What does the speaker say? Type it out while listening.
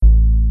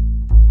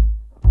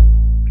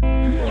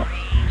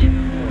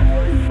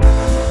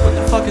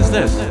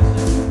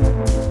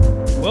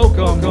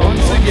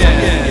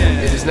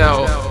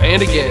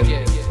And again,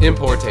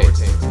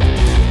 importates.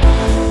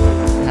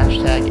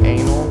 Hashtag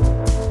anal.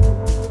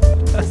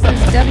 This is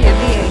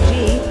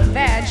WVAG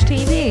Vag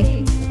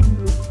TV.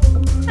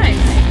 Nice.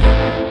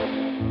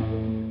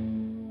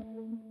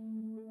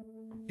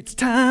 It's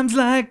times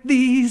like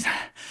these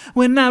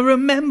when I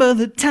remember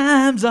the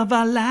times of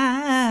our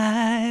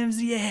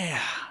lives,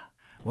 yeah.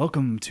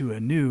 Welcome to a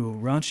new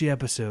raunchy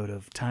episode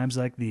of Times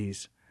Like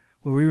These,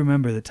 where we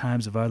remember the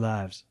times of our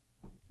lives.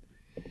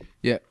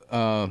 Yeah,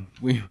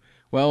 we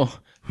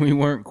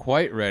weren't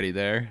quite ready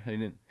there.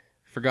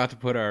 Forgot to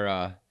put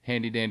our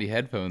handy dandy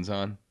headphones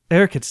on.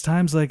 Eric, it's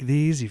times like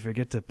these you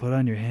forget to put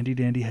on your handy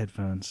dandy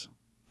headphones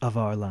of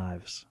our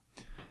lives.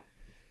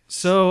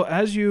 So,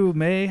 as you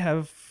may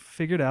have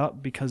figured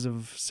out because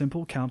of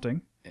simple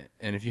counting,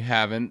 And if you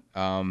haven't,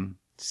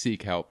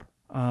 seek help.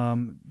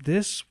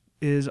 this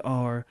is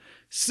our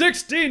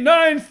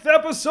 69th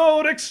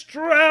episode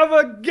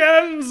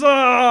extravaganza!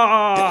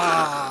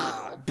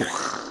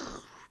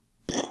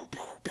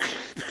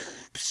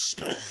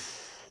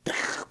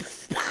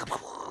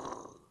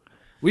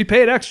 We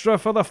paid extra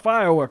for the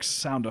fireworks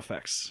sound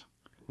effects.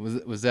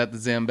 Was that the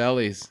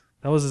Zambellis?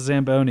 That was the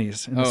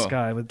Zambonis in the Oh.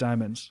 sky with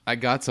diamonds. I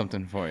got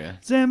something for you.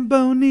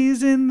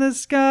 Zambonis in the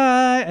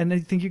sky. And I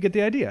think you get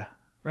the idea,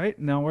 right?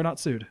 No, we're not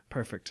sued.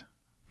 Perfect.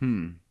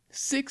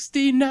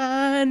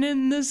 69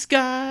 in the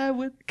sky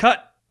with...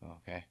 Cut.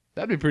 Okay.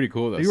 That'd be pretty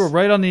cool, though. You were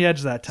right on the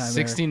edge that time, Eric.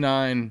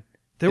 69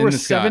 There in were the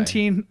sky.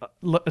 17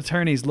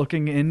 attorneys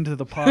looking into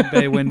the pod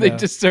bay window. They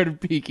just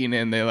started peeking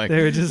in.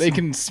 They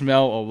can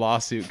smell a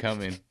lawsuit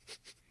coming.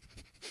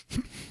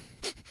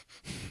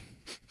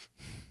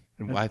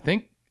 I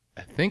think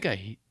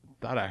I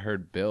thought I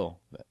heard Bill.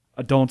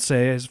 But Don't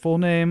say his full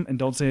name and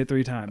don't say it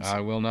 3 times. I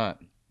will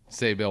not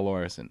say Bill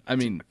Lorison. I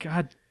mean,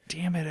 God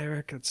damn it,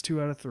 Eric. That's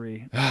 2 out of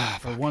 3.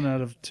 Or 1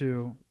 out of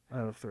 2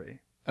 out of 3.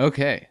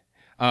 okay.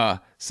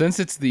 Since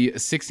it's the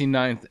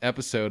 69th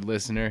episode,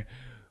 listener,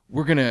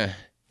 we're gonna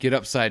get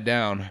upside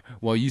down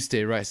while you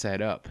stay right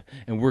side up,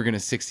 and we're gonna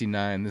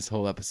 69 this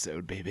whole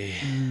episode, baby.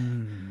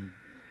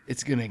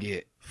 It's gonna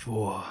get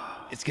 4.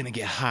 It's gonna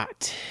get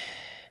hot.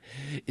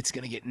 It's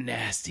gonna get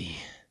nasty.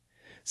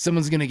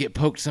 Someone's gonna get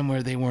poked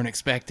somewhere they weren't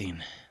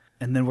expecting.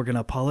 And then we're going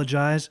to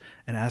apologize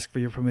and ask for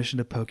your permission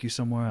to poke you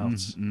somewhere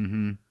else.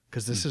 Mm-hmm.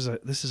 Because this is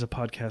a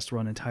podcast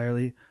run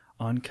entirely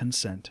on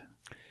consent.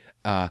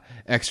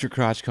 Extra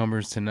crotch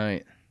cumbers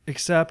tonight.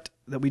 Except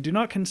that we do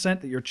not consent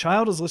that your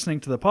child is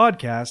listening to the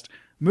podcast.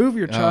 Move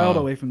your child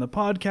away from the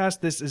podcast.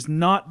 This is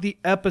not the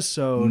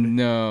episode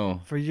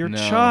for your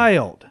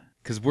child.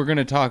 Because we're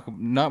gonna talk. We're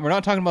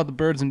not talking about the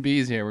birds and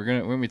bees here. We're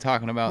gonna be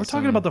talking about. We're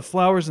talking about the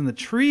flowers and the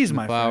trees,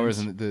 my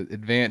flowers friends. and the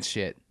advanced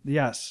shit.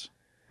 Yes,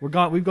 we've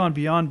gone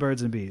beyond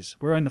birds and bees.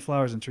 We're into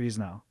flowers and trees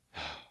now.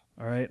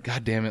 All right.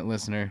 God damn it,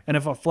 listener. And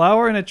if a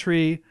flower and a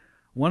tree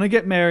want to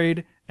get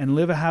married and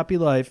live a happy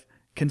life,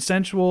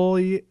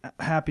 consensually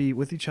happy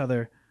with each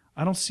other,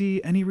 I don't see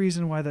any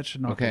reason why that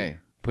should not be. Okay,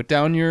 put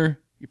down your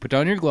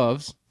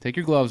gloves. Take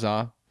your gloves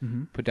off.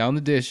 Mm-hmm. Put down the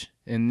dish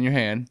in your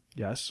hand.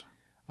 Yes.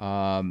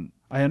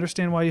 I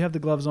understand why you have the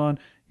gloves on.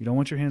 You don't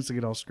want your hands to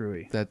get all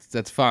screwy.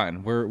 That's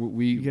fine.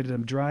 You get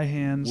them dry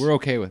hands. We're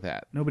okay with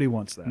that. Nobody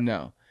wants that.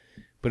 No.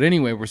 But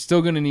anyway, we're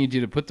still gonna need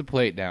you to put the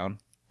plate down.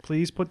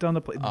 Please put down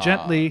the plate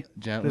gently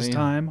this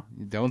time.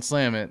 Don't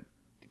slam it,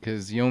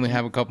 because you only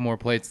have a couple more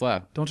plates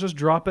left. Don't just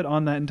drop it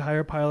on that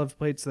entire pile of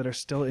plates that are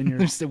still in your...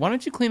 Why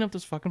don't you clean up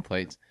those fucking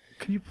plates?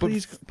 Can you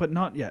please... But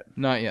not yet.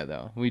 Not yet,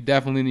 though. We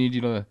definitely need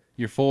your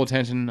full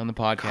attention on the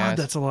podcast. God,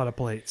 that's a lot of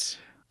plates.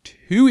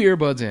 2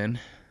 earbuds in.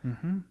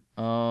 Mm-hmm.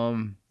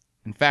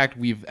 In fact,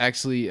 we've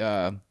actually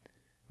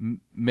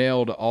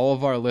mailed all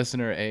of our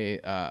listener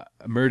a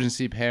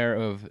emergency pair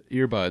of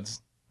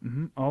earbuds.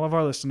 Mm-hmm. All of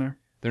our listener.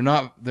 They're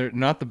not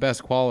the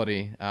best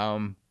quality. I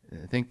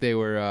think they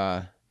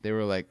were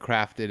like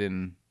crafted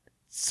in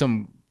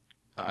some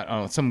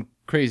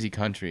crazy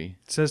country.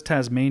 It says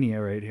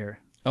Tasmania right here.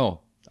 Oh,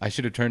 I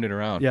should have turned it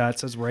around. Yeah, it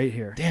says right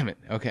here. Damn it.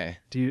 Okay.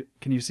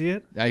 Can you see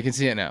it? I can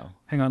see it now.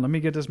 Hang on, let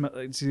me get this.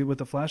 See it with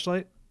the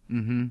flashlight?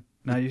 Mm-hmm.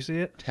 Now you see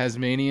it?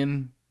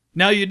 Tasmanian.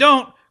 Now you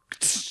don't.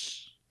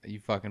 You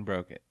fucking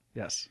broke it.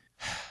 Yes.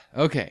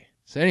 Okay.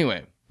 So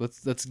anyway,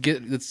 let's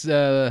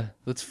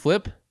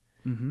flip.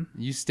 Mm-hmm.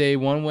 You stay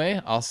one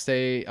way,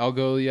 I'll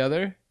go the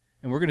other,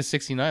 and we're gonna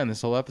 69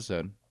 this whole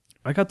episode.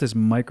 I got this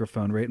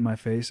microphone right in my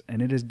face,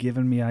 and it has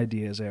given me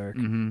ideas, Eric.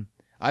 Mm-hmm.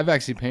 I've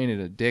actually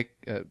painted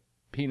a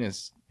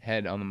penis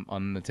head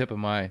on the tip of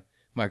my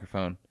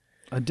microphone.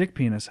 A dick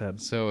penis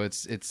head. So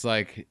it's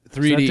like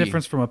 3D. Is that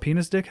difference from a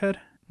penis dick head?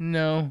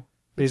 No.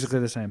 Basically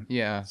the same.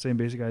 Yeah. Same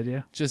basic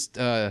idea. Just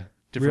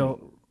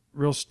different.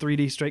 Real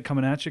 3D straight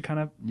coming at you,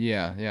 kind of.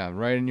 Yeah.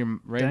 Right in your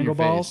dangle in your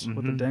balls face. Mm-hmm.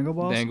 with the dangle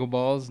balls. Dangle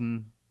balls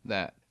and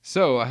that.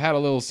 So I had a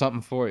little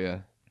something for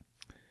you.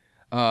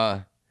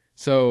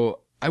 So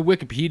I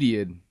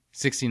Wikipedia'd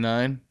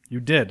 69. You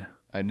did.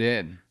 I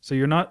did. So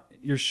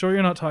you're sure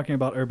you're not talking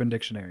about Urban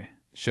Dictionary?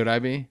 Should I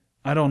be?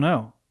 I don't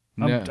know.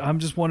 No. I'm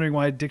just wondering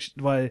why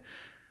Dickshipedia.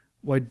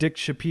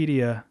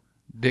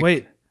 Dick.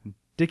 Wait,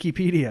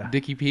 Dickipedia.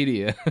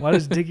 Dickipedia. Why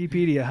does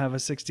Dickipedia have a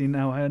 16?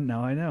 Now I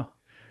know.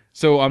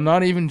 So I'm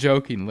not even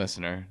joking,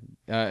 listener.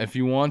 If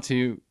you want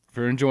to,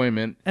 for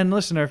enjoyment. And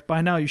listener,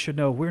 by now you should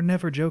know we're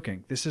never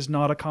joking. This is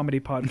not a comedy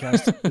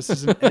podcast. This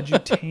is an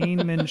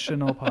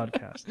edutainmentional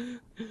podcast.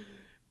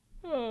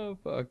 Oh,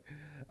 fuck.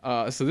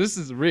 So this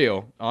is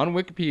real. On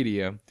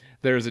Wikipedia,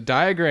 there's a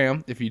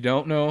diagram. If you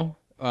don't know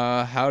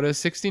how to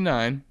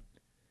 69,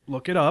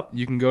 Look it up.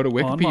 you can go to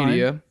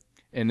Wikipedia, Online.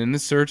 and in the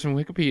search in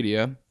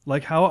Wikipedia,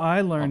 Like how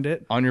I learned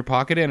it. on your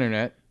pocket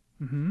internet,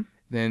 Mm-hmm.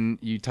 then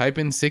you type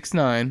in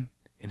 69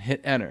 and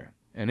hit enter.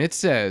 And it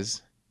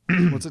says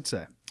What's it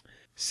say?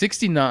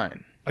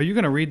 69. Are you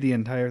going to read the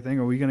entire thing,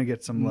 or are we going to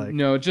get some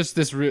No, just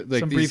this some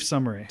these brief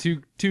summary?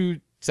 two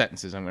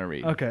sentences I'm going to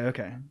read.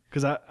 Okay.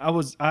 Because I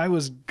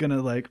was going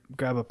to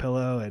grab a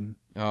pillow and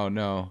Oh,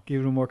 no. get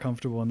it more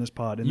comfortable in this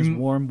pod, in this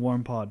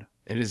warm pod.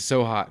 It is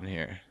so hot in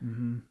here.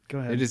 Mm-hmm. Go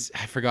ahead. It is.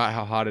 I forgot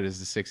how hot it is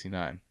to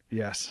 69.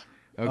 Yes.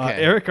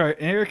 Okay.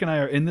 Eric and I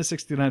are in the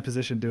 69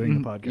 position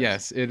doing the podcast.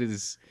 Yes, it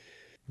is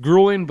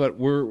grueling, but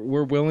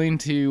we're willing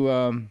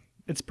to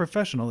It's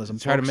professionalism.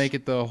 try to folks. make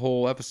it the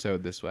whole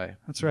episode this way.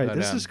 That's right. But,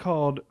 This is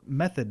called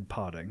method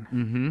podding,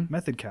 Mm-hmm.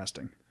 method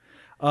casting.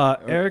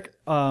 Eric,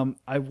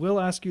 I will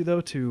ask you,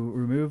 though, to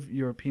remove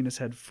your penis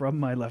head from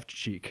my left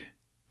cheek.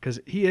 Because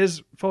he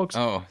is, folks,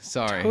 Oh,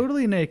 sorry.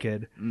 totally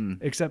naked, Mm.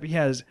 except he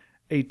has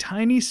a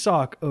tiny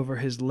sock over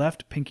his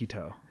left pinky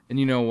toe. And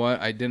you know what?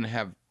 I didn't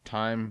have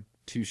time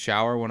to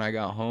shower when I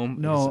got home.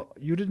 No,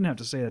 you didn't have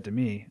to say that to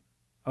me.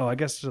 Oh, I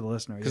guess to the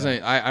listener. Because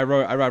Yeah. I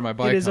ride my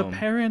bike It is home.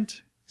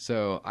 apparent.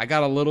 So I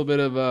got a little bit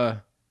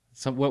of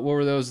some what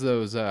were those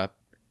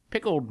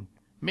pickled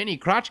mini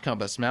crotch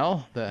compass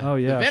smell? The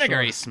Yeah, the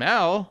vinegary sure.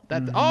 smell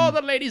that all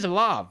the ladies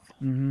love.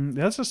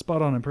 That's a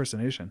spot on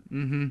impersonation.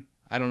 Mm-hmm.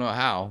 I don't know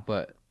how,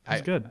 but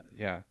That's good.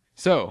 Yeah.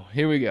 So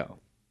here we go.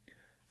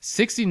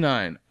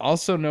 69,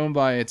 also known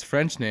by its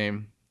French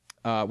name,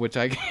 which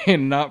I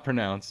cannot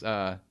pronounce.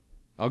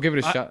 I'll give it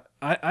a shot.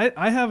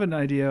 I have an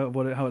idea of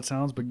how it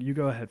sounds, but you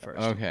go ahead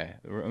first. Okay,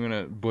 I'm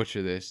gonna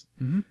butcher this.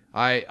 Mhm.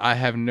 I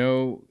have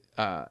no.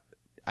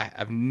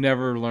 I've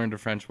never learned a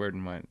French word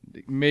in my.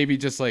 Maybe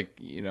just I'm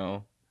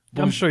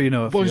sure you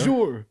know a few.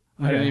 bonjour.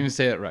 I didn't Okay. even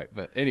say it right,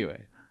 but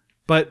anyway.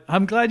 But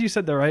I'm glad you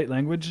said the right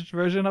language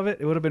version of it.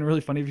 It would have been really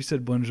funny if you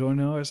said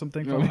buongiorno or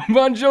something. For me.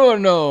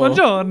 Buongiorno.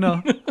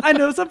 Buongiorno. I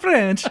know some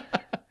French.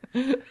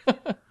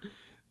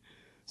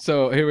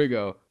 So here we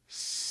go.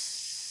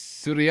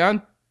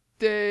 Souriante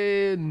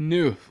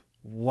neuf.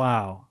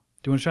 Wow.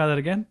 Do you want to try that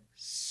again?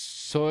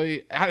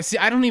 See,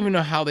 I don't even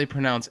know how they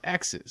pronounce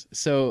X's.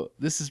 So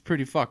this is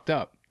pretty fucked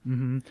up.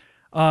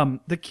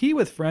 The key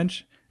with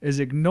French is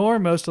ignore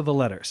most of the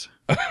letters.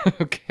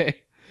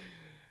 Okay.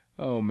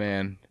 Oh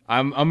man.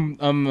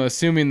 I'm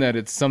assuming that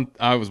it's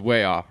I was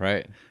way off,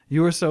 right?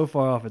 You were so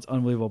far off, it's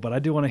unbelievable. But I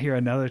do want to hear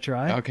another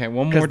try. Okay,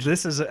 one more. Because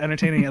this is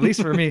entertaining, at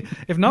least for me.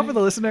 If not for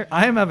the listener,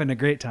 I am having a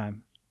great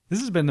time. This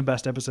has been the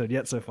best episode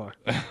yet so far.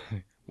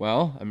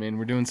 Well, I mean,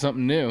 we're doing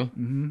something new.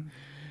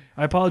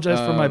 I apologize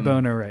for my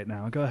boner right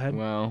now. Go ahead.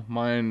 Well,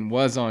 mine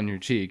was on your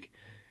cheek.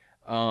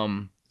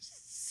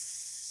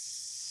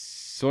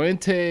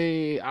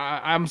 Soente.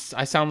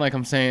 I sound like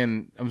I'm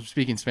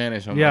speaking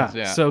Spanish. Almost.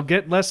 Yeah. So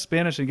get less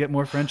Spanish and get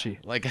more Frenchy.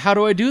 Like, how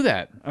do I do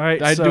that? All right.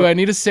 Do I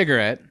need a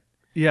cigarette?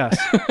 Yes.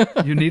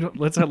 You need.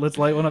 Let's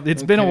light one up.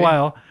 It's been a Okay.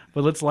 while,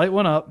 but let's light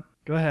one up.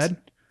 Go ahead.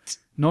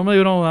 Normally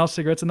we don't allow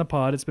cigarettes in the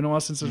pod. It's been a while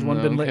since there's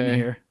one been lit in Okay.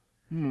 here.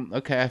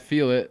 Okay, I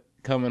feel it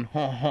coming.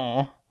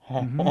 Okay.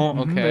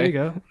 There you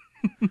go.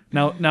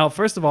 Now,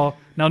 first of all,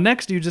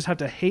 next you just have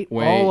to hate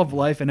Wait. all of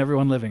life and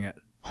everyone living it.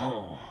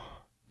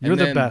 You're And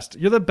the then- best.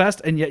 You're the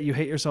best, and yet you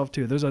hate yourself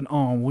too. There's an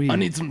ennui. I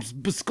need some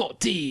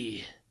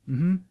biscotti.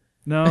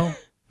 No,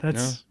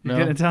 that's No? you're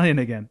getting Italian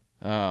again.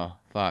 Oh,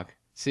 fuck.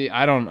 See,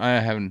 I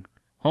haven't.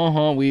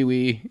 Wee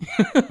wee.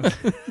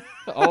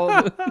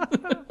 All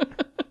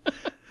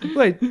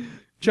Wait,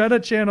 try to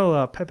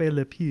channel Pepe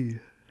Le Pew.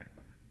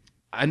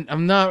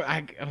 I'm not.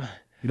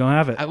 You don't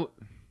have it.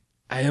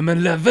 I am a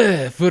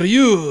lover for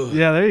you.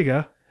 Yeah, there you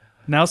go.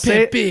 Now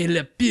say. Pepe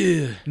Le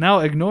Pew. Now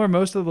ignore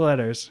most of the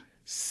letters.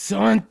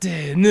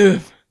 Sante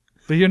neuf.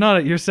 But you're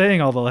not. You're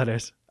saying all the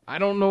letters. I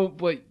don't know,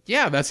 but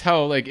yeah, that's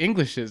how like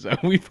English is.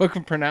 We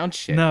fucking pronounce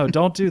shit. No,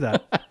 don't do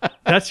that.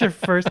 That's your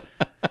first.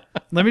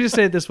 Let me just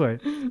say it this way: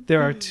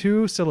 there are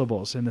 2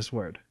 syllables in this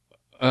word.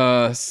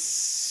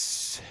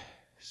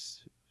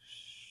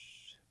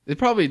 It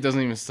probably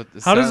doesn't even.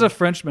 How does a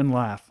Frenchman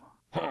laugh?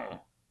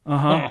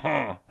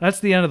 That's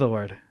the end of the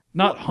word.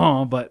 Not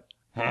huh, but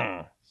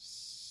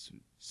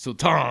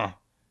Sultan?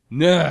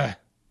 Nah.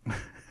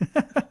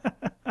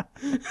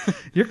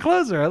 you're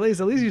closer. At least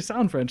you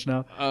sound French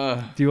now.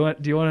 Do you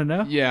want to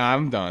know? Yeah,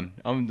 I'm done.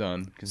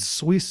 'Cause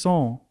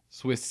Suisson.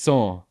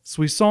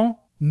 Suisson.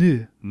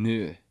 Ne.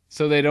 No.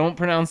 So they don't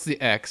pronounce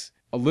the X.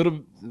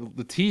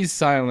 The T is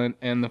silent,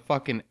 and the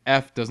fucking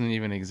F doesn't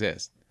even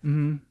exist.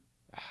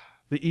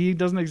 The E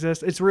doesn't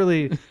exist. It's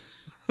really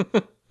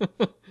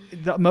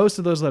most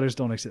of those letters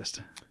don't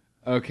exist.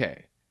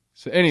 Okay.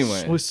 So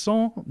anyway,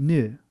 Suisson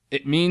ne.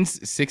 It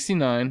means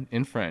 69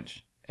 in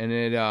French. And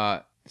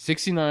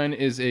 69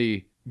 is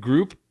a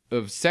group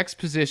of sex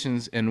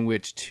positions in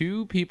which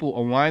two people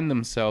align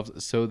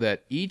themselves so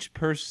that each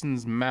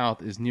person's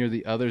mouth is near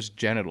the other's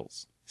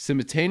genitals.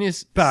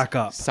 Back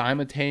up.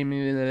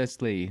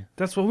 Simultaneously.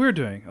 That's what we're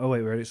doing. Oh,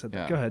 wait, we already said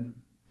that. Yeah. Go ahead.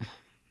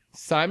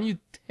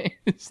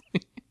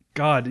 Simultaneously.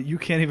 God, you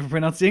can't even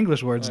pronounce the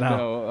English words now.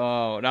 No,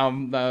 oh, now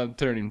I'm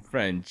turning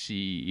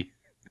Frenchy.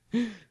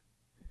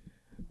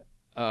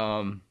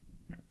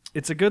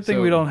 It's a good thing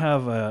So- we don't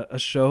have a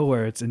show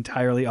where it's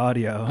entirely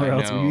audio, or I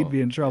else know. we'd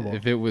be in trouble.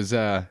 If it was,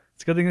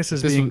 It's a good thing this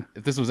is if being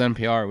this was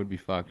NPR, it would be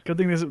fucked. good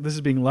thing this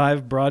is being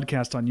live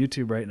broadcast on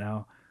YouTube right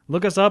now.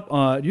 Look us up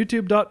on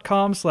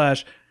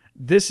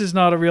youtube.com/this is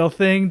not a real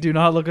thing. Do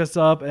not look us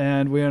up,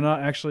 and we are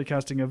not actually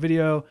casting a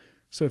video.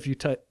 So if you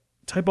type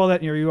all that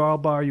in your URL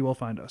bar, you will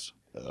find us.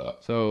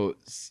 So,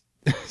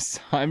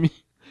 Simon,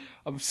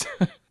 I'm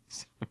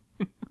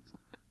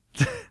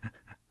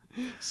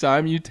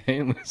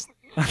simultaneously.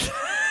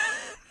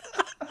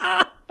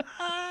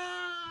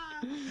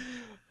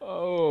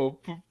 Oh,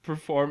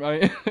 perform.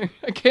 I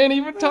can't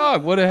even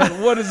talk. What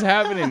is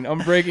happening? I'm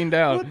breaking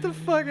down. What the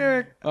fuck,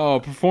 Eric? Oh,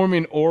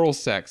 performing oral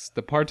sex.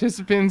 The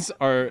participants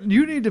are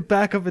You need to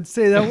back up and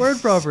say that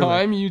word properly.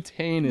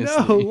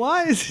 simultaneously. No,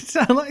 why does it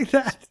sound like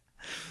that?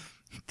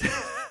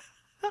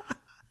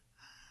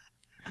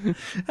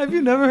 Have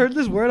you never heard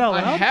this word out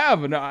I loud?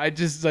 have, and I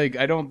just I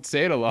don't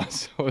say it a lot,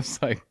 so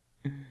it's like.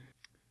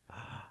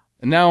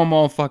 And now I'm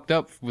all fucked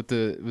up with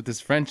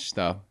this French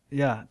stuff.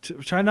 Yeah,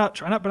 try not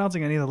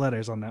pronouncing any of the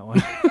letters on that one.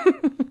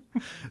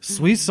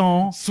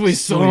 Suisson.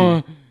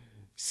 Suisson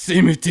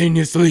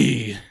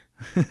simultaneously.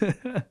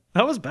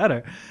 That was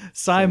better.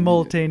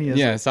 Simultaneous.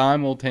 Yeah,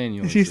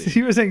 simultaneously.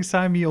 You were saying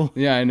simul.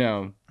 Yeah, I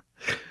know.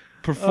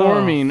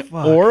 Performing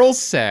fuck. oral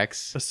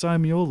sex, A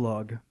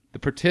simulog. the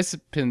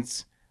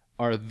participants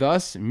are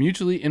thus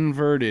mutually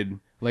inverted,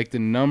 like the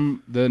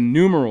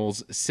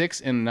numerals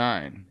 6 and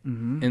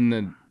 9 in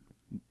the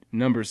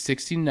number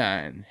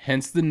 69.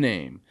 Hence the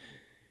name.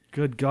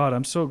 Good God,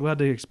 I'm so glad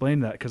they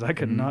explained that because I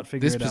could not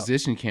figure This it out.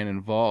 position can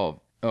involve.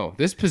 Oh,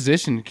 this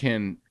position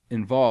can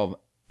involve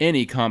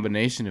any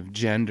combination of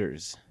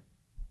genders.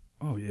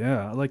 Oh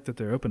yeah, I like that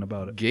they're open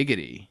about it.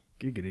 Giggity.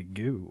 Giggity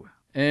goo.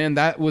 And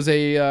that was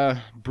a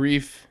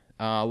brief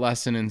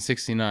lesson in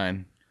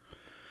 69.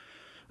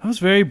 That was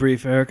very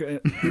brief, Eric.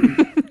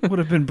 It would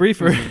have been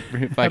briefer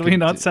If I had we could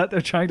not d- sat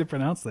there trying to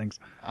pronounce things.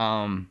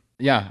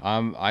 Yeah,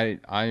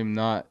 I'm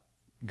not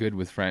good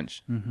with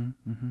French.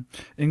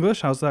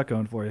 English, how's that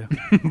going for you?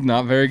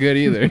 Not very good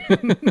either.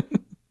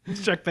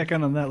 Let's check back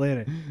in on that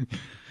later.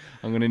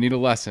 I'm gonna need a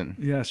lesson.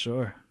 Yeah,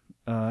 sure.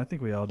 I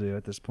think we all do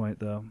at this point,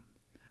 though.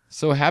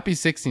 So happy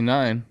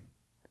 69.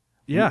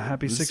 Yeah,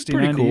 happy This is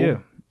 69 pretty cool. to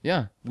you.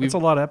 Yeah, That's a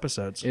lot of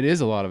episodes. it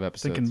is a lot of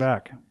episodes. Thinking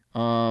back.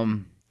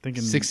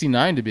 Thinking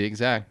 69 to be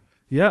exact.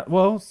 Yeah,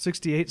 well,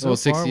 68 so Well,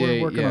 far. 68,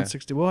 We're working yeah. on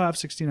 60. We'll have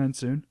 69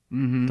 soon.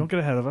 Don't get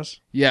ahead of us.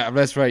 Yeah,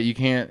 that's right. You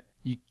can't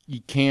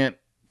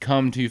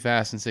come too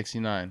fast in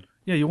 69.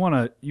 Yeah, you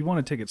want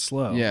to take it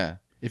slow. Yeah,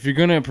 if you're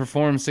gonna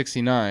perform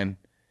 69,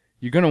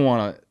 you're gonna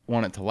want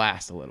it to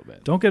last a little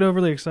bit. Don't get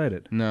overly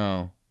excited.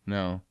 No.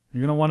 You're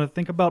gonna want to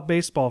think about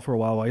baseball for a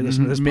while you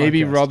listen to this.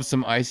 Maybe podcast. rub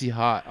some icy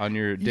hot on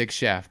your dick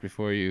shaft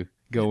before you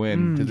go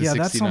in to the yeah,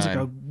 69. that sounds like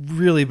a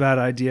really bad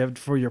idea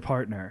for your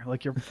partner,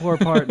 like your poor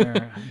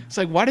partner. It's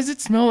like, why does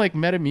it smell like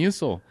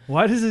Metamucil?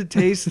 Why does it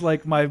taste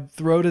like my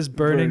throat is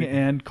burning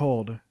and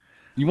cold?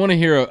 You want to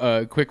hear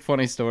a quick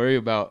funny story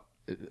about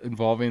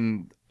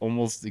involving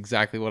almost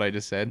exactly what I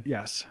just said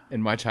Yes,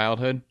 in my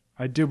childhood?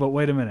 I do. But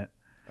wait a minute.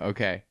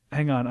 Okay.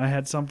 Hang on. I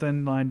had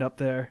something lined up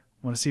there.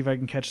 Want to see if I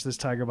can catch this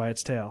tiger by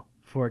its tail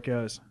before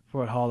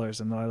it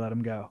hollers, and then I let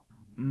him go.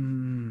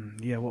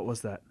 Yeah, what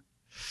was that?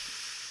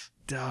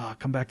 Duh,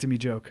 come back to me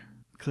joke.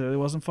 Clearly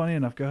wasn't funny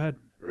enough. Go ahead.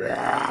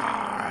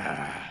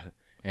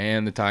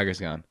 And the tiger's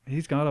gone.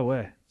 He's got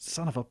away.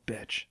 Son of a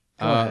bitch.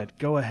 Go Uh, ahead.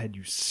 Go ahead,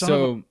 you son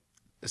of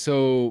a...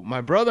 So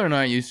my brother and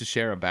I used to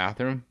share a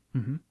bathroom,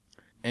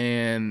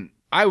 and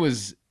I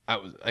was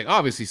like,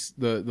 obviously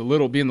the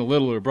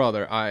littler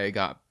brother, I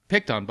got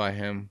picked on by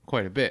him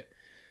quite a bit.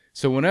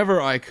 So whenever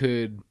I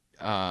could,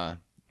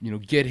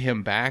 get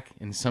him back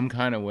in some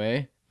kind of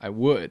way, I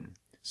would.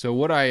 So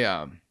what I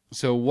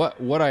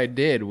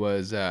did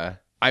was I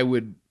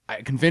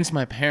convinced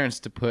my parents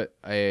to put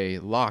a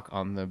lock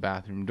on the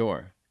bathroom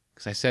door,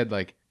 because I said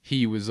like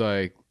he was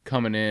like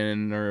coming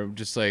in or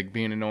just like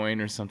being annoying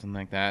or something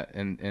like that,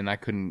 and I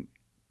couldn't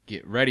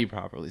get ready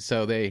properly.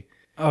 So they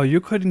Oh,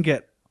 you couldn't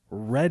get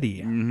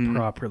ready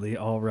properly.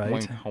 All right.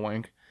 wink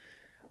wink.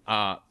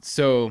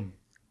 So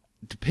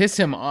to piss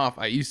him off,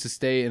 I used to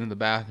stay in the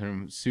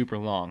bathroom super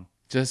long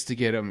just to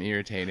get him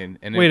irritated.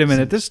 And Wait a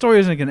minute. This story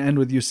isn't going to end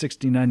with you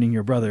 69ing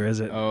your brother, is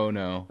it? Oh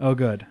no. Oh,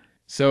 good.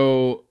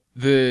 So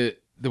the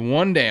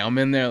one day I'm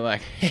in there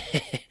like,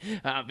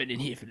 I've been in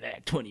here for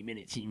like 20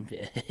 minutes.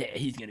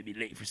 He's gonna be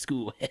late for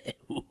school.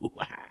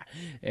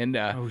 And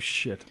Oh,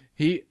 shit.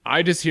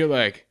 I just hear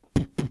like,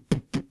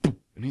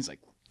 and he's like,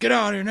 get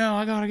out of here now.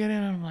 I gotta get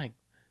in. I'm like,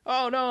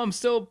 oh no, I'm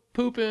still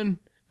pooping.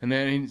 And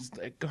then he's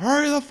like,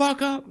 hurry the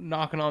fuck up,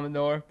 knocking on the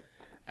door.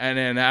 And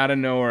then out of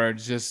nowhere,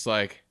 just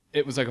like,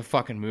 it was like a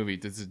fucking movie.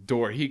 There's a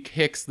door. He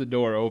kicks the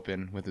door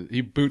open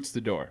he boots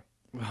the door.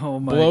 Oh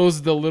my.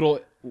 Blows the little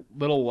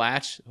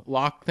latch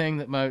lock thing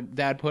that my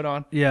dad put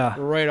on. Yeah.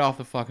 Right off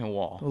the fucking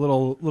wall. A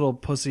little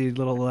pussy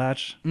little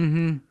latch.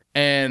 Mm-hmm.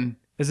 And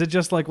is it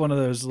just like one of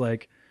those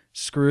like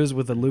screws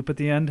with a loop at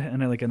the end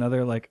and then like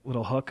another like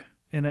little hook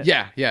in it?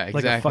 yeah, exactly.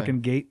 Like a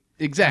fucking gate.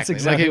 Exactly. That's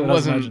exactly like what I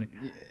was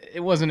imagining. It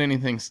wasn't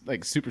anything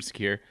like super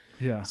secure.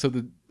 Yeah. So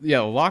the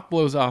lock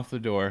blows off the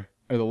door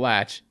or the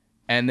latch,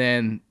 and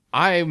then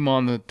I'm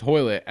on the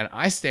toilet and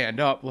I stand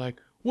up like,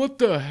 what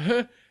the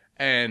heck?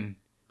 And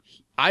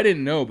I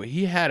didn't know, but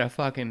he had a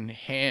fucking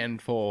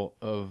handful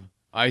of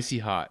icy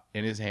hot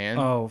in his hand.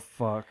 Oh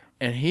fuck.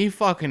 And he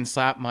fucking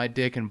slapped my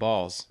dick and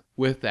balls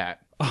with that.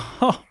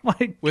 Oh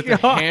my With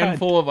god. a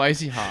handful of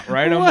icy hot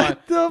right on my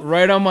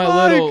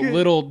fuck?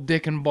 little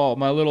dick and ball,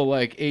 my little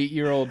like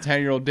 8-year-old,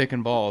 10-year-old dick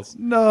and balls.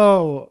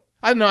 No.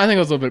 I don't know. I think I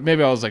was a little bit.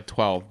 Maybe I was like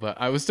 12, but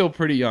I was still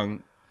pretty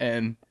young.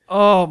 And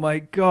Oh my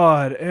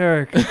god,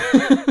 Eric.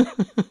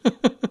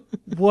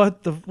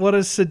 What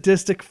a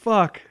sadistic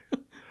fuck.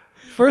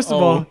 First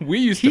of all, we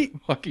used to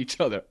fuck each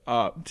other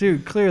up,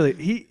 dude. Clearly,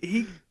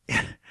 he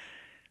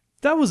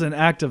that was an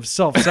act of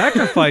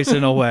self-sacrifice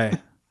in a way,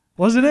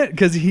 wasn't it?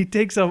 Because he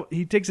takes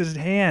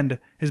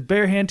his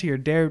bare hand to your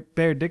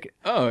bare dick.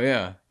 Oh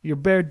yeah, your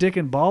bare dick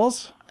and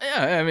balls.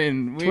 Yeah, I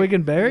mean, twig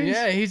and berries.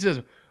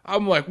 Yeah,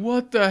 I'm like,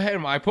 what the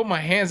heck? I put my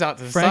hands out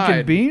to the Frank side.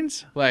 and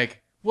beans.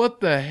 Like, what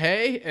the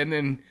hey? And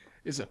then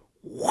it's a.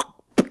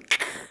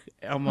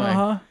 I'm like,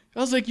 I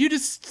was like, you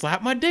just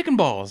slapped my dick and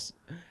balls.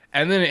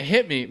 And then it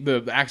hit me.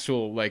 The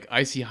actual like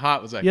icy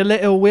hot was like, your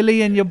little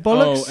willy and your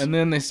bullocks. Oh, and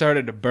then they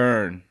started to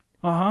burn.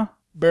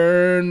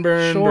 Burn.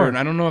 Burn.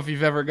 I don't know if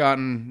you've ever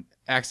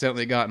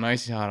accidentally gotten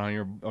icy hot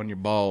on your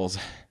balls.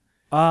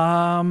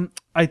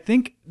 I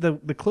think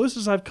the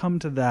closest I've come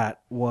to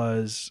that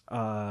was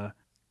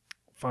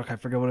fuck, I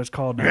forget what it's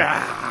called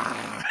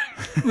now.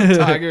 The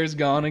tiger's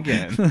gone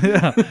again.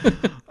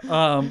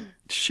 Yeah.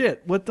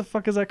 Shit, what the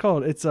fuck is that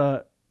called? It's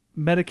a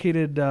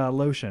medicated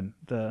lotion.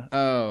 The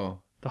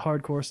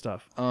hardcore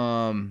stuff.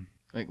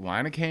 Like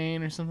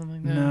lidocaine or something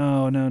like that.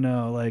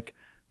 No.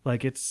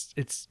 Like it's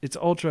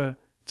ultra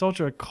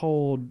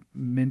cold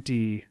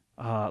minty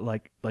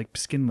like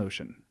skin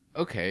lotion.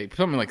 Okay,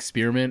 something like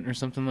spearmint or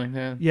something like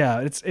that. Yeah,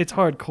 it's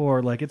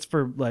hardcore. Like it's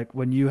for like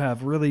when you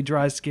have really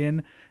dry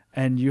skin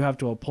and you have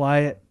to apply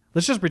it.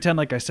 Let's just pretend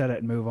like I said it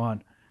and move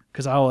on,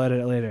 because I will edit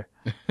it later.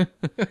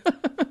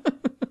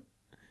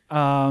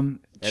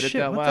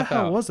 Shit, what the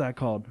hell was that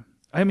called?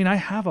 I mean, I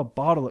have a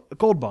bottle of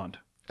Gold Bond.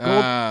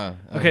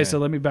 Okay, so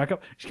let me back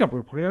up.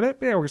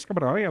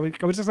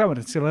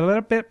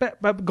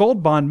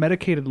 Gold Bond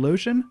medicated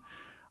lotion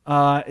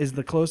is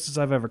the closest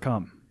I've ever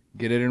come.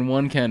 Get it in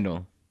one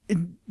Kendall.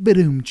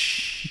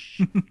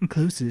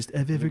 Closest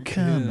I've ever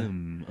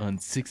come on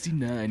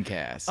 69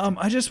 cast.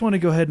 I just want to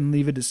go ahead and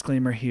leave a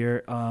disclaimer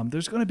here.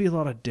 There's going to be a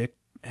lot of dick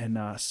and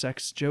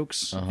sex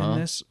jokes in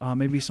this.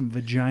 Maybe some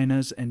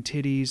vaginas and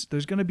titties.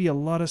 There's going to be a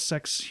lot of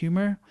sex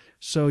humor,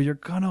 so you're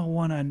gonna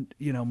want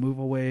to move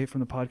away from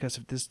the podcast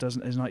if this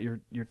is not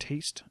your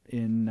taste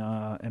in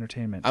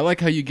entertainment. I like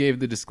how you gave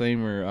the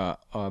disclaimer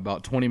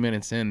about 20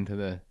 minutes into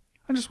the.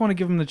 I just want to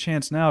give them the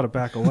chance now to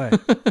back away.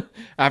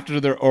 After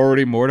they're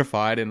already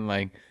mortified and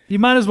like. You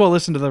might as well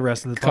listen to the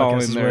rest of the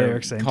podcast. Is what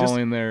Eric's saying.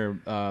 Calling their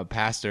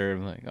pastor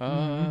like,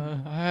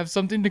 I have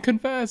something to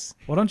confess.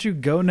 Why don't you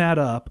gonad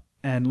up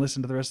and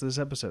listen to the rest of this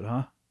episode,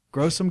 huh?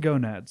 Grow some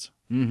gonads.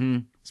 Mm-hmm.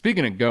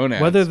 Speaking of gonads,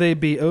 whether they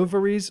be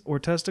ovaries or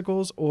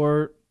testicles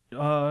or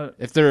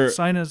if they're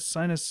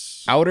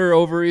sinus outer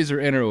ovaries or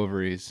inner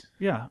ovaries.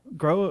 Yeah,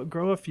 grow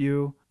a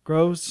few.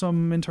 Grow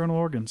some internal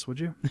organs, would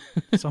you?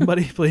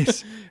 Somebody,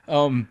 please.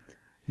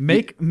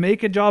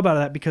 Make a job out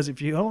of that, because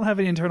if you don't have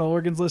any internal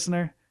organs,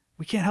 listener,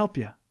 we can't help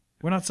you.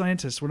 We're not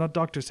scientists. We're not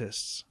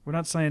doctorists. We're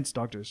not science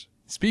doctors.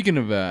 Speaking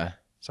of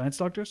science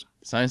doctors?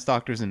 Science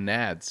doctors and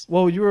nads.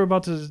 Well, you were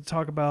about to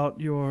talk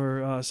about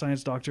your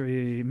science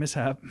doctory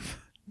mishap.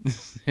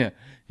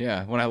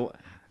 Yeah. When I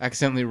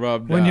accidentally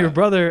rubbed... When your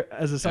brother,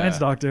 as a science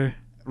doctor...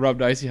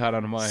 rubbed icy hot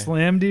onto my...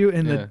 Slammed you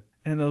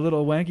in the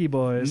little wanky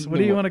boys. What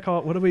do you want to call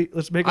it? What do we...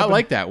 Let's make I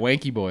like that,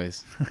 wanky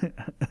boys.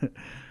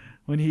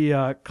 When he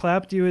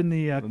clapped you in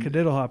the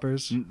cadiddle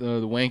hoppers.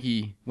 The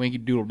wanky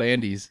doodle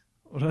dandies.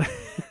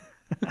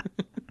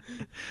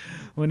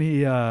 When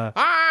he...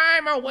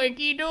 I'm a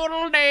wanky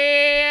doodle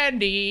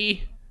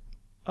dandy.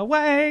 A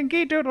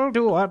wanky doodle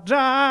do or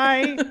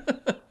die.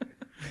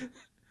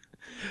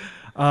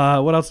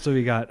 What else do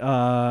we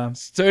got?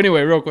 So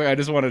anyway, real quick, I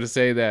just wanted to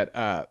say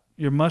that...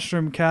 your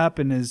mushroom cap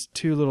and his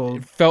two little...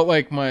 It felt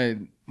like my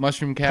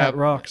mushroom cap... Pet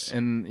rocks.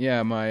 And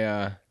yeah, my...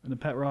 and the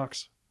pet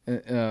rocks.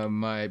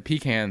 My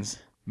pecans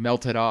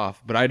melted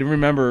off, but I didn't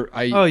remember...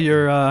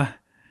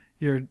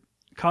 your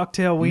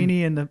cocktail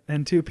weenie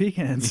and two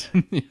pecans.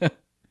 Yeah.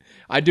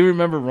 I do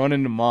remember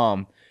running to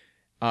Mom,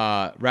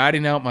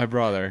 ratting out my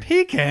brother.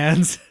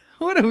 Pecans?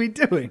 What are we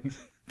doing?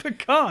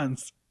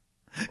 Pecans.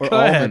 Or Go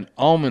ahead.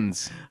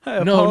 almonds. I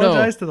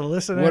apologize to the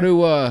listener. What do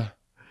Brazil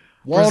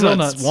walnuts?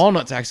 nuts.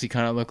 Walnuts actually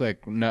kind of look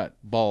like nut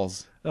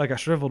balls. Like a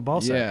shriveled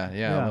ball sack.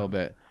 Yeah, a little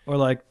bit. Or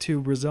like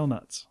 2 Brazil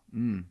nuts.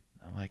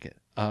 I like it.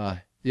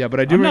 Yeah, but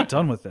I do. I'm not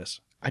done with this.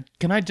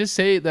 Can I just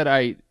say that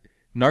I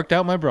narked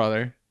out my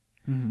brother,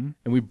 Mm-hmm.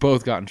 and we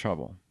both got in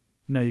trouble.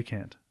 No, you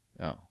can't.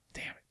 Oh,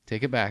 damn it!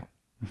 Take it back.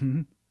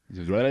 Mhm.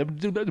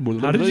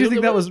 How did you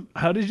think that was?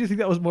 How did you think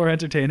that was more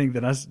entertaining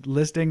than us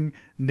listing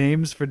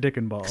names for dick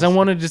and balls? Because I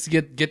wanted to just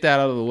get that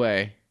out of the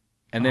way,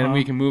 and then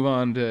we can move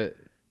on to.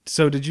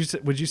 So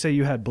would you say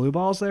you had blue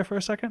balls there for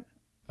a second?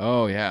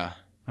 Oh yeah,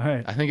 All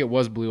right. I think it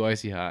was blue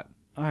icy hot.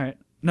 All right.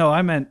 No,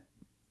 I meant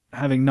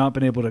having not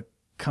been able to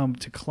come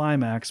to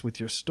climax with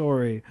your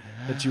story,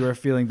 that you are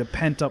feeling the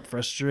pent up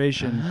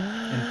frustration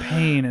and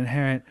pain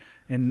inherent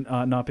in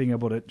not being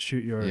able to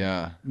shoot your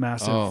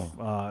massive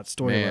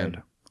story man.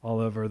 load all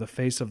over the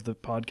face of the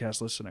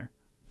podcast listener.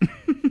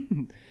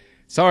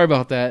 Sorry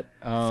about that.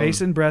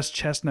 Face and breast,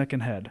 chest, neck,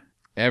 and head.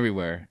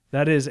 Everywhere.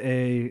 That is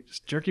a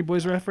Jerky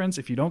Boys reference.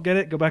 If you don't get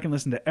it, go back and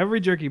listen to every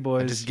Jerky I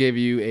Boys just gave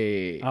you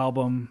a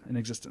album in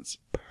existence.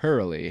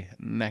 pearly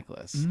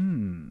necklace.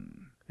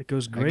 It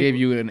goes great. I gave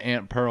you an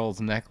Aunt Pearl's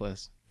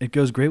necklace. It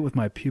goes great with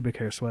my pubic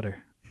hair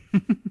sweater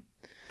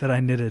that I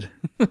knitted.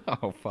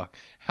 Oh fuck!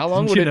 How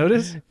long Didn't would you it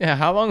notice? Yeah,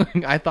 how long?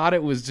 I thought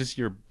it was just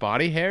your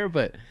body hair,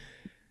 but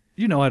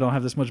You know I don't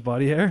have this much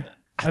body hair.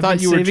 I've thought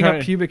been you were saving trying-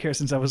 up pubic hair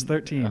since I was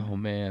 13. oh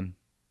man,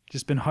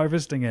 Just been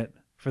harvesting it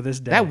for this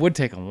day. that would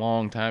take a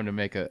long time to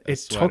make a It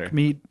sweater. took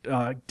me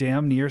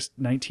damn near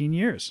 19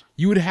 years.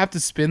 You would have to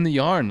spin the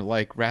yarn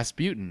like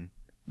Rasputin.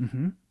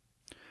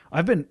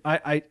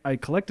 I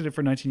collected it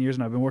for 19 years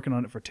and I've been working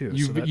on it for 2.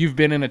 You've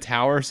been in a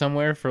tower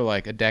somewhere for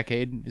like a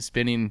decade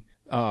spinning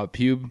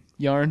pube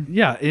yarn.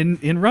 Yeah,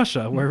 in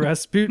Russia where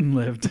Rasputin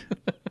lived.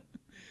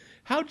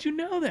 How'd you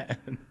know that?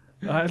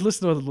 I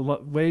listened to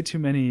way too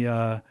many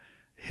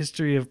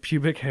history of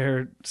pubic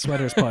hair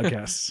sweaters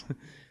podcasts.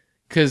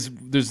 Because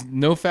there's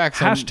no facts.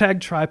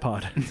 Hashtag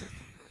tripod.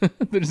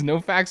 There's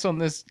no facts on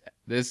this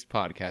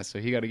podcast, so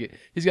he's got to get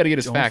his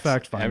Don't facts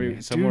fact find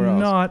me. somewhere Do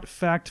else. not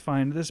fact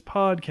find this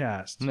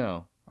podcast.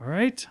 No, All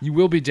right? you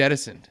will be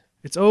jettisoned.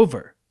 It's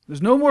over.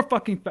 There's no more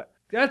fucking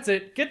That's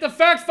it. Get the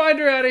fact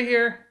finder out of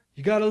here.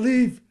 You gotta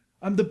leave.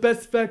 I'm the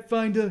best fact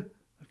finder.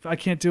 I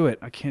can't do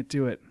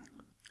it.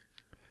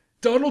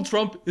 Donald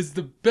Trump is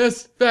the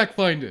best fact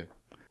finder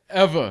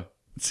ever.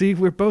 See,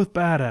 we're both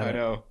bad at I it.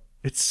 know.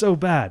 It's so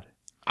bad.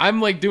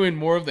 I'm like doing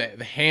more of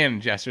the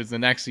hand gestures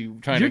than actually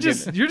trying You're to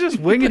just you're just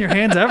winging your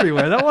hands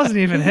everywhere. That wasn't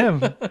even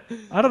him.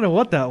 I don't know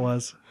what that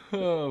was.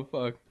 Oh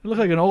fuck. It looked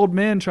like an old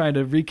man trying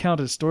to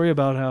recount his story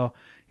about how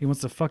he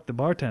wants to fuck the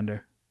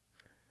bartender.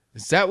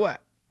 Is that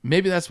what?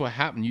 Maybe that's what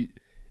happened.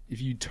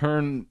 If you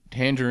turn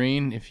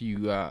tangerine, if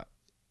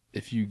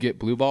you get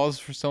blue balls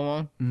for so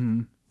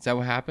long, is that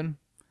what happened?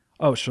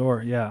 Oh,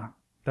 sure, yeah.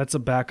 That's a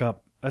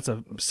backup. That's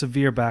a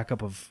severe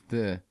backup of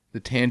The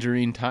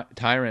tangerine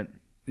tyrant.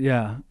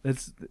 yeah.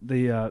 It's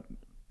the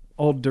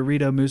old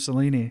Dorito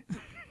Mussolini.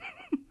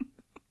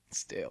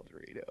 Stale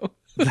Dorito.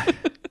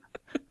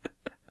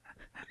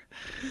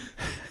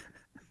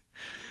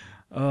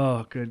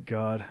 Oh, good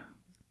God.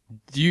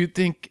 Do you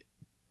think?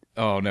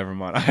 Oh, never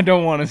mind. I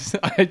don't want to.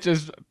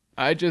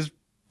 I just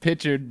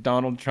pictured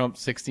Donald Trump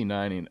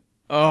 69ing.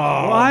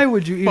 Oh, Why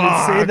would you even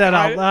say fuck. that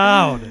out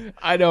loud?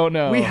 I don't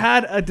know. We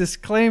had a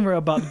disclaimer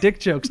about dick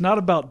jokes, not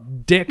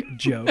about dick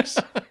jokes.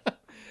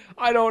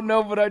 I don't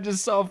know, but I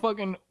just saw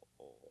fucking.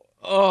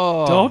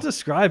 Oh, Don't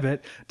describe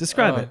it.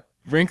 Describe it.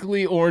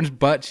 Wrinkly orange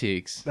butt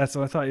cheeks. That's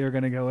what I thought you were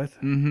going to go with.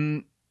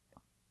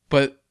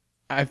 But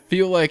I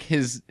feel like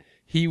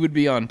he would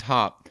be on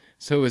top,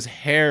 so his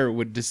hair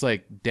would just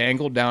like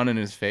dangle down in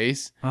his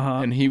face,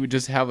 and he would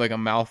just have like a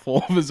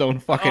mouthful of his own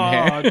fucking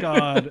hair. Oh,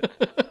 God.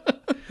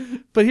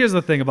 But here's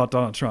the thing about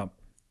Donald Trump.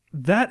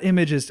 That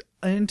image is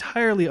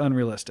entirely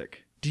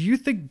unrealistic. Do you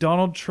think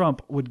Donald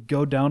Trump would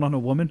go down on a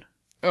woman?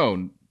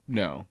 Oh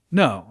no,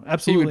 No, he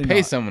absolutely would pay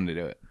not. someone to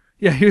do it.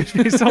 Yeah, he would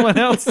pay someone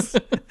else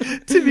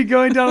to be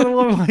going down on a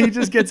woman while he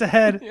just gets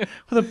ahead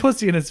with a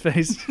pussy in his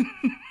face.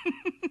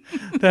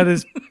 That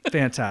is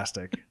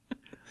fantastic.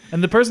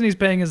 And the person he's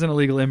paying is an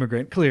illegal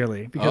immigrant,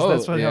 clearly, because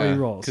that's how he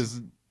rolls.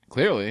 Because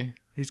clearly,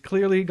 He's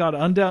clearly got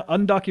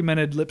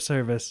undocumented lip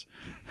service.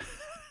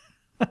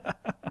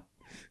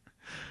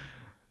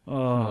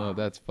 oh,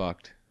 that's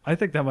fucked. I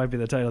think that might be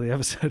the title of the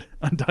episode.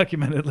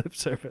 Undocumented lip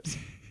service.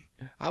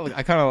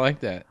 I kind of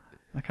like that.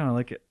 I kind of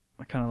like it.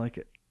 I kind of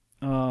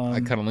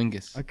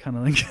lingus. I kind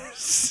of like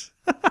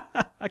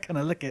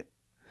it.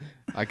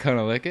 I kind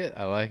of lick it.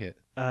 I like it.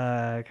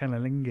 Kind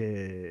of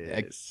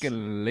lingus.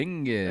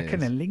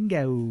 Kind of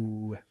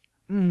lingo.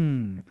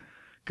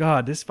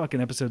 God, this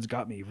fucking episode's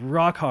got me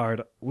rock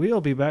hard.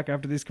 We'll be back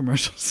after these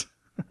commercials.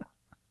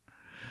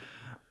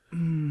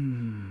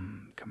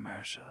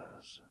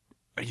 Commercials.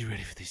 Are you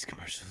ready for these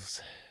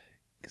commercials?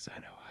 Because I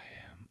know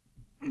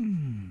I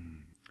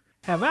am.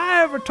 Have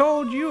I ever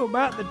told you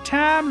about the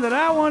time that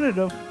I wanted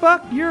to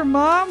fuck your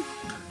mom?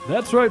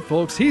 That's right,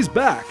 folks. He's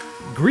back.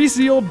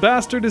 Greasy Old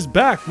Bastard is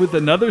back with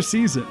another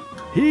season.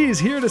 he's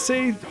here to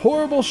say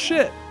horrible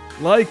shit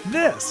like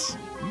this.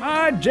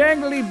 My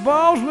jangly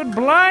balls would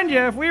blind you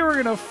if we were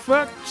gonna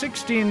fuck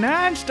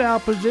 69 style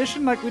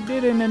position like we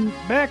did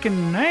back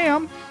in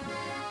Nam.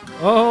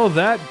 Oh,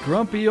 that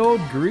grumpy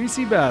old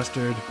greasy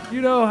bastard.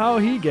 You know how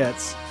he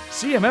gets.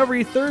 See him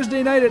every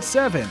Thursday night at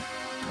 7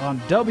 on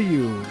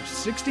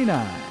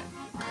W69.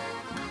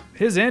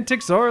 His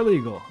antics are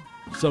illegal,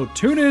 so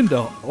tune in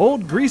to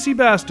Old Greasy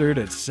Bastard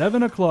at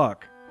 7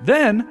 o'clock.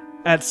 Then,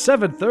 at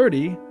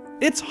 7:30,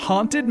 it's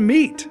Haunted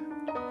Meat.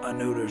 I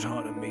know there's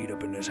haunted meat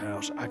up in this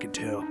house, I can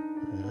tell.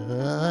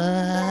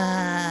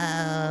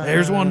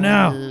 There's one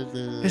now.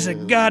 It's a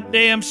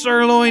goddamn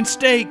sirloin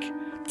steak.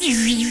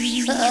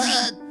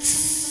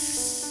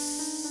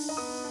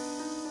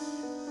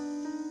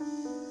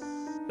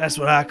 That's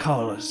what I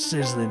call a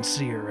sizzling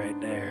sear right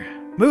there.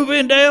 Move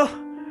in, Dale.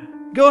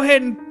 Go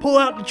ahead and pull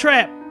out the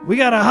trap. We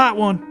got a hot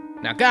one.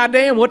 Now,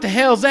 goddamn, what the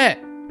hell's that?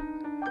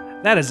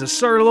 That is a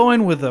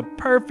sirloin with a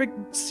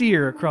perfect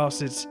sear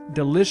across its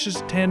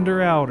delicious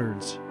tender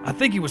outers. I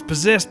think he was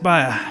possessed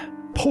by a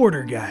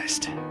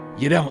portergeist.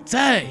 You don't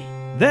say.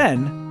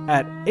 Then,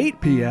 at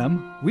 8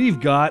 p.m., we've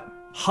got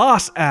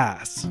Hoss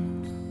Ass.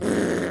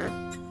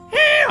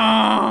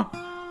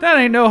 That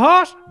ain't no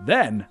hoss.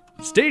 Then,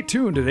 stay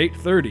tuned at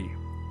 8:30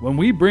 when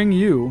we bring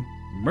you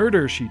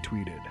Murder, She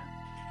Tweeted.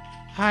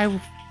 I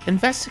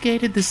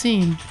investigated the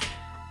scene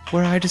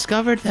where I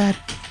discovered that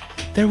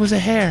there was a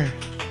hair.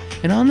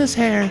 And on this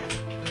hair,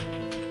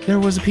 there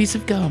was a piece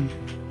of gum.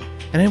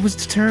 And it was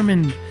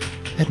determined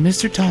that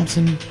Mr.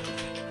 Thompson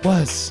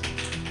was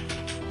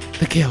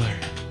the killer.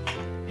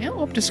 Yeah,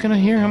 well, I'm just gonna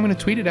I'm gonna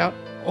tweet it out.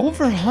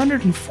 Over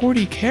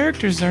 140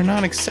 characters are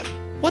not accepted.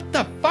 What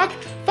the fuck?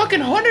 Fucking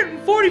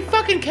 140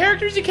 fucking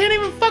characters? You can't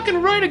even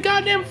fucking write a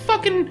goddamn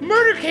fucking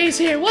murder case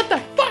here. What the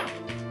fuck?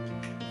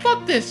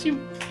 Fuck this, you...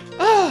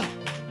 Ugh.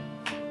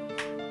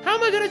 How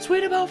am I gonna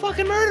tweet about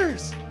fucking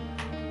murders?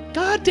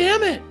 God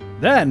damn it.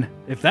 Then,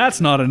 if that's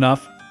not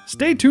enough,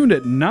 stay tuned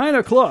at 9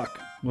 o'clock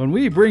when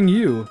we bring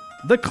you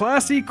the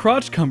Classy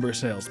Crotch Cumber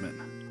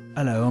Salesman.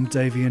 Hello, I'm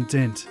Davian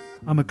Dent.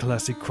 I'm a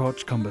classy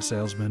crotch cumber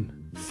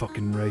salesman.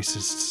 Fucking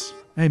racists.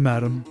 Hey,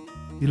 madam.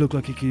 You look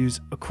like you could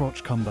use a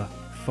crotch cumber.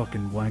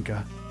 Fucking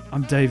wanker.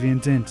 I'm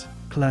Davian Dent,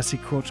 classy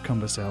crotch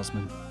cumber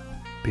salesman.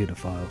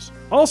 Pedophiles.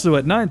 Also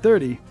at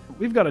 9:30,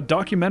 we've got a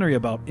documentary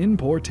about in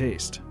poor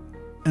taste.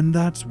 And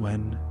that's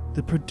when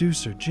the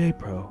producer,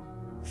 J-Pro,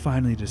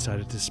 finally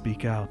decided to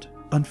speak out.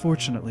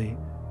 Unfortunately,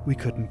 we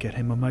couldn't get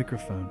him a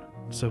microphone,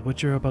 so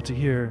what you're about to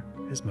hear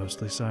is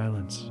mostly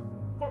silence.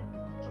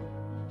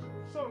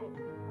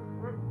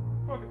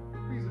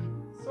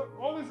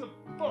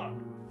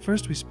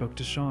 First, we spoke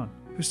to Sean,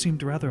 who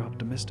seemed rather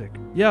optimistic.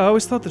 Yeah, I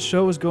always thought the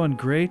show was going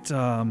great,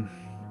 and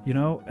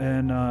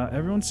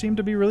everyone seemed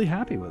to be really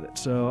happy with it.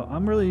 So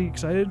I'm really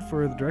excited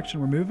for the direction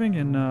we're moving,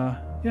 and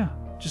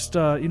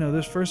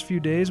those first few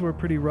days were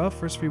pretty rough,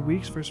 first few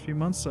weeks, first few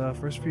months,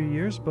 first few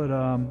years, but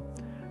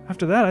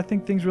after that, I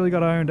think things really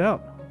got ironed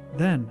out.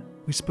 Then,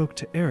 we spoke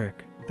to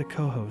Eric, the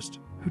co-host,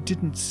 who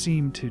didn't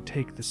seem to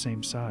take the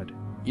same side.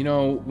 You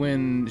know,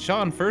 when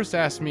Sean first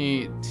asked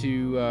me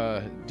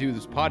to do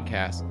this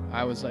podcast,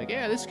 I was like,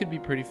 yeah, this could be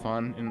pretty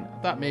fun. And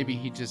I thought maybe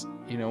he just,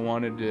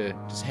 wanted to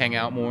just hang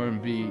out more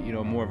and be,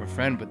 more of a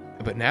friend.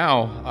 But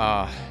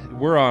now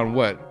we're on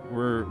what?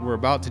 We're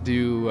about to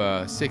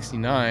do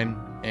 69,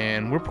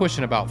 and we're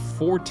pushing about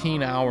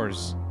 14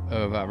 hours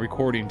of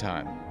recording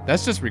time.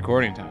 That's just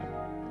recording time.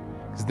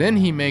 Because then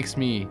he makes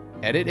me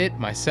edit it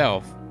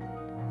myself,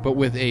 but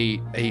with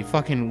a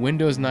fucking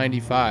Windows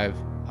 95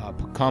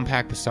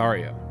 compact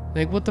Presario.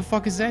 Like, what the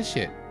fuck is that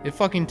shit? It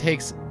fucking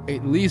takes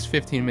at least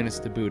 15 minutes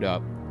to boot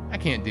up. I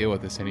can't deal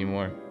with this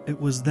anymore. It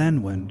was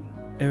then when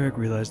Eric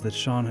realized that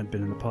Sean had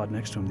been in the pod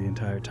next to him the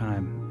entire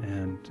time,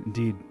 and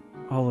indeed,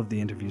 all of the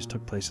interviews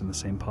took place in the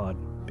same pod,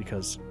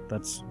 because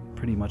that's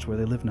pretty much where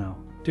they live now.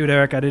 Dude,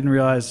 Eric, I didn't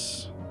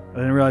realize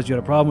you had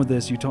a problem with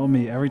this. You told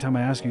me every time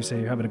I ask you say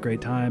you're having a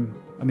great time.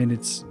 I mean,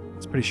 it's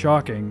pretty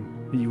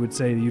shocking that you would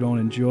say that you don't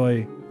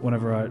enjoy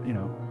whenever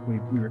we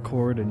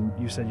record, and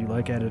you said you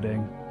like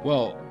editing.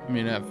 Well, I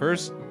mean, at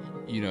first,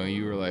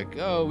 you were like,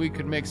 oh, we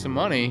could make some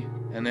money,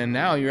 and then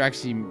now you're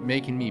actually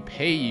making me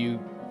pay you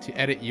to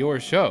edit your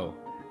show.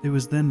 It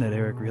was then that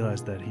Eric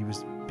realized that he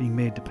was being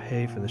made to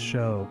pay for the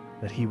show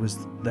that he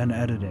was then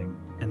editing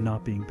and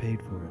not being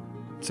paid for it.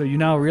 So you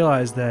now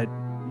realize that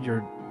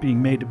you're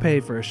being made to pay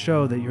for a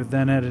show that you're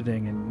then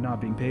editing and not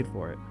being paid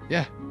for it.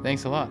 Yeah,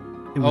 thanks a lot.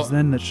 It was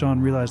then that Sean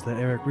realized that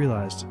Eric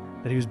realized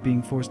that he was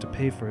being forced to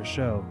pay for a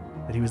show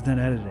that he was then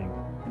editing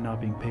and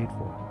not being paid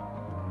for.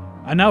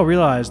 I now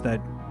realize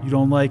that you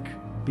don't like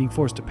being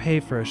forced to pay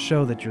for a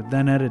show that you're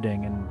then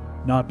editing and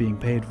not being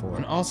paid for.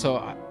 And also,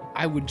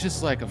 I would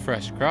just like a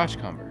fresh crotch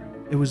cumber.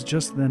 It was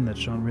just then that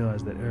Sean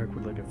realized that Eric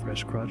would like a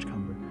fresh crotch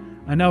cumber.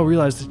 I now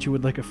realize that you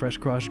would like a fresh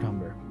crotch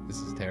cumber. This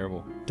is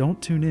terrible. Don't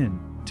tune in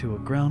to a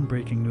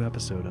groundbreaking new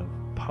episode of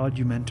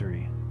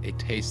Podumentary, a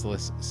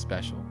tasteless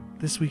special.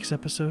 This week's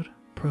episode,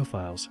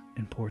 Profiles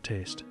in Poor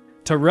Taste.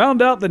 To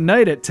round out the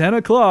night at 10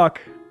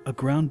 o'clock, a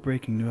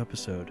groundbreaking new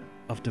episode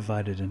of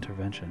Divided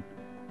Intervention.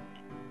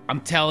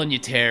 I'm telling you,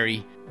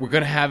 Terry, we're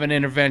gonna have an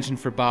intervention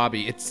for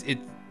Bobby. It's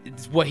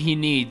what he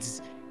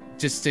needs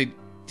just to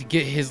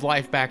get his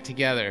life back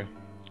together.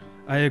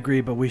 I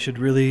agree, but we should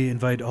really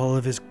invite all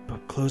of his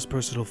close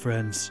personal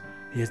friends.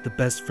 He has the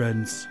best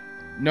friends.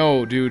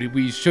 No, dude,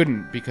 we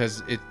shouldn't,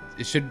 because it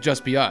should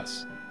just be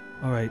us.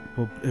 All right,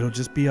 well, it'll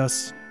just be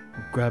us.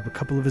 We'll grab a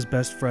couple of his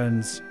best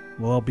friends.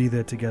 We'll all be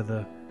there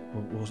together.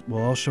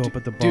 We'll all show up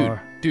at the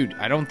bar. Dude,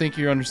 I don't think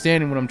you're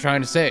understanding what I'm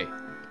trying to say.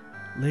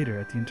 Later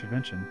at the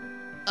intervention.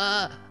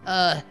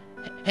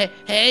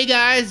 Hey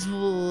guys,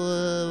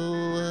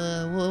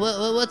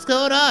 what's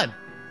going on?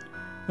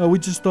 We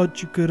just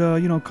thought you could,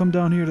 come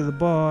down here to the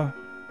bar,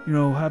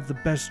 have the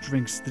best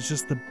drinks. It's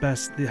just the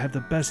best. They have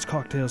the best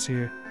cocktails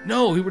here.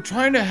 No, we were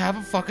trying to have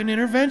a fucking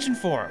intervention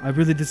for him. I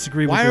really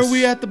disagree with Why this. are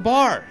we at the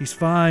bar? He's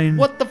fine.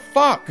 What the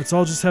fuck? Let's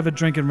all just have a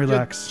drink and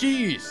relax.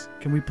 Jeez.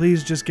 Can we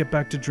please just get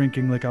back to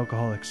drinking like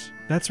alcoholics?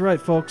 That's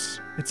right, folks.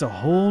 It's a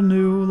whole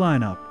new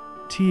lineup.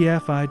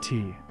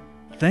 TFIT.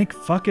 Thank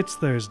fuck it's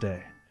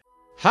Thursday.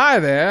 Hi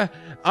there,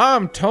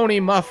 I'm Tony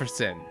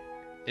Mufferson,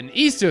 and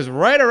Easter's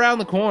right around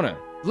the corner.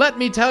 Let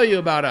me tell you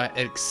about an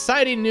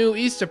exciting new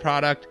Easter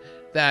product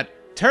that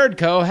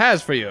Turdco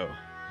has for you.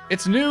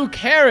 It's new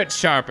carrot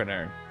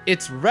sharpener.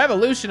 It's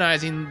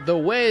revolutionizing the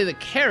way the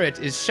carrot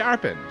is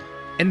sharpened.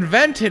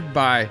 Invented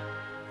by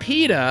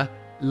Peter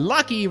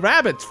Lucky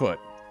Rabbit's Foot.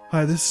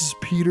 Hi, this is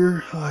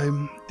Peter.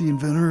 I'm the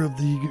inventor of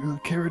the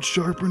carrot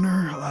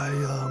sharpener.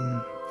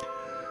 I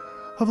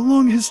have a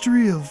long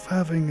history of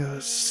having a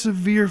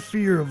severe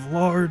fear of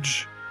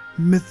large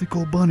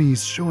mythical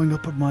bunnies showing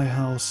up at my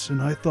house,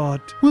 and I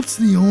thought, what's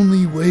the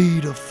only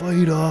way to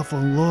fight off a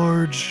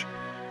large,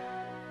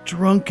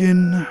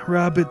 drunken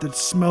rabbit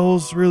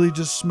that really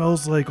just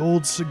smells like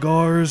old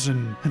cigars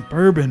and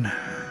bourbon,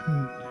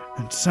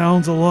 and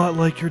sounds a lot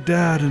like your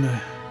dad in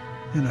a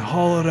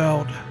hollowed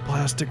out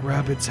plastic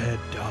rabbit's head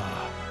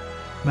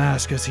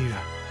mask as he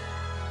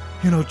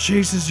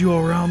chases you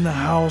around the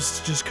house,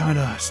 just kind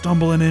of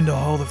stumbling into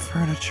all the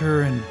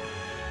furniture, and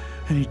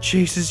he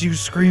chases you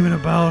screaming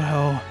about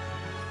how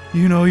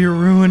you're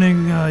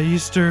ruining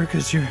Easter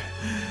because you're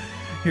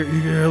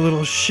a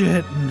little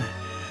shit,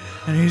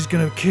 and he's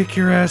gonna kick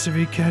your ass if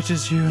he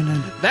catches you, and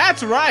then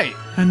That's right.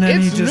 and then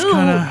It's he just new.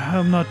 kind of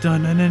I'm not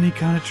done, and then he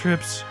kind of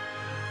trips,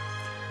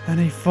 and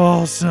he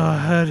falls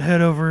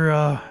head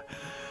over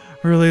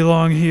really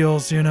long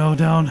heels,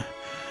 down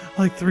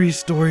like 3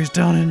 stories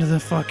down into the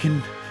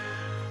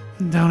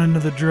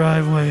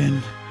driveway,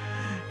 and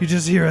you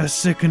just hear a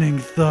sickening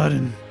thud,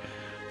 and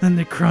then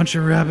they crunch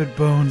your rabbit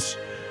bones.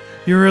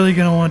 You're really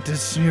gonna want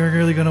this. You're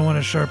really gonna want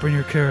to sharpen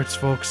your carrots,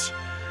 folks.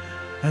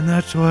 And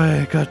that's why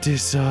I got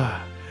this.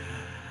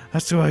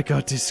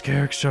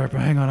 Carrot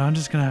sharpener. Hang on, I'm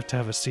just gonna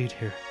have a seat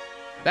here.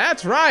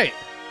 That's right.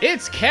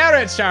 It's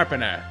carrot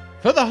sharpener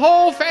for the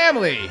whole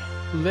family.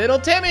 Little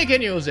Timmy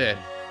can use it.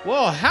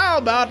 Well, how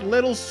about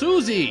little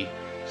Susie?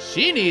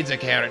 She needs a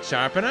carrot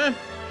sharpener.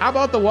 How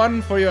about the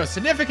one for your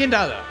significant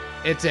other?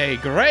 It's a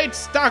great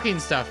stocking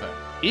stuffer,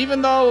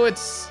 even though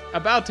it's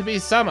about to be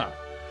summer.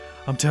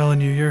 I'm telling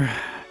you, you're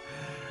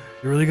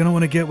really gonna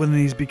want to get one of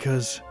these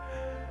because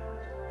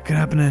it can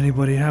happen to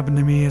anybody. It happened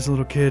to me as a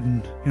little kid,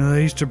 and the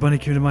Easter Bunny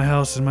came to my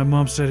house, and my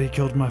mom said he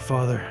killed my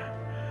father.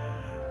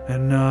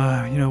 And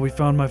we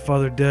found my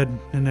father dead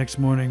the next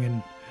morning,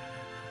 and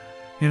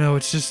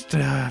it's just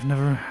I've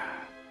never.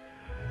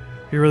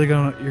 You're really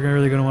gonna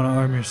want to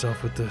arm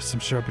yourself with some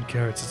sharpened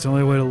carrots. It's the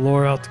only way to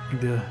lure out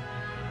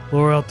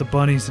the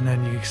bunnies, and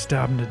then you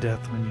stab them to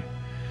death when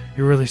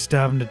you really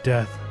stab them to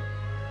death,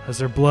 as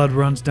their blood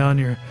runs down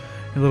your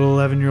little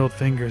 11-year-old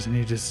fingers, and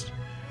you just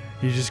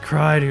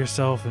cry to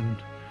yourself, and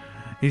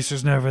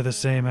Easter's never the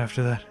same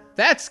after that.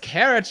 That's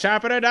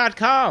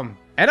carrotsharpener.com,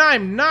 and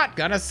I'm not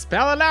gonna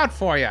spell it out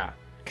for ya.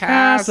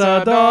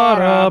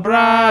 Casadoro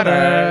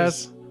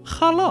Brothers.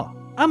 Hello,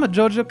 I'm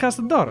Giorgio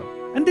Casadoro,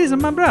 and these are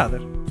my brother.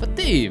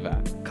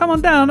 Fativa. Come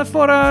on down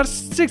for our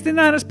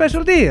 69er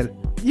special deal.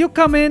 You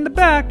come in the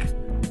back,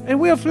 and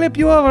we'll flip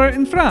you over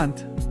in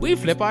front. We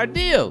flip our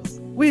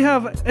deals. We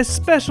have a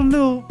special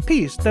new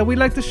piece that we'd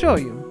like to show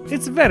you.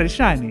 It's very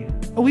shiny.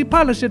 We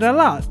polish it a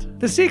lot.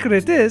 The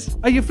secret is,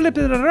 you flip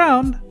it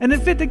around and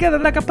it fit together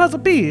like a puzzle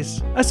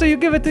piece. So you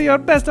give it to your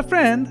best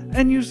friend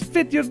and you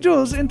fit your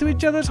jewels into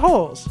each other's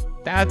holes.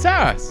 That's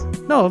us.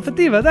 No,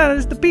 Fativa, that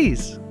is the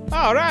piece.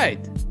 All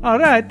right.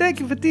 Alright, thank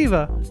you,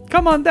 Fativa.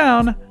 Come on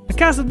down,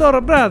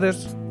 Casadoro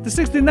Brothers. The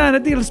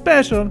 69er deal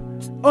special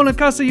only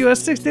costs you a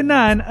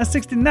 69.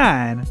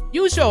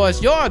 You show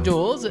us your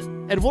jewels,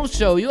 and we'll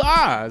show you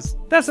ours.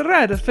 That's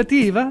right,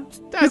 Fativa.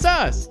 That's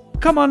us.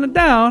 Come on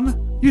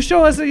down, you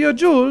show us your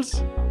jewels,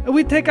 and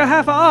we take a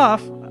half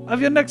off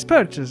of your next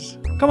purchase.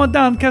 Come on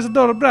down,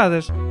 Casadoro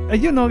Brothers.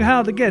 You know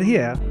how to get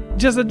here.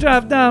 Just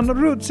drive down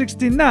Route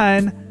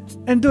 69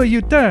 and do a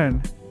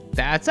U-turn.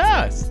 That's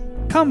us.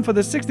 Come for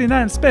the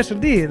 69 special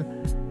deal.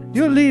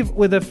 You'll leave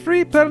with a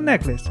free pearl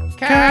necklace.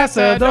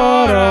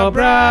 Casadoro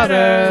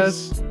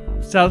Brothers.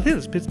 South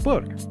Hills,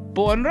 Pittsburgh.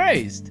 Born and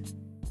raised.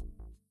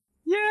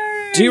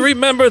 Yay! Do you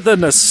remember the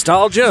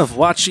nostalgia of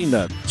watching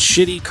a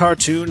shitty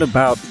cartoon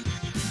about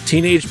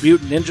Teenage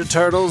Mutant Ninja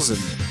Turtles and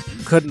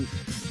you couldn't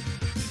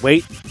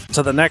wait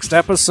to the next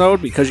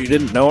episode because you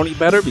didn't know any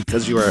better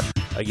because you were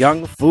a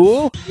young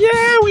fool?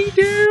 Yeah, we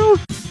do.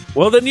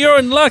 Well, then you're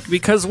in luck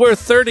because we're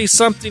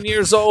 30-something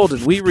years old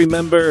and we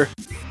remember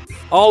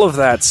all of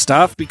that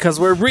stuff because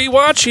we're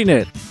rewatching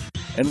it.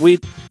 And we're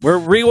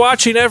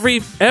rewatching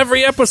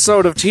every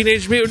episode of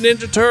Teenage Mutant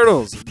Ninja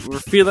Turtles. We're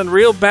feeling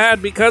real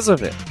bad because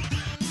of it.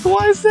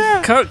 Why is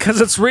that? Because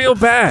it's real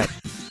bad.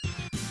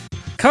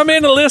 Come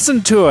in and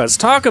listen to us.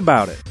 Talk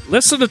about it.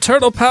 Listen to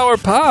Turtle Power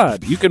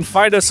Pod. You can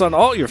find us on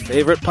all your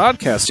favorite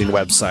podcasting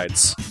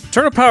websites.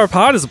 Turtle Power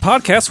Pod is a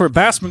podcast where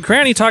Bassman and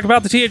Cranny talk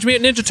about the Teenage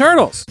Mutant Ninja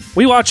Turtles.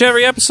 We watch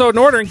every episode in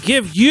order and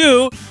give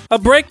you a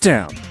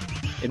breakdown.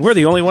 And we're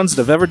the only ones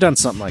that have ever done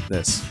something like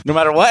this. No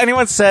matter what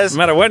anyone says, No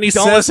matter what he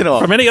don't says listen to them.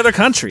 from any other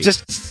country.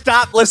 Just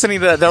stop listening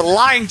to them. They're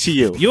lying to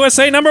you.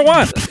 USA number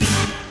 1.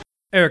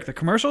 Eric, the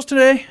commercials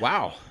today?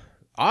 Wow.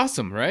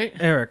 Awesome, right?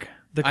 Eric,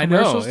 the I know.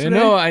 commercials today?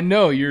 I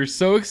know. You're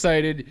so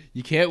excited.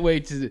 You can't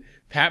wait to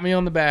pat me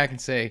on the back and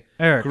say,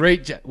 Eric.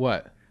 great job.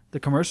 What? The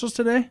commercials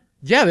today?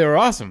 Yeah, they were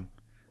awesome.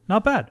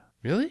 Not bad.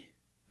 Really?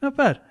 Not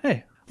bad.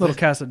 Hey, little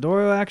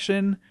Casadoro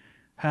action.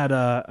 Had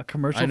a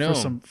commercial I know.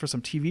 for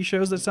some TV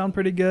shows that sound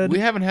pretty good. We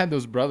haven't had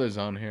those brothers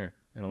on here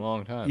in a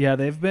long time. Yeah,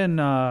 they've been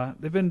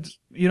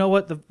you know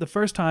what, the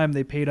first time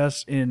they paid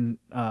us in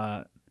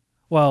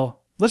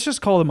well, let's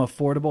just call them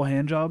affordable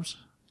hand jobs.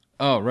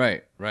 Oh,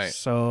 right.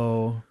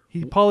 So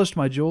he polished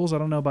my jewels. I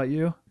don't know about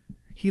you.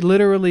 He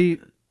literally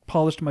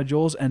polished my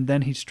jewels and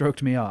then he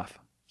stroked me off.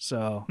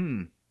 So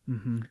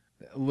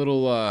A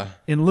little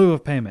in lieu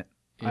of payment,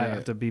 I yeah,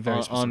 have to be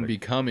very specific.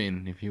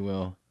 unbecoming, if you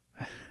will.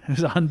 It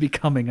was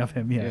unbecoming of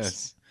him.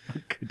 Yes.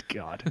 Yes. Good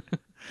God.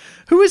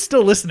 Who is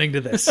still listening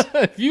to this?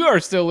 If you are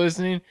still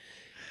listening,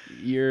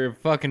 you're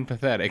fucking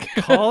pathetic.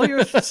 Call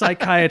your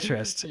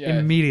psychiatrist Yes.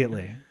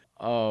 immediately.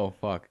 Oh,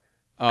 fuck.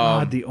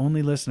 God, the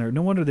only listener.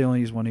 No wonder they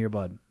only use one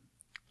earbud.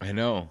 I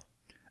know.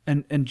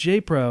 And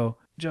J-Pro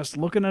just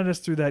looking at us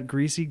through that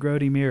greasy,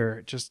 grody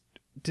mirror, just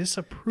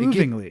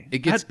disapprovingly. It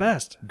gets at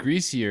best.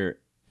 greasier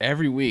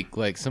every week.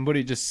 Like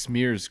somebody just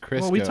smears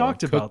Crisco. Well, we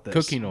talked about this.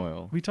 Cooking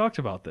oil. We talked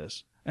about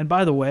this. And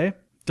by the way,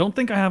 don't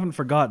think I haven't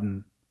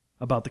forgotten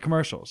about the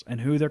commercials and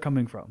who they're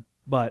coming from.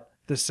 But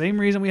the same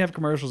reason we have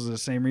commercials is the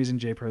same reason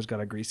J-Pro's got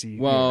a greasy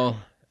mirror. Well,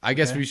 I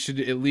guess Okay. we should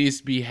at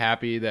least be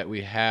happy that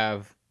we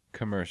have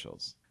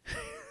commercials.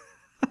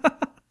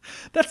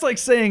 That's like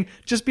saying,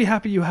 just be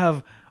happy you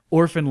have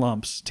orphan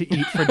lumps to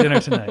eat for dinner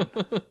tonight.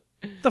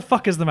 The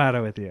fuck is the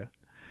matter with you?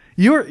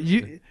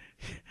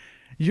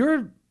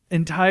 Your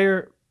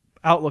entire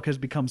outlook has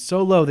become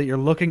so low that you're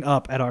looking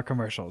up at our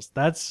commercials.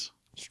 It's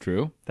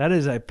true. That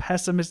is a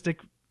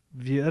pessimistic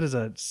view. That is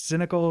a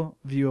cynical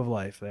view of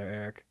life there,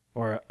 Eric.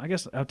 Or I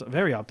guess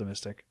very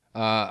optimistic.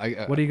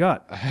 What do you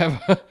got? I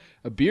have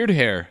a beard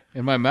hair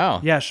in my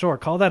mouth. Yeah, sure.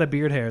 Call that a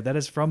beard hair. That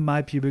is from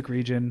my pubic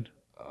region.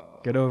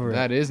 Get over it.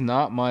 That is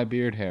not my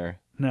beard hair.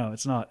 No,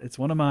 it's not. It's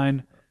one of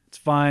mine. It's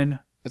fine.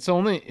 It's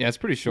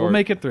pretty short. We'll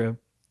make it through.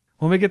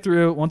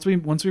 Once we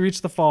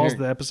reach the falls,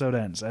 Here. the episode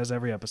ends, as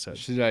every episode.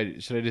 Should I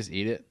just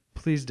eat it?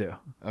 Please do.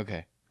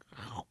 Okay.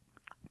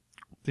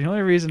 The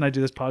only reason I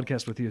do this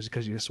podcast with you is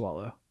because you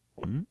swallow.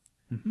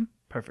 Mm-hmm.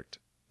 Perfect.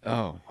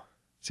 Oh,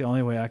 It's the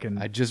only way I can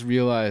I just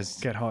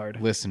realized, get hard.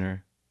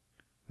 listener,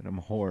 that I'm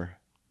a whore.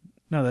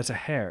 No, that's a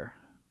hair.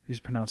 He's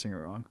pronouncing it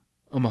wrong.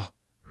 I'm a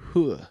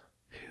whore.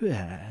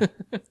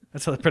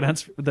 That's how they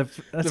pronounce that's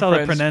The how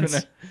they French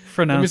pronounce.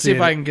 Let me see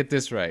if I can get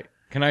this right.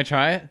 Can I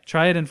try it?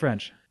 Try it in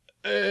French.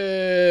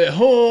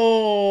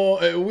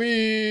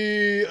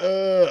 Oui,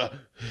 huh?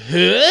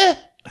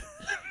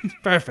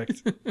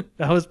 Perfect.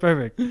 That was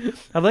perfect.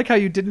 I like how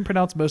you didn't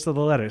pronounce most of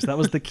the letters. That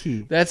was the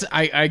key. That's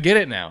I get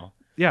it now.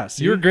 Yeah,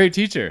 see? You're a great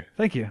teacher.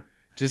 Thank you.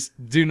 Just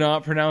do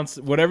not pronounce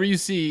whatever you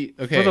see.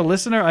 Okay. For the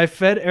listener, I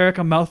fed Eric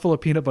a mouthful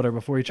of peanut butter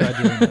before he tried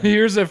doing that.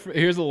 here's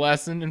a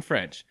lesson in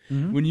French.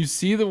 When you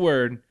see the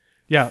word,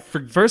 Yeah.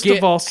 First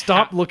of all,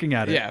 stop looking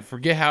at it. yeah,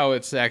 forget how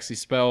it's actually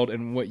spelled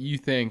and what you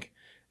think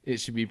it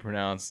should be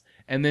pronounced,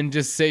 and then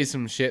just say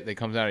some shit that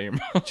comes out of your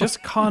mouth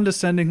Just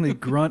condescendingly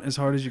grunt as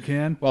hard as you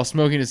can. while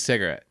smoking a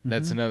cigarette.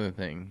 That's another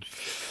thing.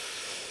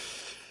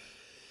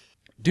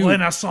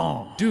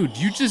 Dude,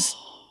 you just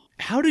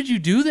how did you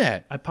do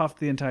that? I puffed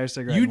the entire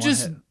cigarette You in one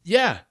just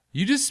hit,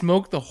 you just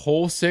smoked the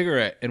whole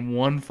cigarette in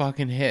one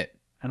fucking hit.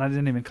 and I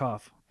didn't even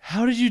cough.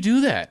 How did you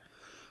do that?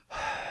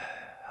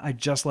 I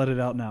just let it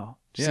out now.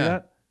 Did you see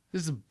that?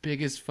 This is the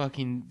biggest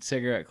fucking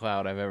cigarette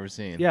cloud I've ever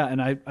seen. Yeah,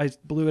 and I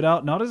blew it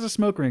out not as a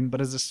smoke ring,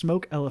 but as a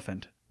smoke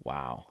elephant.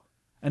 Wow.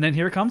 And then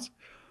here it comes.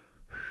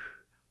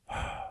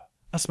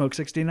 A smoke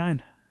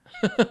 69.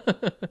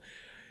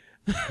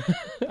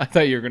 I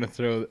thought you were gonna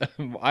throw.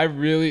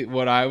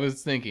 What I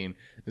was thinking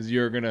is you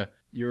were gonna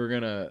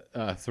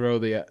throw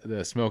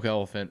the smoke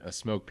elephant a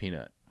smoke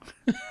peanut.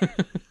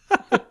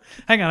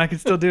 Hang on, I can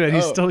still do it.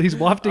 He's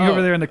wafting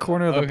over there in the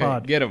corner of the Okay,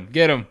 pod. get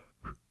him.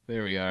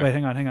 There we are. Wait,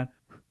 hang on.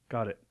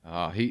 Got it.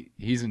 Oh,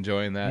 he's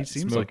enjoying that. He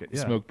seems smoke, like it,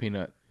 yeah. Smoke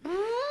peanut.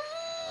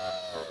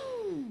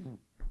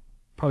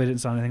 Probably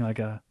didn't sound anything like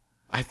a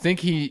I think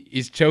he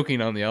is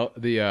choking on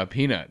the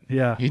peanut.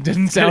 Yeah. He didn't Get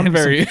him sound some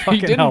very. He fucking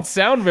didn't help.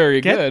 sound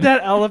very Get good.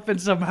 that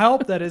elephant some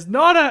help. That is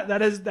not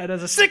that is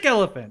a sick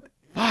elephant.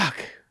 Fuck.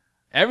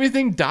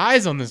 Everything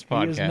dies on this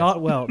podcast. He is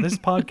not well. This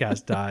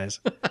podcast dies.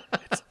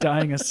 It's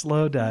dying a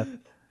slow death.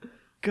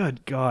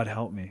 Good God,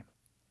 help me.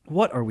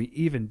 What are we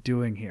even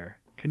doing here?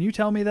 Can you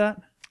tell me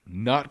that?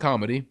 Not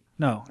comedy.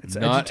 No, it's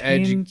Not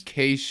edutain-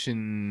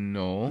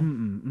 educational.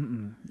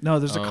 No,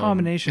 there's a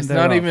combination It's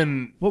thereof. not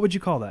even. What would you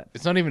call that?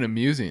 It's not even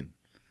amusing.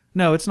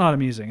 No, it's not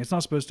amusing. It's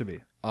not supposed to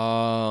be.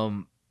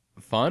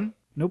 Fun.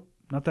 Nope,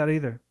 not that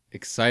either.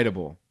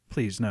 Excitable.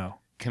 Please, no.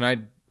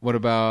 What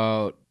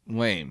about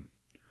lame?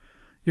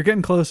 You're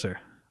getting closer.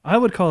 I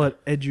would call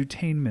it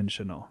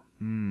edutainmentional.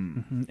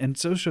 And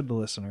so should the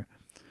listener.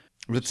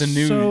 It's a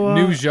new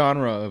So,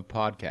 genre of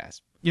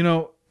podcast. You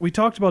know, we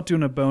talked about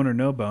doing a bone or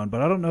no bone,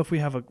 but I don't know if we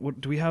have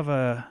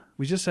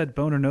we just said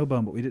bone or no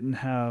bone, but we didn't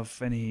have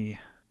any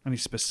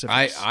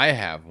specifics. I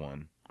have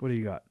one, What do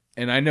you got?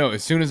 and I know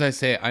as soon as I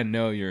say it, I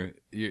know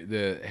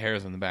the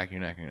hairs on the back of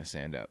your neck are gonna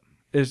stand up.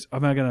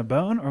 Am I gonna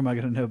bone or am I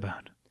gonna no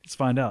bone? Let's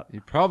find out.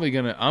 You're probably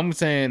gonna. I'm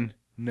saying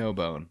no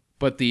bone,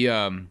 but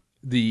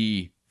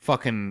the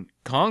fucking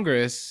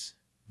Congress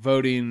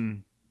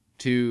voting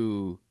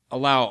to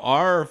allow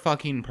our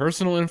fucking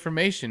personal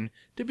information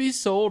to be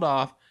sold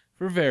off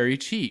for very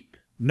cheap.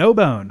 No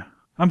bone.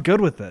 I'm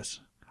good with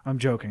this. I'm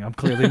joking. I'm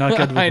clearly not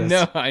good with I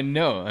this.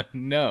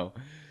 know.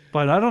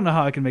 But I don't know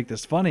how I can make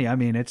this funny. I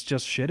mean, it's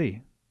just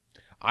shitty.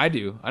 I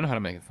do. I know how to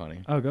make it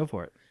funny. Oh, go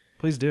for it.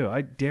 Please do.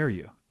 I dare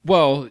you.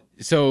 Well,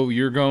 so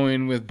you're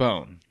going with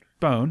bone.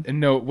 Bone. And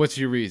no, what's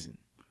your reason?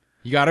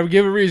 You got to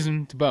give a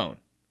reason to bone.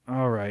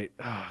 All right.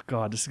 Oh,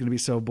 God, this is going to be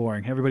so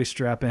boring. Everybody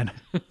strap in.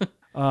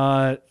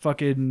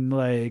 Fucking,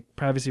 like,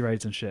 privacy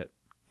rights and shit.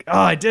 Oh,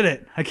 I did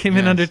it. I came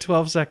in Yes. under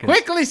 12 seconds.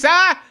 Quickly,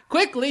 sir!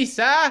 Quickly,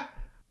 sir!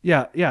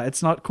 Yeah.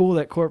 It's not cool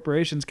that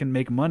corporations can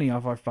make money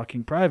off our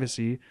fucking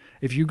privacy.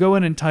 If you go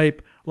in and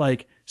type,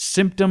 like,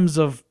 symptoms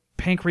of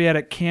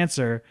pancreatic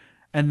cancer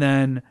and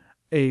then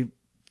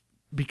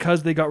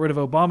because they got rid of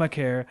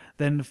Obamacare,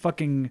 then the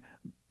fucking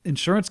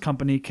insurance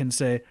company can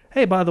say,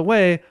 hey, by the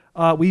way,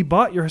 we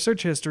bought your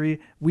search history.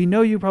 We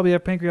know you probably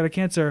have pancreatic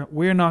cancer.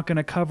 We're not going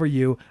to cover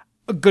you.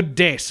 A good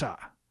day, sir.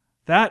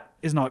 That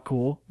is not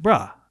cool.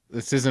 Bruh.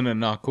 This isn't a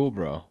not cool,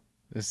 bro.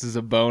 This is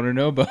a bone or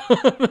no bone.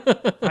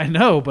 I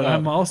know, but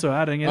I'm also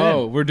adding it in.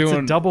 Oh, we're doing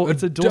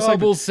it's a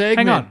double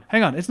segment.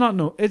 Hang on. It's not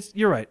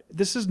you're right.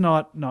 This is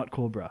not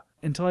cool, bruh.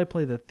 Until I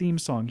play the theme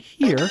song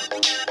here.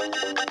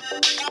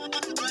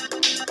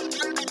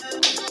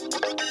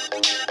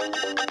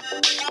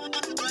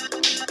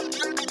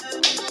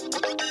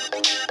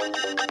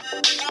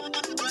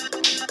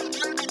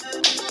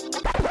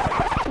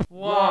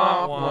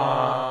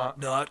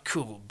 Not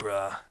cool,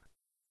 bruh.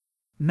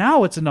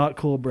 Now it's a not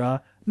cool,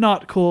 bruh.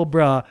 Not cool,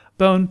 bruh.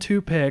 Bone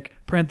 2 pick,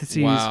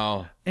 parentheses.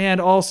 Wow. And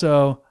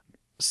also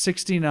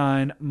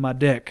 69, my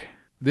dick.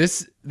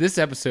 This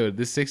episode,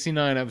 this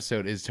 69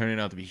 episode, is turning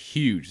out to be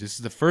huge. This is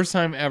the first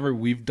time ever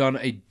we've done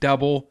a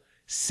double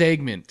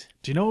segment.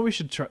 Do you know what we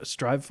should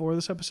strive for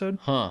this episode?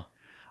 Huh.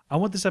 I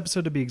want this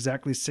episode to be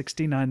exactly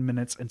 69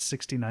 minutes and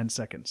 69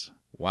 seconds.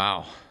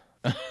 Wow.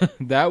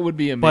 That would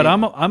be amazing.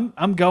 But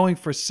I'm going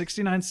for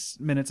 69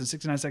 minutes and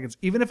 69 seconds,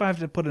 even if I have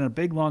to put in a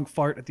big long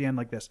fart at the end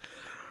like this.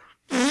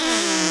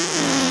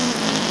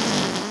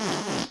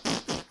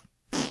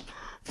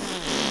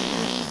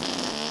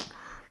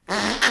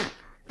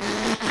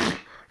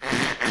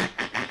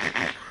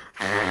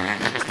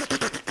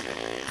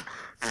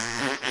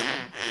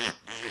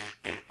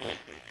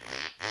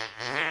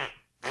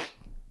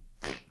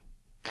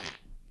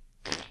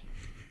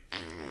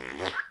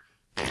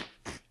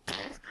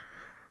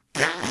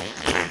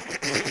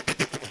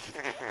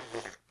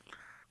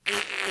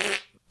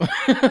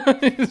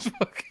 His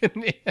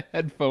fucking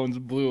headphones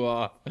blew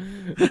off.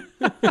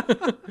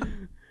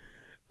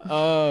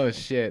 Oh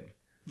shit.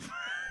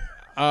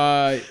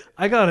 I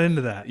got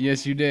into that.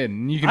 Yes, you did.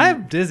 And you can.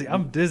 I'm dizzy.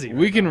 I'm dizzy.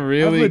 We right can now.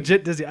 really- I'm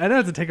legit dizzy. I don't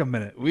have to take a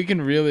minute. We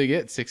can really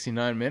get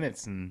 69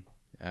 minutes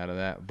out of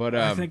that. But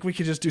I think we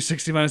could just do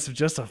 60 minutes of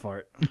just a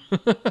fart.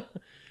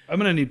 I'm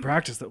gonna need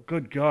practice though.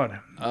 Good God.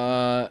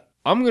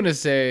 I'm gonna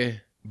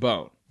say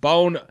bone.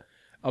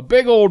 A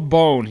big old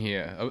bone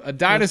here. A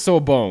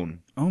dinosaur bone.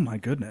 Oh my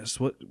goodness.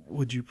 What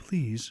would you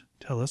please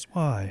tell us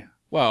why?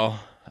 Well,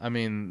 I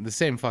mean, the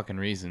same fucking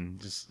reason.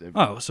 Just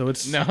Oh, so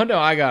it's no.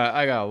 I got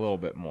a little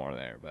bit more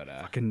there, but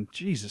fucking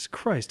Jesus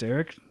Christ,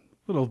 Eric.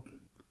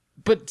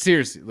 But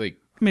seriously, like,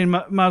 I mean,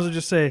 might as well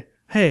just say,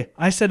 hey,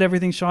 I said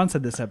everything Sean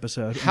said this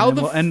episode. How and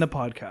then the we'll end the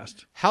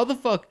podcast. how the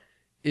fuck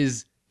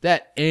is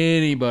that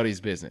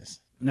anybody's business?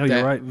 No,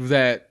 you're right.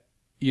 That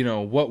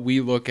what we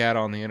look at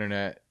on the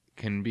internet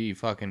can be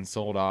fucking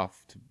sold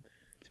off to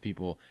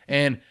people.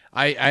 And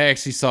I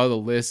actually saw the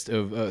list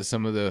of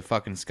some of the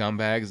fucking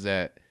scumbags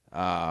that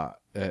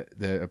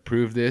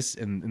approved this,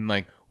 and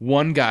like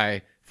one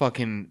guy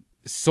fucking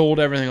sold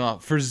everything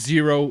off for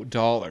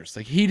 $0.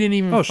 Like he didn't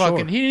even Sure.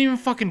 he didn't even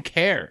fucking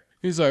care.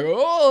 He's like,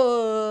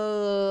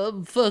 oh,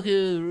 I'm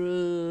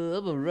fucking,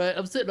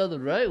 I'm sitting on the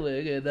right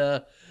wing, and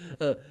oh,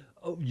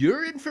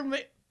 your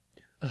information.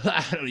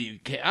 I don't even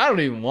care. I don't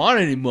even want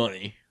any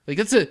money. Like,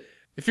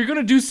 if you're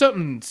gonna do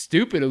something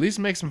stupid, at least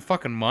make some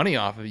fucking money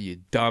off of you,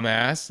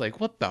 dumbass. Like,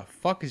 what the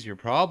fuck is your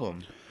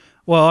problem?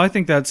 Well, I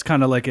think that's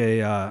kind of like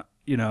a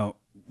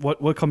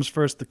what comes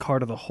first, the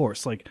cart or the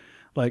horse?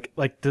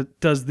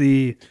 Does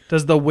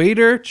the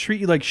waiter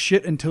treat you like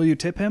shit until you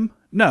tip him?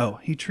 No,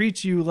 he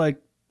treats you like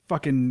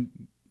fucking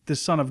the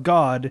son of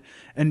God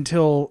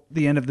until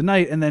the end of the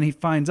night, and then he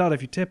finds out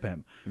if you tip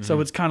him. Mm-hmm. So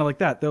it's kind of like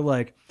that. They're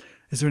like,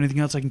 "Is there anything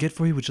else I can get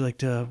for you? Would you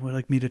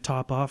like me to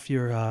top off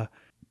your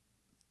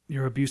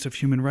abuse of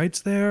human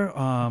rights there?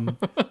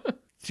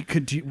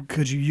 Could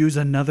you use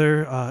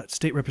another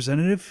state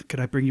representative? Could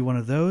I bring you one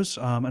of those?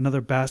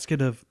 Another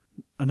basket of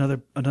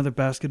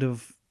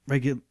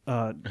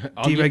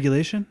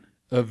deregulation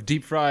of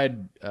deep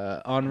fried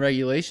on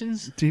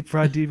regulations. Deep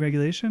fried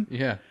deregulation.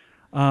 Yeah.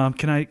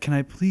 Can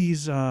I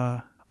please?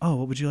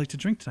 What would you like to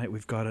drink tonight?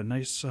 We've got a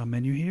nice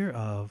menu here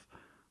of.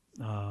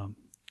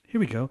 Here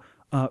we go.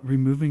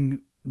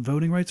 Removing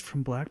voting rights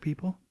from black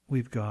people.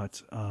 We've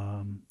got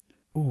a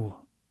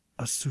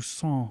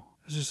soupçon.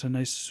 It's just a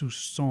nice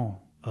soupçon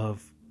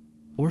of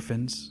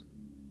orphans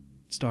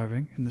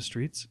starving in the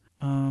streets.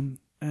 And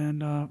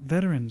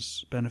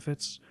veterans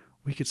benefits.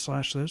 We could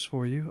slash those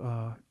for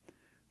you.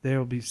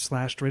 They'll be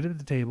slashed right at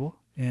the table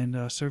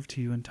and served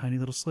to you in tiny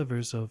little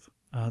slivers of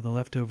the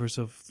leftovers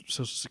of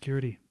Social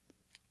Security.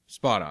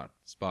 Spot on.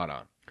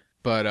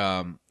 But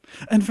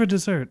and for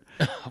dessert,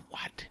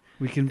 what?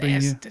 We can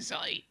bring you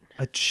dessert.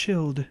 A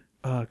chilled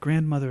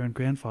grandmother and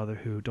grandfather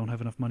who don't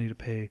have enough money to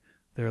pay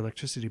their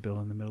electricity bill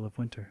in the middle of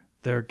winter,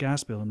 their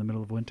gas bill in the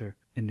middle of winter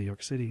in New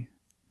York City.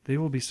 They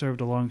will be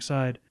served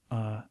alongside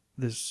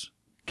this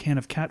can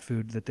of cat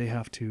food that they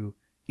have to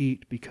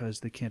eat because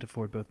they can't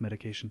afford both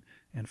medication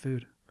and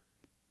food.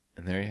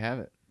 And there you have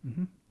it.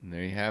 Mm-hmm. And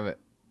there you have it.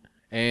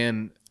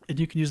 And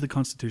you can use the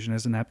Constitution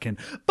as a napkin.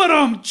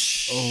 Burn!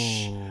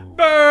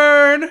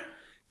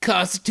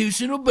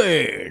 Constitutional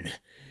burn.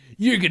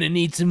 You're gonna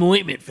need some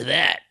ointment for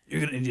that.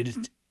 You're gonna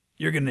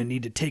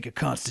need to take a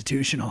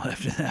constitutional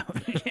after that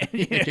one.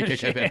 You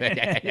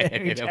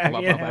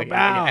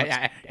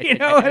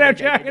know what I'm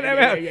talking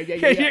about?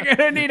 Because you're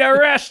gonna need a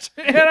rest.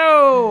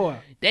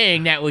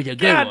 Dang, that was a good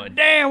God one.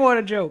 Damn, what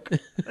a joke!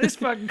 This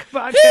fucking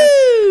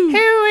podcast.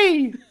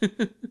 Hooey!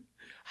 I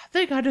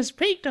think I just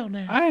peaked on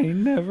that. I ain't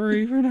never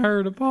even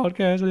heard a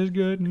podcast this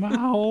good in my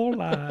whole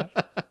life.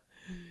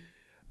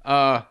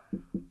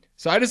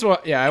 So I just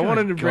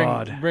wanted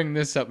to bring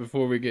this up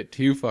before we get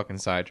too fucking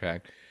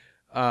sidetracked.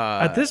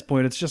 At this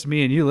point, it's just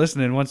me and you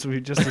listening.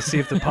 Just to see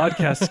if the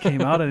podcast came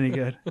out any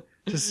good,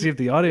 just to see if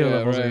the audio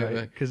levels are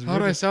right. Because how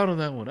did I sound on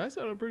that one? I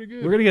sounded pretty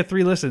good. We're gonna get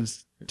 3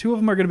 listens. 2 of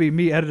them are gonna be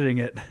me editing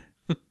it.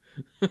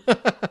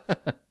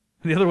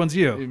 The other one's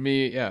you.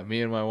 Me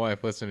and my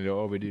wife listening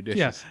to we do dishes.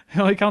 Yeah, it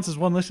only counts as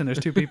 1 listen. There's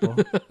 2 people.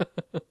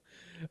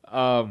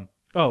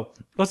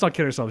 Let's not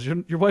kid ourselves.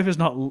 Your wife is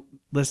not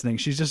listening.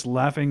 She's just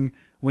laughing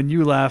when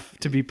you laugh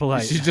to be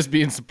polite. She's just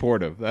being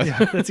supportive.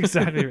 That's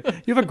exactly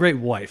right. You have a great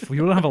wife. You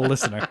don't have a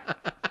listener.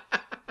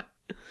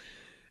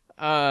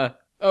 Well,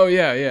 I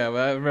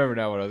remember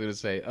now what I was going to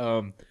say.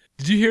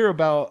 Did you hear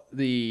about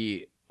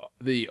the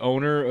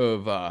owner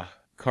of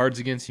Cards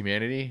Against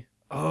Humanity?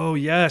 Oh,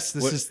 yes.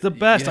 This is the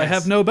best. Yes. I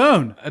have no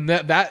bone. And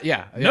No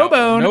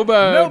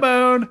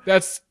bone.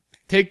 That's...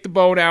 Take the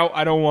bone out.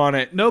 I don't want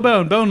it. No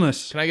bone.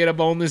 Boneless. Can I get a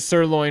boneless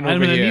sirloin over here?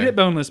 I'm going to need it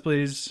boneless,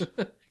 please.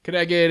 Can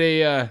I get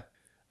a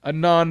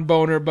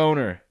non-boner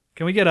boner?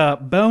 Can we get a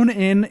bone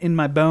in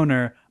my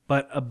boner,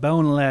 but a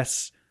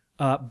boneless?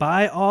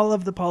 Buy all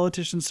of the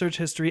politicians' search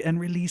history and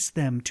release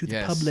them to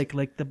the public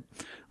like the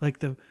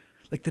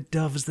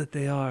doves that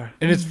they are.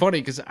 And it's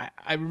funny because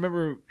I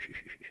remember...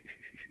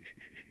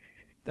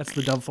 That's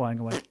the dove flying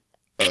away.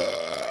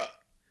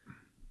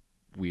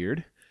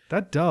 Weird.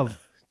 That dove...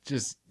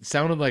 just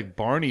sounded like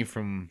Barney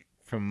from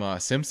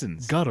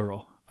Simpsons.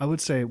 Guttural. I would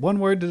say one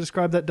word to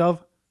describe that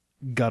dove.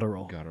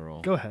 Guttural.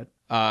 Go ahead.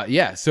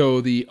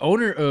 So the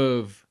owner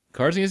of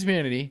Cards Against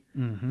Humanity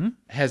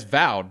has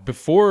vowed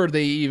before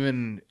they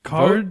even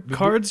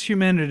Cards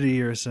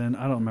Humanity or sin.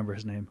 I don't remember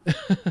his name.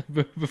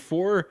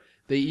 Before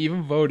they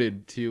even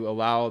voted to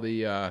allow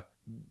I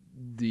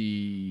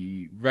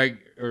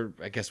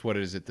guess what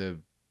is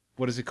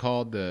it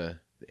called? The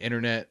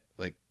internet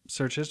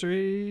search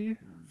history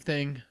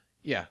thing.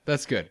 Yeah,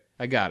 that's good.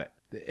 I got it.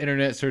 The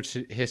internet search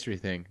history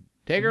thing.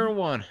 Taker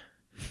 1.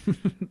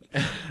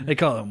 They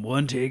call him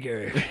One Take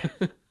Eric.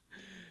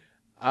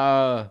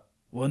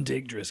 One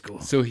Take Driscoll.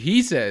 So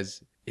he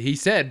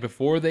said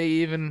before they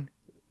even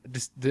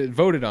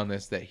voted on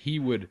this that he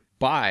would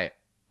buy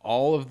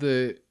all of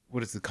the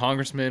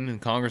congressmen and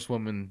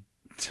congresswomen.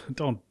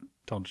 Don't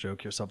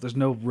joke yourself. There's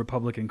no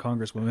Republican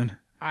congresswomen.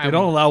 They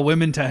don't allow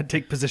women to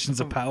take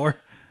positions of power.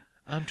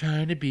 I'm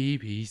trying to be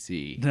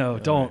PC. No,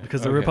 don't,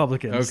 because they're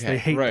Republicans. Okay. They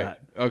hate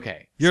that.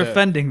 Okay. You're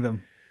offending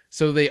them.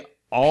 So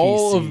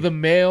all of the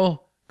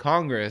male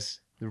Congress,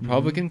 the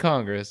Republican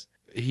Congress,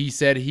 he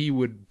said he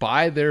would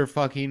buy their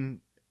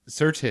fucking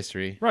search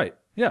history Right.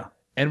 Yeah.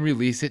 and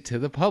release it to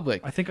the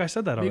public. I think I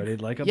said that already.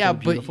 Like a yeah,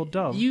 beautiful but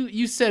dove.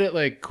 you said it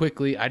like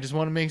quickly. I just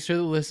want to make sure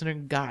the listener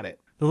got it.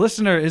 The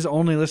listener is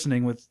only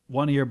listening with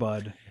one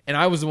earbud. And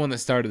I was the one that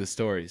started the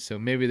story, so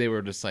maybe they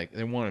were just like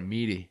they wanted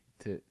me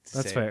to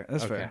That's say fair. it.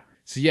 That's Okay. fair.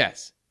 So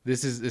yes,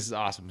 this is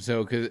awesome.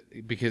 So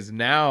because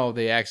now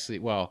they actually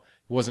it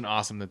wasn't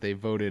awesome that they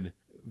voted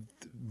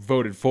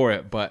for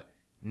it, but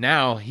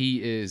now he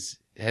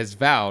has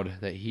vowed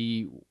that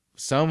he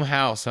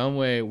somehow, some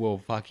way will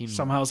fucking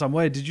Somehow, some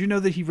way. Did you know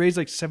that he raised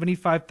like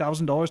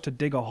 $75,000 to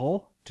dig a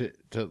hole? to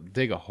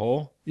dig a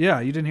hole. Yeah,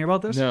 you didn't hear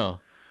about this? No.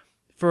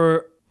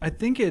 For I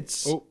think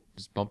it's Oh,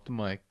 just bump the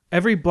mic.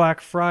 every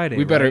Black Friday.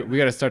 We right?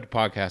 got to start the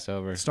podcast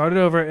over. Start it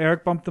over.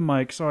 Eric bumped the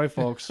mic. Sorry,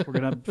 folks. We're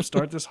gonna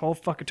start this whole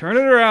fucking. Turn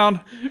it around.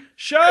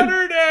 Shut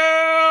her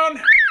down.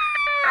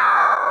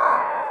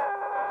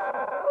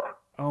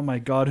 Oh my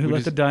God! Who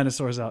let the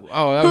dinosaurs out?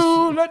 Oh, that was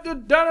Who let the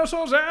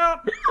dinosaurs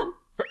out?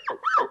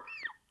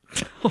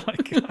 Oh my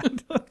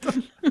God!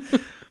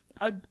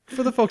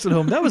 For the folks at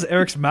home, that was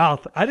Eric's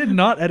mouth. I did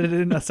not edit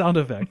in a sound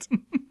effect.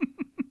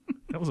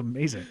 That was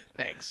amazing.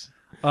 thanks.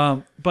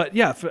 But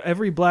yeah, for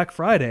every Black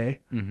Friday,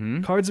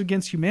 Mm-hmm. Cards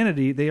Against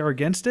Humanity, they are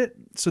against it.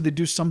 So they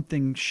do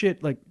something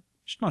shit, like,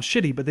 not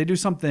shitty, but they do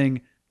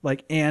something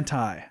like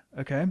anti,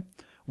 okay?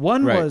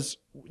 One Right. was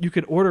you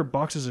could order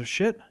boxes of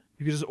shit.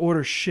 You could just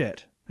order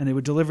shit, and they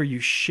would deliver you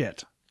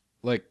shit.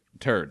 Like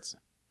turds,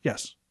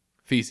 Yes.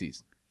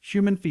 feces,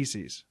 Human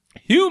feces.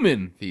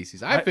 human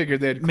feces. I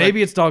figured they'd collect,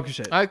 Maybe it's dog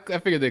shit. I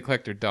figured they'd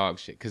collect their dog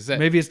shit because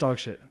Maybe it's dog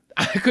shit.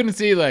 I couldn't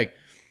see like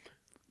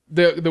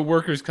the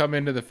workers come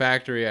into the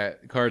factory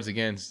at Cards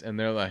Against and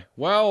they're like,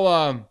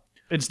 well,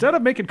 Instead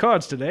of making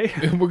cards today,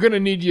 we're gonna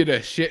need you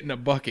to shit in a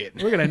bucket.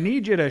 we're going to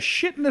need you to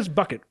shit in this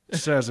bucket,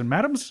 sirs and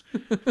madams.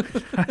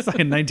 That's like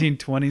a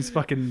 1920s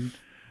fucking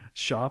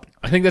shop.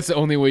 I think that's the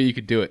only way you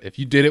could do it. If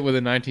you did it with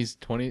a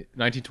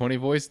 1920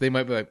 voice, they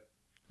might be like,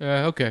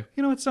 okay,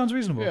 You know, it sounds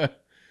reasonable.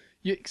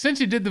 yeah. Since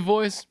you did the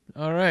voice,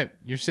 all right,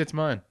 your shit's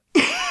mine.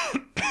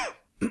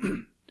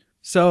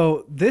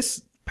 So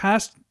this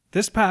past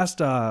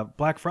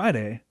Black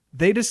Friday,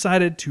 they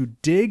decided to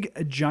dig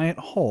a giant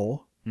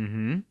hole.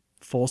 Mm-hmm.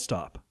 Full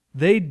stop.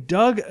 They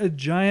dug a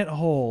giant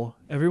hole.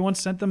 Everyone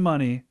sent them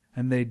money,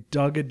 and they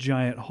dug a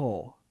giant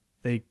hole.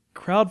 They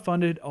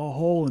crowdfunded a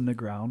hole in the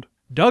ground,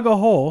 dug a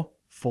hole.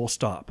 Full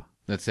stop.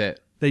 That's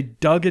it. They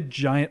dug a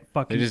giant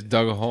fucking. They just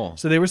dug a hole.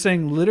 So they were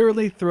saying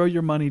literally throw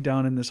your money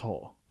down in this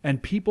hole,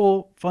 and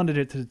people funded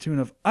it to the tune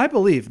of, I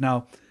believe.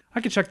 Now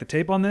I could check the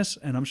tape on this,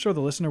 and I'm sure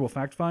the listener will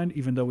fact find,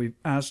 even though we've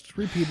asked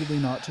repeatedly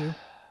not to.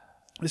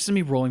 This is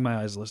me rolling my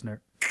eyes,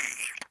 listener.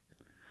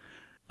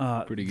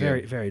 Pretty good.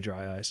 Very, very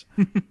dry eyes.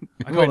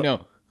 Wait,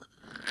 no.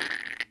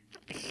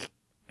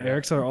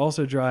 Eric's are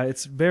also dry.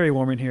 It's very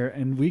warm in here,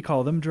 and we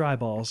call them dry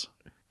balls.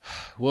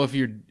 Well, if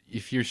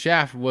your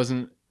shaft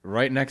wasn't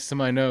right next to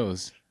my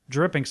nose,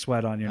 Dripping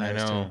sweat on your I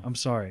nose, know. too. I'm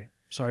sorry.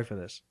 Sorry for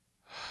this.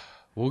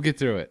 we'll get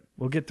through it.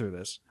 We'll get through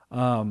this.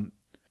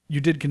 You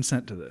did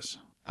consent to this.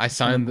 I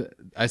signed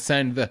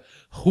the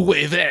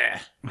waiver.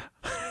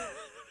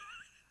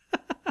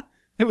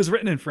 It was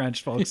written in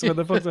French, folks. So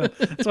the folks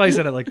that's why I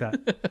said it like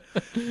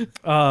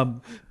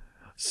that.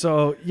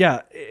 So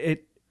yeah,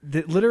 it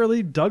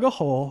literally dug a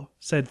hole,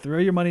 said throw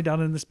your money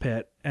down in this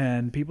pit,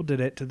 and people did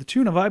it to the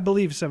tune of, I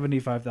believe,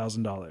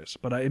 $75,000.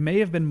 But it may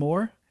have been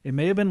more, it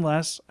may have been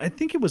less. I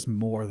think it was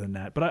more than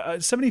that,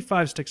 but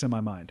 75 sticks in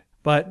my mind.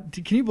 But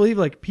can you believe,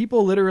 like,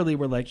 people literally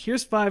were like,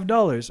 here's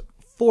 $5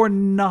 for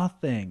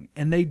nothing,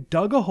 and they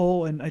dug a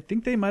hole, and I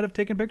think they might have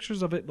taken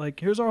pictures of it. Like,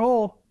 here's our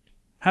hole.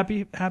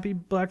 Happy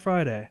Black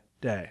Friday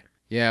day.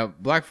 Yeah,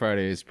 Black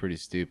Friday is pretty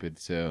stupid.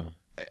 So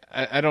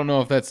I don't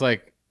know if that's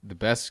like the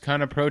best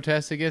kind of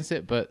protest against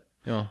it, but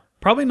you know.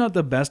 Probably not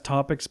the best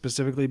topic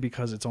specifically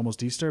because it's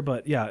almost Easter,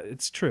 but yeah,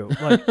 it's true.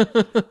 Like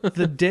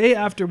the day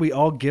after we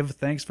all give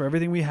thanks for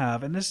everything we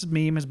have, and this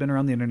meme has been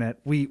around the internet,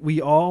 we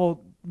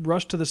all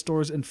rush to the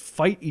stores and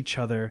fight each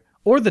other,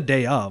 or the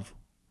day of.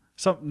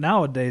 So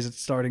nowadays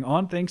it's starting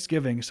on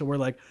Thanksgiving, so we're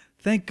like,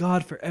 thank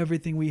God for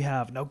everything we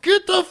have. Now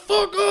get the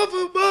fuck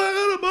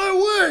out of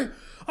my way!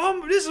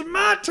 This is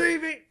my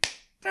TV!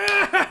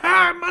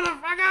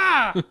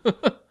 Motherfucker!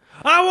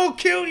 I will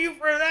kill you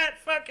for that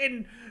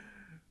fucking...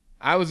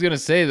 I was gonna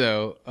say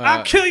though,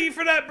 I'll kill you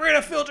for that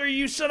Brita filter,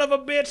 you son of a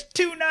bitch.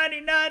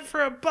 $2.99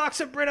 for a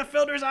box of Brita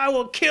filters. I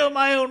will kill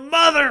my own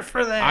mother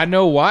for that. I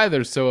know why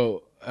they're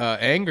so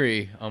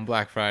angry on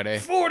Black Friday.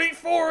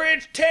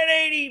 44-inch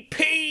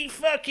 1080p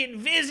fucking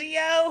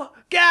Vizio.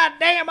 God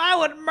damn, I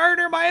would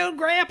murder my own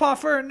grandpa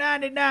for a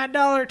 $99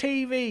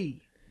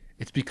 TV.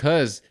 It's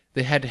because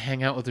they had to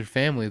hang out with their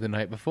family the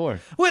night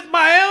before. With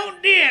my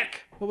own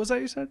dick. What was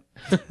that you said?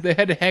 They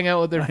had to hang out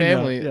with their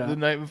family yeah. the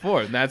night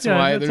before, and that's Yeah,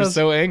 why that they're sounds-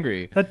 so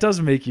angry. That does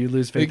make you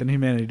lose faith Like, in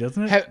humanity,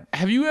 doesn't it?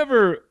 Have you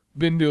ever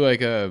been to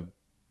like a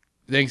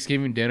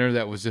Thanksgiving dinner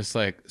that was just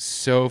like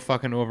so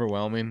fucking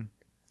overwhelming?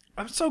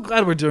 I'm so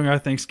glad we're doing our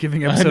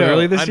Thanksgiving episode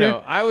early this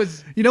year. I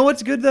was. You know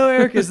what's good though,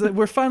 Eric, is that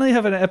we're finally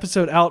having an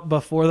episode out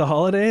before the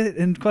holiday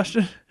in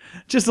question.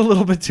 Just a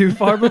little bit too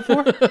far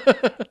before.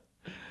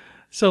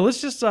 So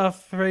let's just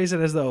phrase it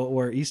as though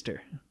we're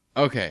Easter.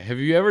 Okay. Have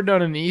you ever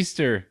done an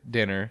Easter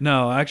dinner?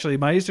 No, actually,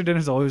 my Easter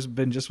dinner's always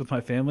been just with my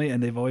family,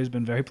 and they've always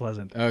been very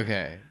pleasant.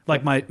 Okay.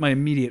 Like my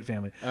immediate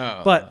family.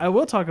 Oh. But I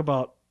will talk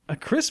about a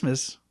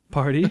Christmas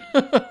party.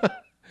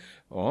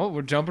 Well,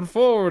 we're jumping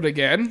forward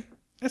again.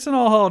 It's an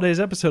all holidays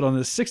episode on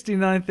the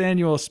 69th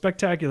annual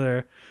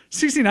spectacular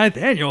 69th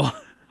annual.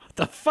 What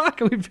the fuck?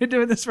 We've been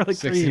doing this for like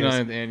 3 years.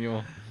 69th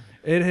annual.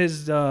 It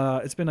has.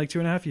 It's been like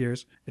 2.5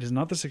 years. It is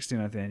not the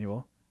 69th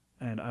annual,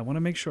 and I want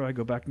to make sure I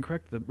go back and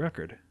correct the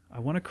record. I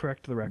want to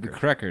correct the The record.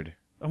 Creckard.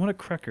 I want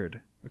to creckard.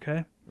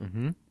 Okay.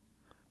 Mm-hmm.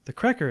 The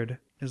creckard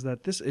is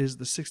that this is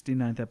the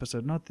 69th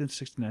episode, not the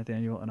 69th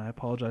annual, and I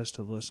apologize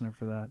to the listener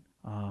for that.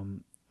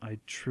 I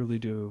truly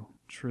do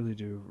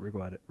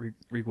regret it.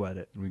 Regret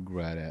it.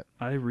 Regret it.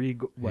 I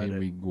regret it.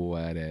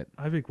 Regret it.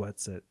 I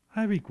regret it.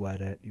 I regret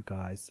it, you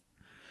guys.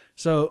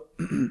 So,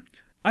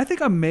 I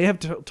think I may have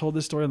told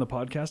this story on the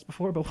podcast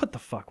before, but what the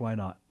fuck? Why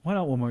not? Why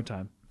not one more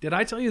time? Did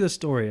I tell you the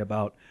story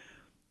about...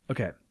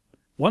 Okay,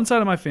 one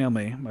side of my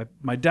family,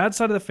 my dad's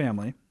side of the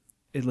family,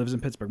 it lives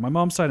in Pittsburgh. My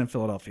mom's side in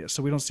Philadelphia,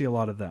 so we don't see a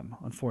lot of them,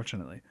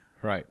 unfortunately.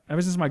 Right.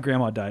 Ever since my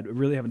grandma died, we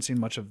really haven't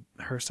seen much of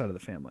her side of the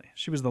family.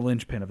 She was the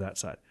linchpin of that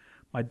side.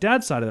 My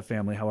dad's side of the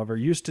family, however,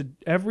 used to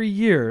every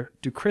year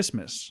do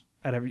Christmas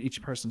at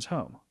each person's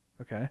home.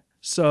 Okay?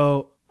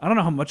 So, I don't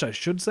know how much I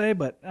should say,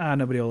 but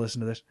nobody will listen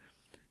to this.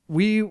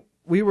 We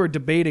were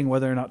debating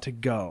whether or not to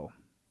go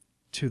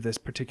to this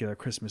particular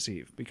Christmas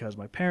Eve because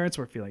my parents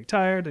were feeling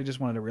tired. They just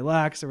wanted to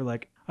relax. They were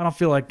like, I don't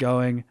feel like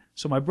going.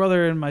 So my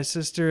brother and my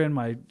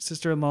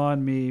sister-in-law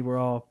and me were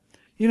all,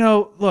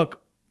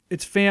 look,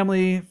 it's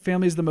family.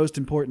 Family's the most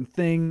important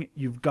thing.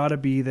 You've got to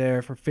be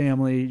there for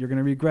family. You're going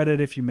to regret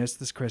it if you miss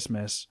this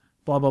Christmas.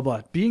 Blah, blah,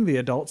 blah. Being the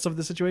adults of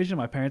the situation,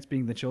 my parents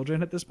being the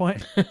children at this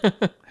point.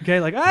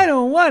 Okay, like, I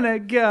don't want to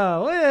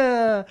go.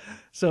 Yeah.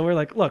 So we're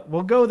like, look,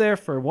 we'll go there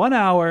for 1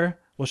 hour.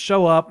 We'll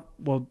show up.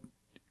 We'll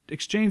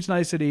exchange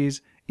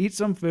niceties, eat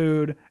some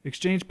food,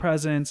 exchange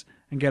presents,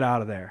 and get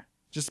out of there.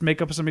 Just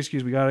make up some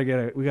excuse. We gotta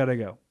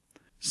go.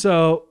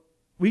 So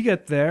we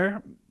get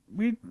there.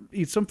 We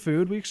eat some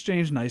food. We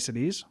exchange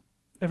niceties.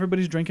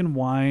 Everybody's drinking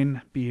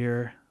wine,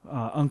 beer.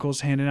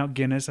 Uncle's handing out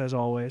Guinness as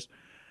always.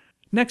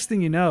 Next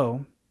thing you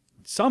know,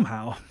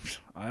 somehow,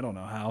 I don't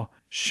know how,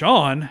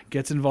 Sean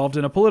gets involved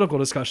in a political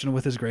discussion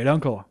with his great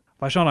uncle.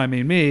 By Sean, I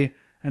mean me.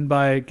 And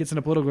by gets in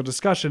a political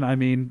discussion, I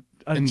mean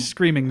a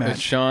screaming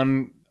match.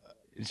 Sean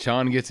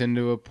gets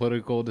into a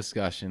political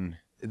discussion.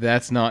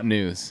 That's not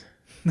news.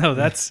 No,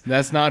 that's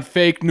not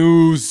fake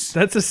news.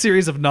 That's a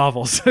series of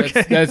novels.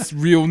 Okay, That's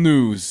real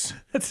news.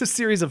 That's a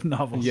series of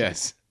novels.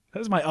 Yes. That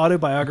was my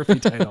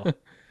autobiography title.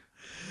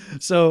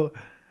 So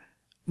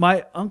my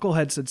great uncle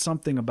had said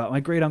something about,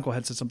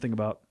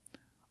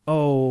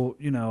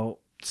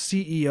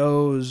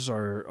 CEOs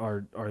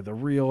are the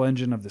real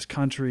engine of this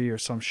country or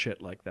some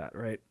shit like that,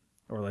 right?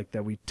 Or like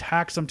that we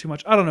tax them too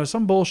much. I don't know,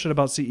 some bullshit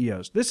about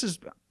CEOs. This is,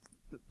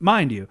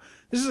 mind you,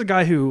 this is a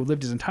guy who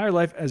lived his entire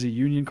life as a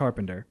union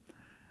carpenter.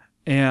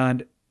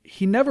 And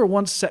he never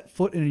once set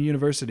foot in a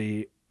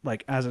university,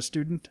 like as a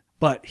student,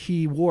 but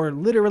he wore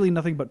literally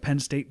nothing but Penn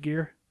State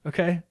gear,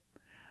 okay?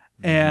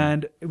 Mm-hmm.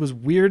 And it was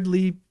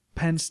weirdly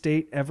Penn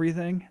State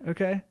everything,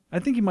 okay? I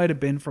think he might have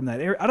been from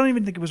that area. I don't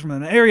even think it was from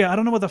that area. I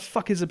don't know what the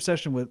fuck his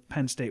obsession with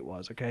Penn State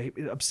was, okay?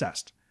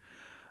 Obsessed,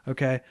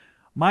 okay?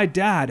 My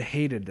dad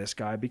hated this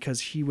guy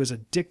because he was a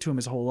dick to him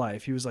his whole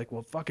life. He was like,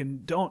 well,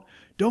 fucking don't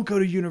go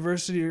to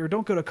university or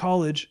don't go to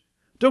college.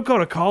 Don't go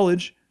to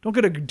college. Don't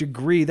get a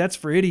degree. That's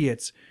for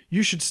idiots.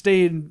 You should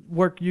stay and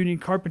work union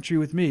carpentry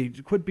with me.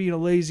 Quit being a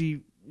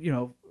lazy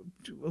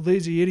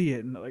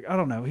idiot. And like, I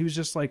don't know. He was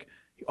just like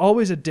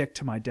always a dick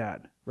to my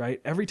dad,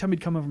 right? Every time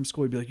he'd come home from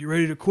school, he'd be like, you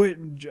ready to quit?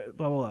 And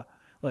blah, blah, blah.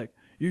 Like,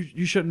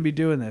 you shouldn't be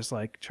doing this.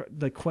 Like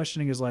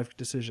questioning his life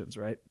decisions,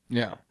 right?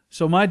 Yeah.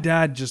 So my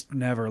dad just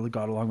never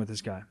got along with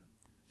this guy.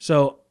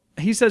 So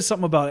he said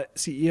something about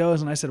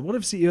CEOs, and I said, what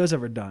have CEOs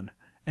ever done?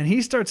 And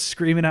he starts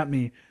screaming at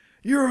me,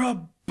 you're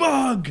a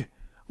bug!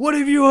 What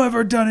have you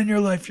ever done in your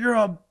life? You're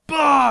a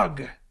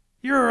bug!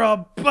 You're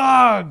a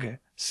bug!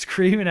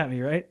 Screaming at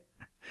me, right?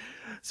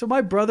 So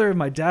my brother and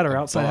my dad are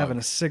outside having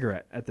a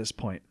cigarette at this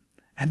point,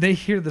 and they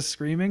hear the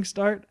screaming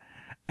start,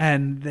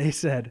 and they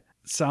said,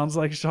 sounds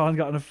like Sean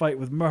got in a fight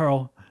with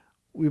Merle.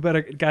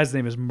 Guy's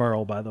name is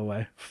Merle, by the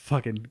way.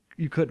 Fucking,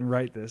 you couldn't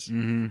write this.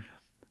 Mm-hmm.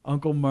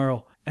 Uncle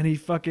Merle.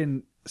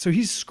 And so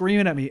he's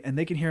screaming at me, and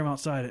they can hear him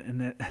outside.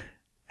 And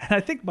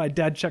I think my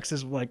dad checks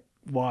his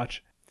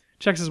watch,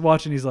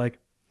 and he's like,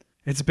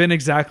 it's been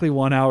exactly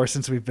 1 hour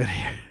since we've been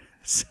here.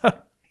 So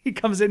he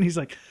comes in, and he's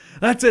like,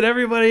 that's it,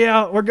 everybody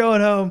out, we're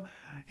going home.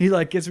 He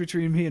gets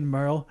between me and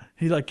Merle.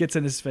 He gets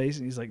in his face,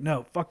 and he's like,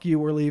 no, fuck you,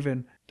 we're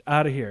leaving,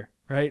 out of here,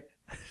 right?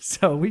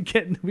 So we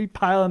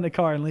pile in the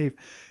car and leave.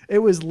 It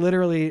was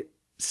literally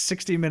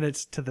 60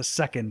 minutes to the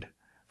second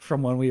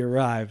from when we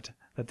arrived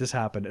that this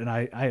happened, and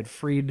I had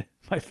freed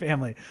my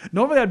family.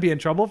 Normally I'd be in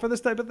trouble for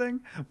this type of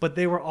thing, but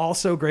they were all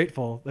so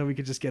grateful that we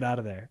could just get out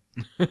of there.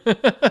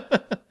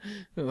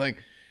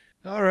 Like,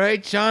 all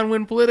right, Sean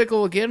went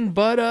political again,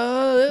 but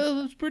it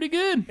was pretty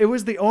good. It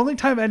was the only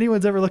time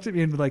anyone's ever looked at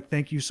me and been like,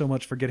 thank you so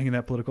much for getting in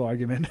that political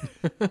argument.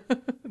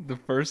 The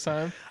first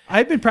time?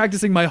 I've been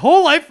practicing my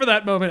whole life for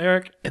that moment,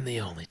 Eric. And the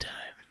only time.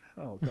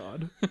 Oh,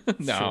 God.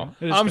 No,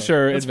 true. It is I'm fair.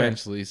 sure That's fair.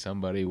 eventually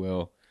somebody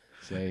will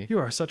say, You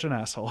are such an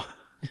asshole.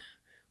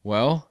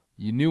 well,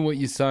 you knew what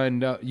you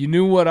signed up. You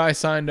knew what I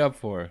signed up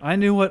for. I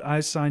knew what I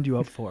signed you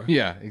up for.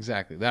 Yeah,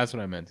 exactly. That's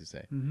what I meant to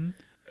say.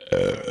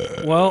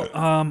 Well,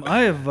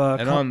 I have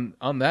And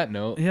on that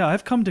note, yeah,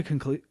 I've come to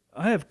completion.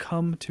 I've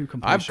come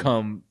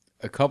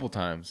a couple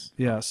times.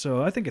 Yeah,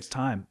 so I think it's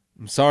time.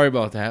 I'm sorry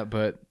about that,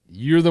 but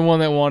you're the one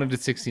that wanted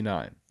it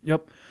 69.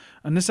 Yep.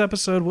 And this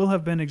episode will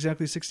have been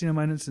exactly 69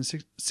 minutes and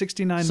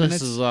 69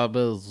 minutes.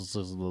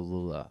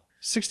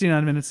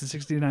 69 minutes and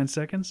 69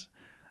 seconds.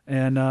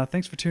 And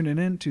thanks for tuning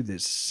in to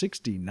this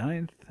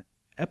 69th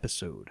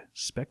episode.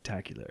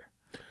 Spectacular.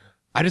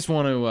 I just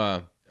want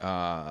to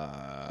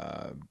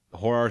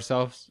whore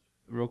ourselves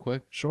real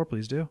quick. Sure,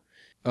 please do.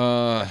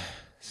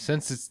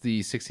 Since it's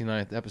the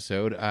 69th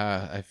episode,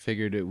 I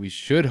figured that we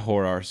should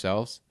whore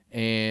ourselves.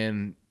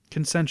 And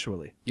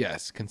Consensually.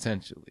 yes,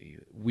 consensually.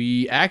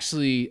 We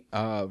actually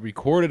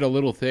recorded a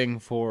little thing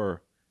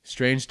for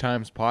Strange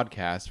Times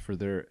Podcast for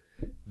their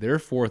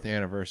 4th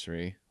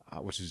anniversary,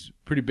 which is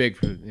pretty big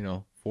for,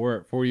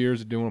 4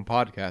 years of doing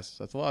podcasts.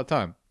 That's a lot of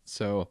time.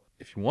 So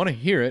if you want to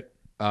hear it,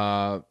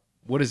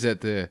 what is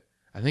it?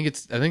 I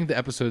think the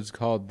episode's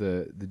called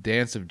the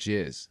Dance of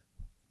Jizz.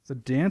 The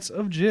Dance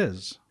of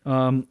Jizz.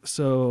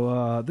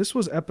 So this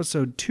was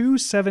episode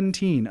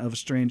 217 of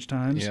Strange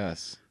Times.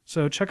 Yes.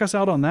 So check us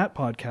out on that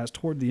podcast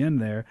toward the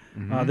end there.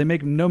 They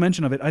make no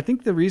mention of it. I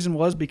think the reason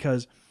was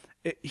because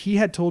he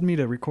had told me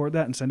to record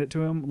that and send it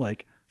to him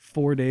like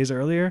 4 days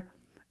earlier.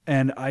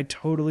 And I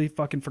totally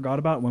fucking forgot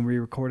about it when we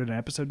recorded an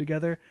episode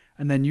together.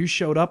 And then you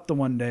showed up the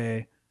one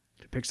day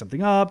to pick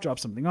something up, drop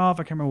something off.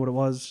 I can't remember what it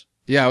was.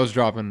 Yeah, I was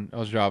dropping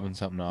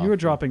something off. You were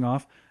dropping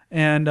off.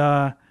 And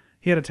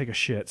he had to take a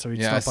shit. So he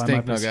Yeah, stopped by my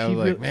stink place. nug. I was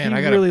like, man, he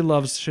I gotta- really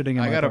loves shitting in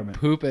my I gotta apartment.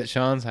 poop at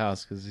Sean's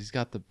house because he's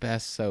got the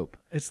best soap.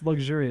 It's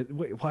luxurious.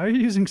 Wait, why are you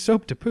using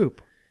soap to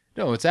poop?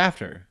 No, it's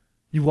after.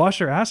 You wash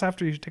your ass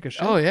after you take a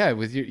shit? Oh yeah,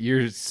 with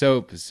your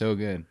soap is so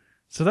good.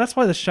 So that's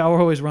why the shower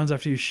always runs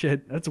after you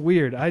shit. That's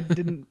weird. I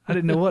didn't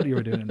know what you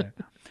were doing in there.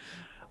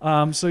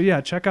 So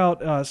yeah, check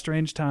out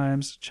Strange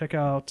Times. Check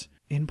out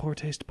In Poor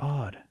Taste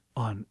Pod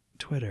on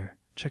Twitter.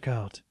 Check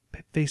out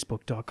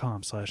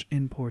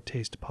facebook.com/In Poor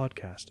Taste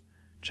Podcast.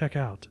 Check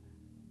out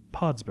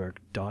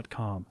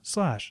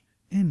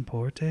podsberg.com/In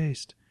Poor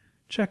Taste.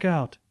 Check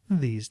out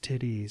these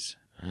titties.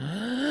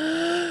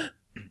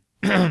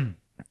 Are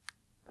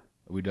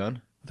we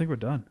done? I think we're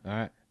done. All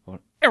right. Hold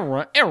on.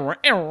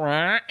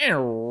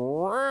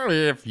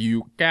 If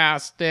you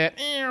cast it,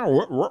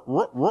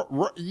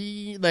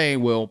 they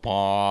will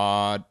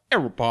pod.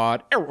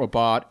 Aeropod.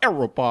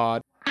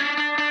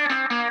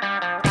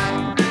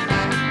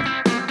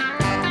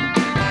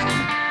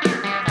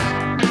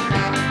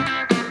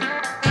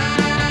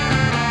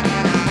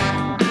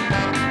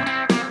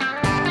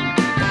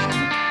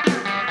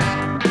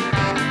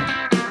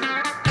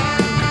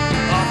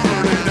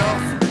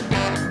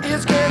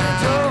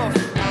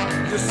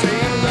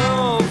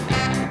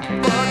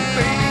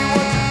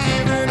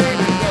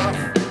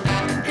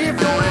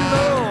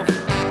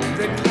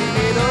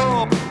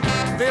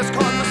 There's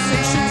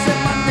conversations and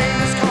my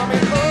name is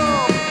coming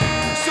up.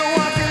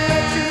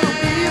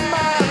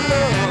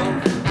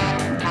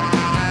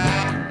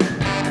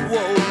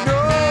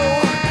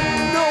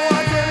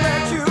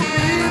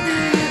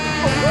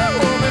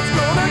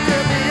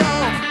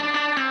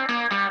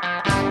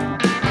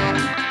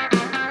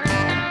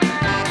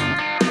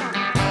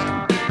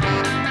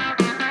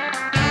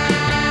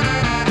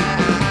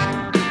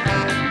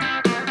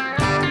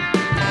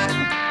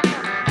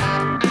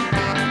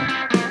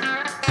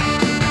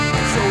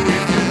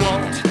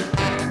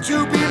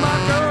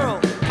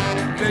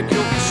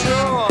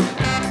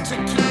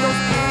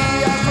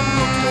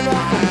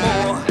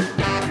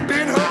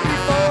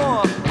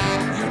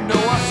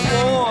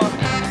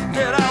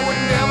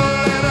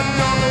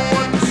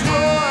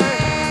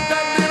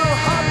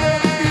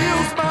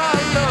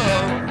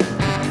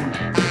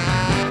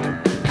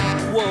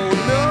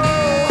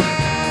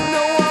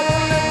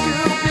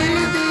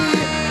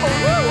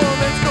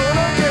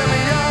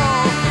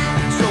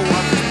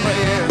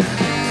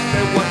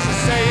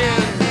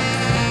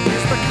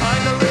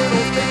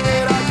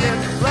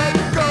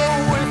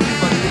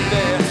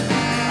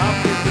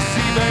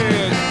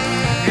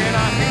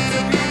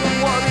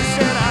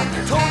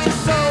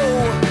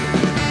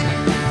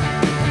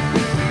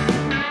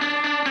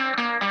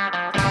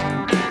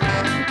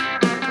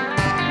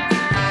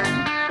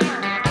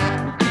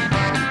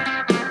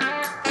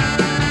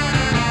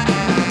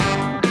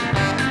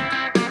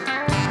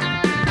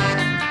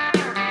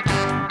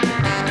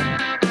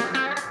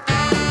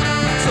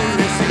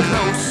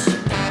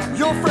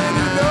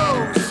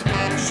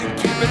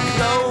 keep it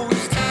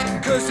closed.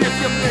 Cause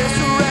if you mess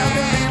around,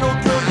 then little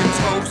girl, you're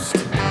toast.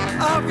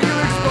 I feel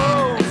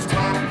exposed,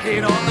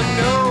 hit on the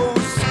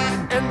nose.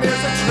 And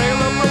there's a trail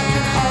of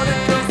broken hearted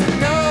girls that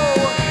know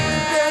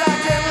that I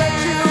can't let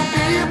you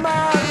be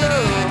my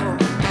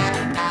love.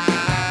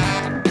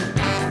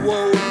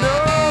 Whoa, no,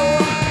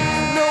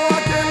 no, I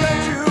can't let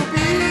you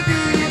be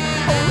the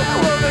only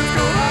one that's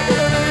gonna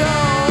get it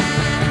on.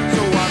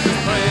 So I'm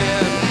just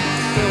praying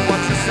that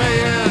what you're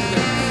saying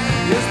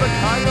is the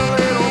kind of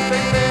little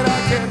thing that I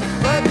can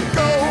let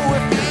go.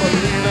 If you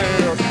believe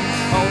it,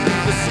 I'll be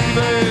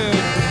deceiving.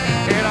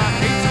 And I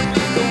hate to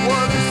be the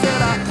one who said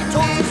I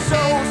told you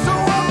so. So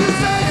I'm just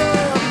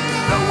saying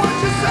that what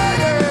you're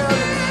saying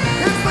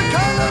is the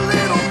kind of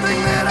little thing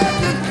that I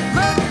can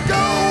let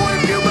go.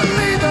 If you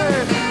believe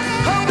it,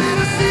 I'll be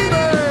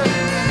deceiving.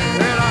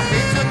 And I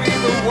hate to be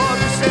the one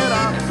who said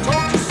I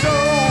told you so.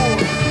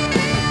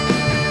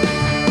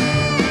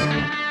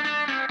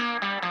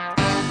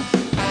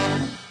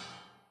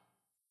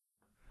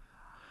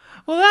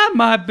 Well, that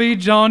might be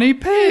Johnny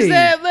P. Is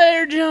that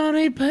there,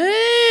 Johnny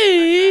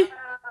P?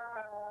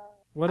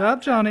 What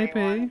up, Johnny P?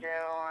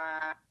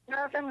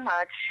 Nothing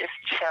much, just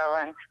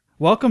chilling.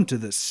 Welcome to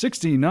the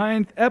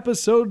 69th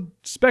episode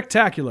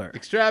spectacular.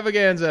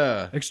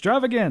 Extravaganza.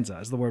 Extravaganza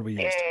is the word we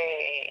used.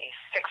 Yay,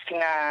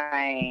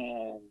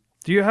 69.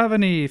 Do you have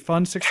any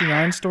fun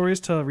 69 stories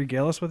to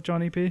regale us with,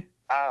 Johnny P?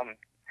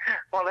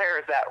 Well, there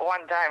was that one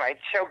time I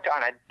choked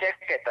on a dick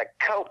at the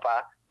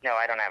Copa. No,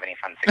 I don't have any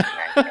fun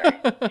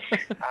 69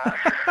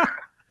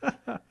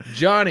 stories.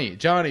 Johnny,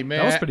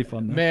 That was pretty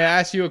fun, though. May I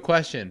ask you a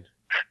question?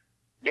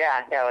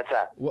 Yeah, what's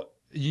up? What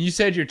you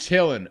said you're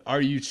chilling.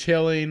 Are you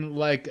chilling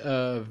like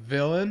a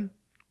villain?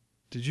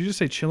 Did you just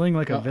say chilling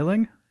like a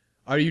villain?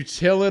 Are you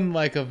chilling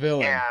like a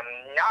villain? Yeah, I'm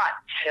not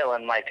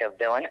chilling like a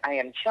villain. I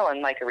am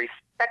chilling like a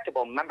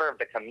respectable member of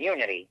the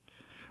community.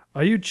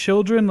 Are you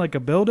children like a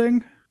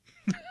building?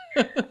 I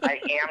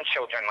am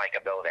children like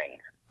a building.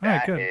 All right,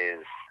 That good.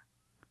 is...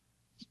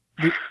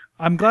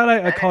 I'm glad I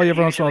That call you is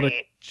every once in a while to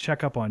usually-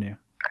 check up on you.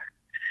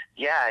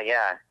 Yeah,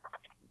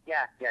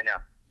 no.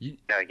 You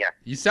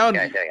sound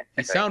Yeah, you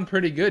that's sound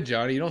pretty good,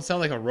 Johnny. You don't sound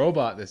like a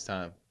robot this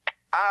time.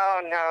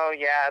 Oh, no,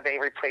 yeah, they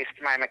replaced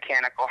my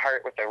mechanical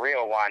heart with a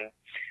real one.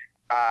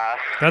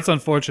 That's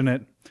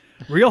unfortunate.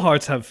 Real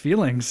hearts have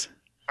feelings.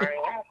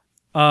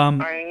 I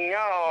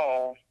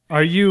know.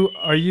 Are you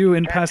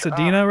in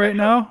Pasadena right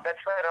now? That's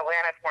what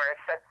Alanis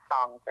Morissette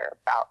songs are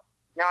about.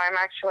 No, I'm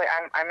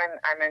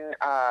in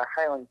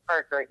Highland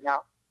Park right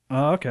now.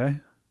 Oh, okay.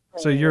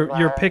 So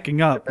you're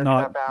picking up, That's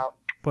not about...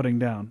 putting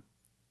down.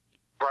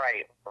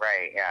 Right,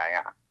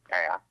 yeah.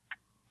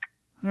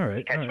 All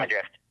right. Catch all my right.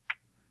 drift.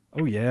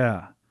 Oh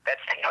yeah.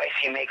 That's the noise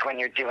you make when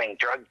you're doing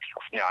drug deals.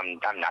 No,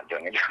 I'm not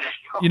doing a drug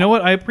deal. You know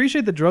what? I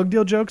appreciate the drug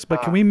deal jokes,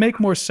 but can we make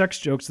more sex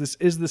jokes? This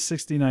is the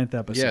 69th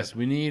episode. Yes,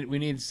 we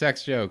need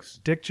sex jokes.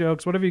 Dick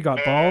jokes. What have you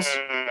got? Balls?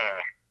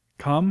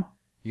 Cum?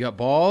 You got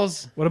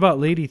balls? What about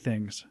lady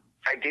things?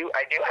 I do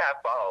have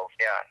balls,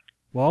 yeah.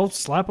 Well,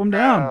 slap them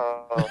down.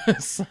 Oh.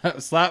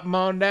 Slap them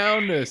on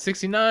down to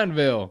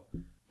 69ville.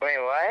 Wait,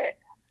 what?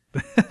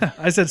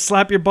 I said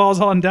slap your balls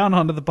on down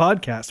onto the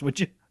podcast,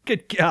 would you?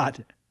 Good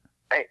God.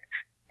 I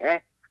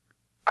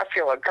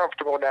feel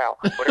uncomfortable now.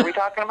 What are we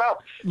talking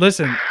about?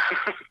 Listen,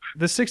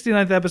 the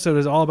 69th episode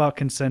is all about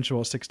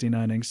consensual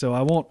 69ing, so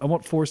I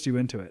won't force you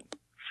into it.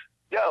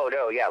 No,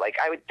 yeah, like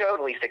I would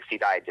totally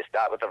 69, just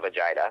not with a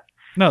vagina.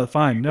 No,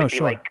 fine. No, It'd be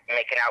sure. like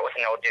making out with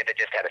an old dude that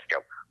just had a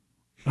stroke.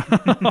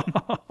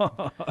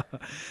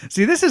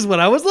 See, this is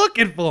what I was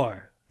looking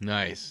for.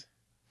 Nice.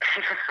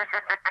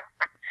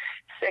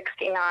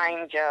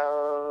 69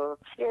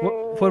 jokes.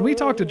 When we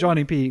talk to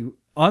Johnny P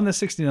on the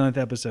 69th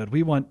episode,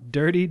 we want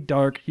dirty,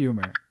 dark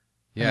humor.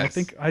 Yes.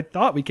 And I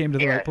thought we came to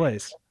the right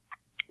place.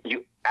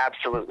 You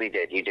absolutely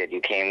did. You did.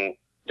 You came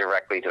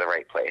directly to the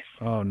right place.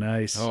 Oh,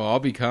 nice. Oh, I'll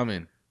be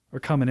coming. We're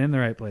coming in the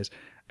right place.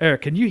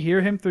 Eric, can you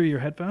hear him through your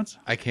headphones?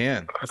 I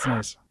can. That's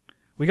nice.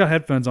 We got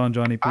headphones on,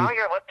 Johnny P. Oh,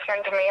 you're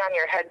listening to me on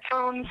your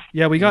headphones?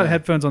 Yeah, we got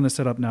headphones on the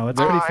setup now. It's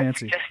pretty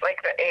fancy. It's just like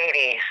the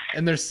 80s.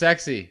 And they're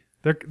sexy.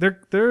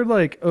 They're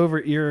like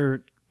over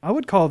ear. I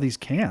would call these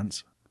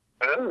cans.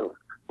 Ooh.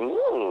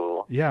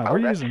 Yeah, Oh,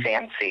 we're that's using.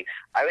 fancy.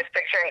 I was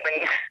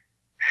picturing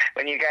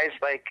when you guys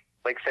like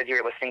said you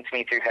were listening to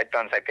me through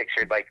headphones. I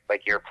pictured like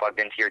you're plugged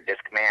into your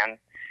Discman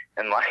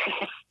and like.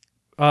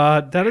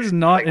 That is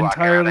not like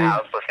walking around entirely. the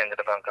house listening to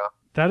the Bunko.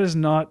 That is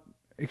not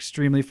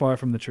extremely far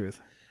from the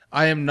truth.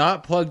 I am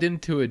not plugged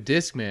into a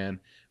Discman,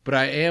 but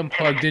I am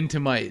plugged into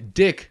my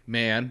dick,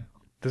 man.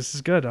 This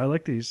is good. I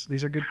like these.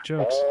 These are good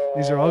jokes.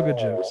 These are all good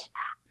jokes.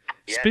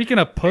 Yes, Speaking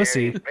of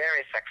pussy.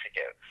 very sexy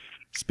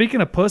jokes. Speaking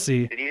of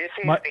pussy. Did you just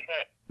say speaking?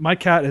 My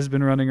cat has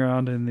been running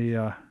around in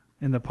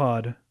the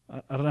pod.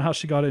 I don't know how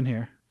she got in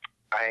here.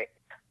 I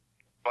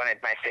wanted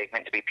my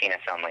segment to be penis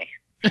only.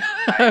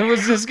 I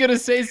was just gonna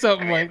say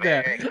something like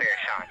that. Very clear,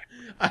 Sean.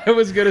 I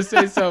was gonna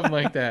say something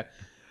like that.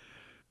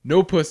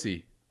 No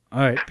pussy. All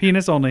right,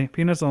 penis only.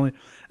 Penis only.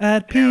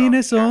 At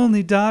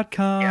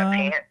penisonly.com. Yeah,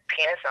 penis only.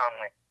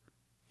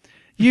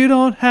 You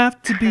don't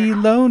have to be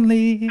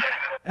lonely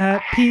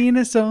at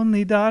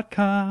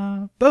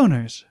penisonly.com.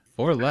 Boners.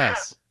 Or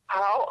less.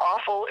 How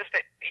awful is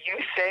it? You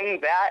saying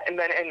that, and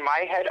then in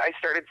my head, I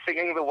started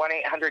singing the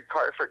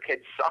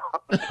 1-800-CAR-FOR-KIDS song.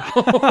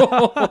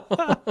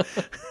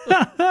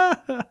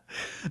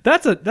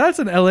 That's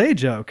an LA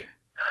joke.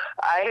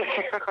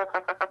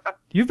 I.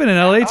 You've been in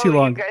LA too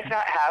long. You guys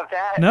not have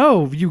that?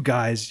 No, you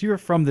guys. You're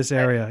from this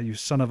area, you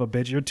son of a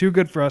bitch. You're too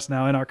good for us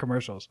now in our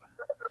commercials.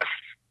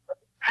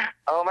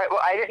 Oh my! Well,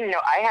 I didn't know.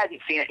 I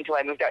hadn't seen it until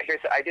I moved out here,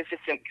 so I just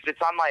assumed because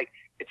it's on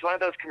it's one of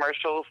those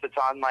commercials that's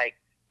on like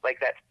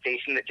that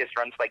station that just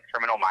runs like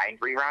Criminal Mind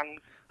reruns.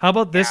 How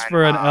about this And,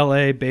 for an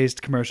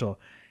LA-based commercial?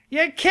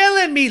 You're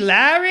killing me,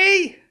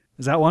 Larry.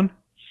 Is that one?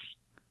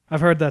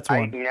 I've heard that's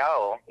one.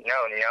 No.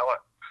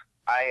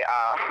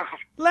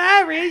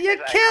 Larry, you're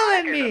It's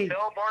killing like, me. There's a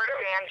billboard of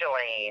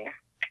Angeline.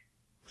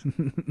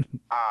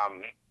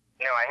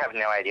 No, I have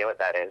no idea what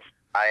that is.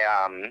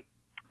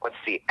 Let's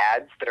see,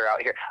 ads that are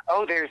out here.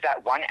 Oh, there's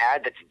that one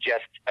ad that's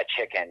just a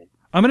chicken.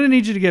 I'm gonna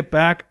need you to get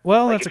back.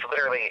 Well, Like that's it's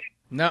literally.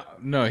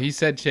 No, he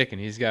said chicken.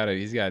 He's got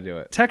to do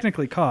it.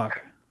 technically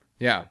cock.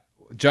 Yeah.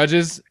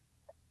 Judges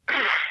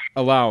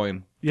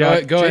allowing.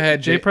 Yeah, Go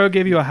ahead. J-Pro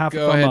gave you a half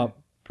Go thumb ahead. up.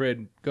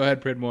 Prid. Go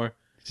ahead, Pridmore.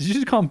 Did you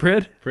just call him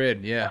Prid?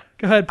 Prid, yeah.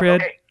 Go ahead,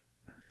 Prid. Okay.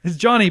 It's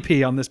Johnny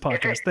P on this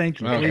podcast.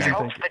 Thank you. Okay. Please and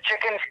Helps. thank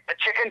you. The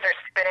chickens are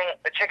spinning.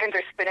 The chickens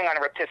are spinning on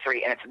a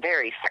rotisserie, and it's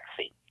very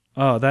sexy.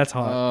 Oh, that's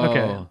hot. Oh.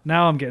 Okay,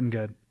 now I'm getting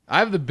good. I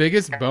have the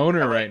biggest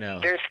boner right now.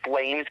 There's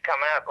flames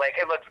coming up. Like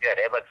it looks good.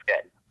 It looks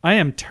good. I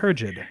am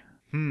turgid.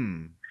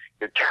 You're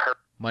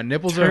My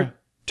nipples Tur- are Is that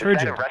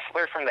turgid. a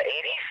wrestler from the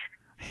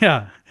 80s?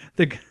 Yeah,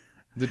 the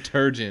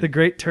detergent. the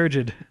great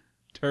turgid.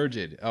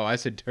 Turgid. Oh, I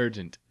said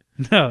turgent.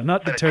 No,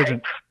 not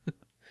detergent.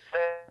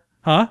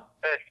 Huh?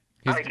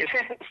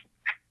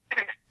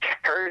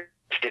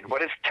 Turgid.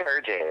 What is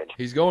turgid?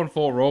 He's going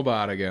full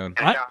robot again.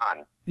 John.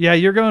 Yeah,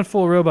 you're going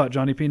full robot,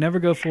 Johnny P. Never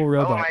go full Oh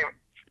robot. my.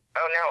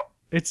 Oh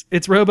no.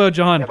 It's Robo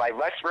John. Am I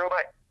less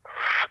robot?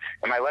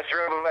 Am I less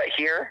robot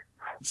here?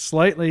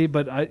 Slightly,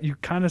 but you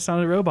kind of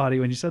sounded robot-y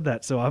when you said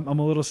that, so I'm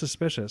a little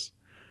suspicious.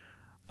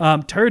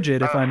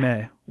 Turgid, if I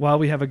may, while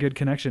we have a good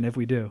connection, if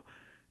we do.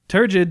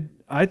 Turgid,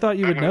 I thought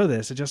you would know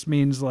this. It just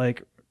means,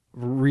 like,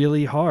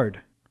 really hard.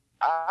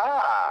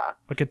 Ah.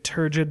 Like a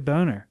turgid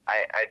boner.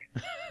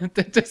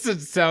 That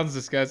just sounds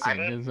disgusting. I'm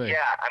It's gonna like-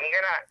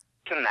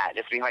 send that.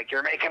 Just be like,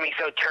 you're making me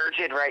so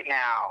turgid right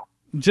now.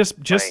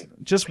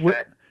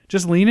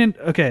 Just lean in.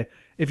 Okay,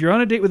 if you're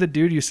on a date with a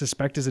dude you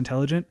suspect is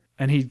intelligent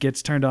and he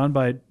gets turned on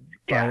by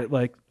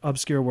like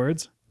obscure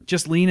words,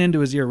 just lean into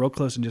his ear real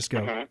close and just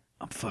go,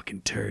 "I'm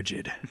fucking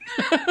turgid."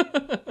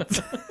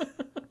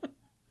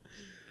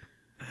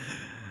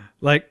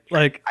 like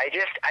I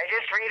just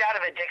read out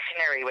of a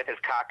dictionary with his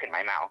cock in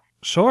my mouth.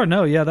 sure,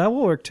 no, yeah, that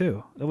will work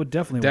too. That would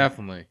definitely work.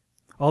 Definitely.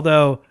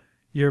 Although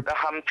your The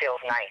hum feels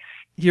nice.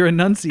 your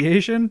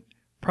enunciation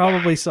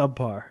probably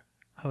subpar,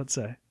 I would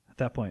say at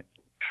that point.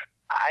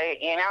 I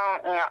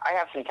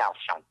have some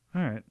calcium.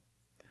 All right.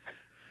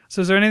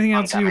 So is there anything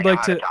else you would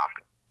like to?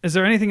 Is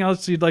there anything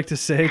else you'd like to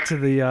say to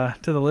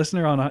the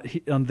listener on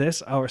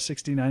this our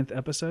 69th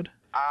episode?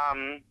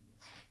 Hang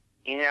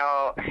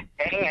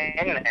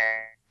in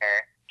there.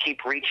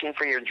 Keep reaching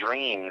for your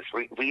dreams.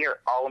 We are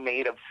all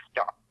made of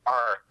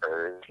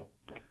stars.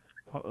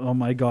 Oh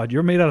my God,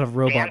 you're made out of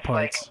robot Dance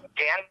parts.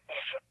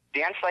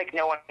 dance like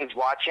no one's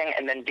watching,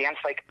 and then dance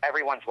like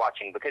everyone's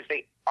watching because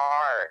they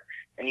are.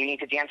 And you need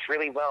to dance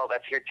really well.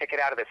 That's your ticket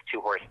out of this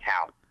two-horse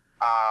town.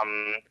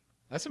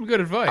 That's some good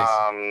advice.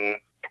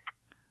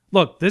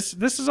 Look, this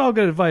is all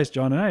good advice,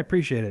 John, and I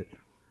appreciate it,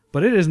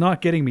 but it is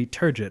not getting me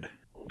turgid.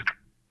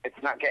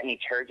 It's not getting you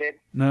turgid.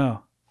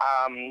 No.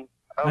 Okay,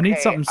 I need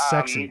something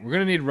sexy. We're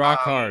gonna need rock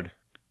hard.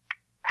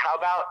 How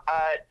about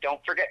don't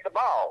forget the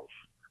balls?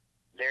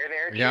 They're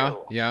there too.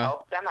 Yeah.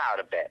 Help them out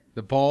a bit.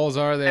 The balls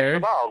are The there.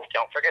 balls.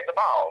 Don't forget the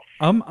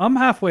balls. I'm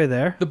halfway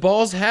there. The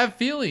balls have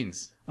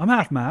feelings. I'm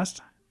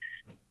half-mast.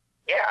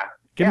 Yeah.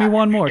 Give me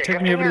one more.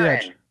 Take me over the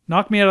edge.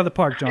 Knock me out of the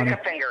park, Johnny. Stick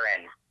a finger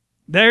in.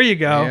 There you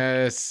go.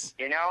 Yes.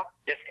 You know,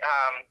 just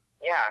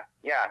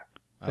yeah.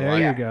 I There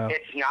like you it. go.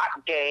 It's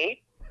not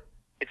gay.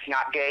 It's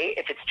not gay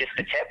if it's just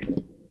a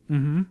tip.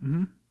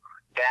 Mm-hmm.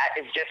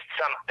 That is just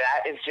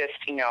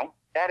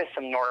that is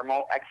some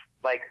normal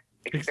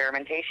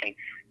experimentation.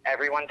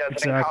 Everyone does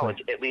it in Exactly.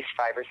 college at least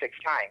 5 or 6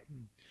 times.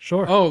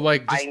 Sure. Oh,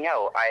 like I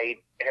know. I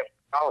have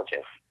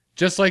colleges.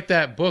 just like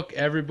that book,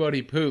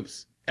 Everybody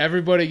Poops.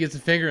 Everybody gets a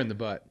finger in the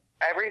butt.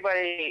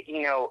 Everybody,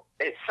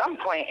 at some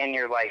point in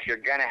your life, you're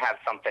gonna have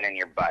something in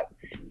your butt.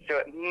 So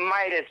it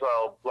might as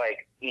well,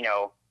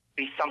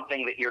 be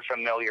something that you're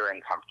familiar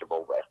and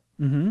comfortable with.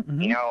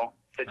 Mm-hmm.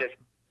 So just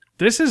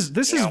This is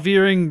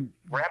veering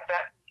wrap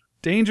that.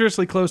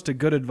 dangerously close to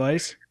good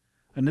advice,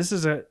 and this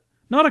is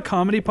not a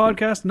comedy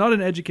podcast, not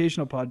an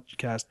educational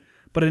podcast,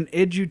 but an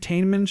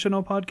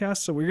edutainmentional podcast.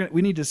 So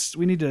we need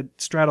to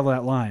straddle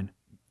that line.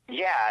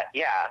 Yeah.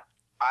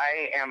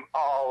 I am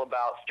all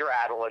about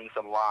straddling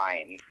some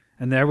lines.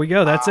 And there we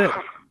go. That's it.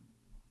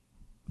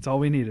 That's all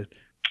we needed.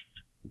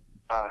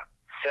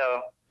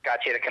 So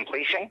got you to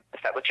completion? Is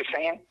that what you're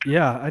saying?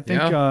 Yeah, I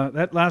think Yeah.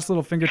 that last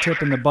little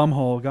fingertip in the bum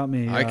hole got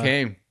me I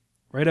came.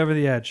 right over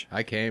the edge.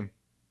 I came.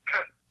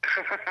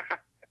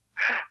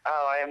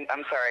 Oh,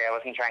 I'm sorry. I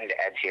wasn't trying to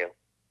edge you.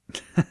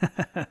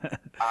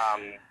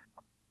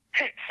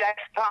 Sex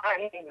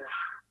time.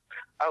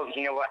 Oh,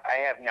 you know what? I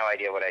have no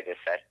idea what I just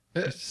said.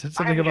 You said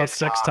something I'm about just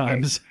sex talking.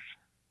 times.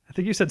 I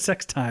think you said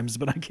sex times,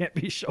 but I can't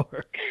be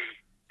sure.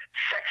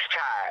 Sex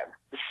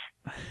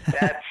time.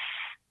 That's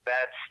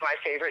my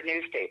favorite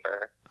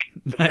newspaper.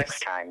 The Nice. Sex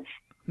Times.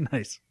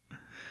 Nice.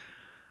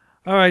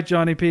 All right,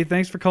 Johnny P.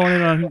 Thanks for calling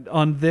in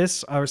on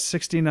this, our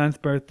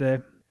 69th birthday.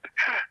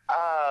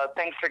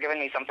 Thanks for giving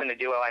me something to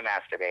do while I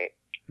masturbate.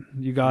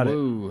 You got it.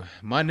 Whoa,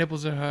 my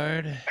nipples are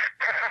hard,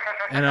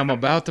 and I'm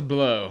about to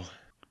blow.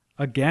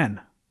 Again.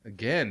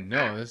 Again,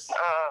 no, this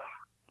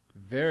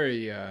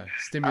very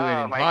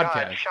stimulating Oh my podcast.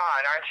 God,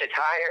 Sean, aren't you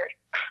tired?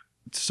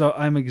 So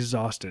I'm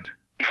exhausted.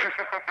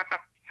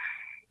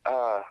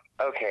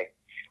 Okay.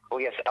 Well,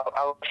 yes,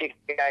 I'll let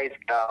you guys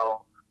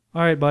go.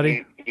 All right,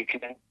 buddy. You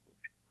can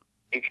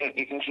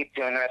keep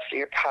doing the rest of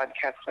your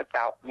podcast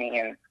without me,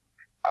 and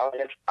I'll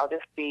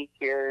just be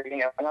here,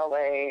 in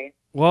LA.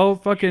 Well,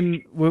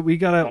 fucking, we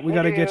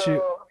gotta get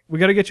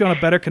you on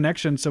a better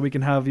connection so we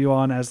can have you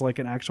on as like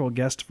an actual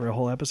guest for a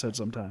whole episode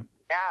sometime.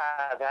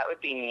 Yeah, that would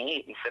be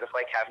neat. Instead of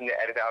like having to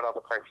edit out all the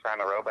parts where I'm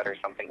a robot or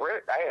something.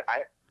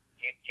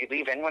 You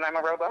leave in when I'm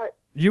a robot?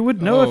 You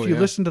would know Oh, if you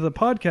yeah. listened to the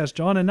podcast,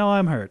 John, and now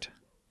I'm hurt.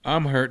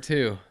 I'm hurt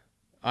too.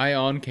 I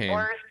on came.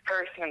 Worst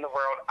person in the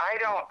world.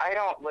 I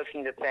don't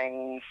listen to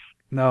things.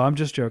 No, I'm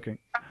just joking.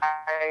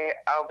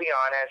 I'll be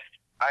honest.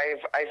 I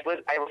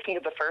listened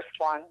to the first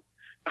one.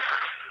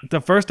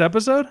 The first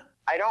episode?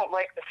 I don't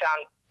like the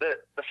sound.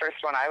 The first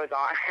one I was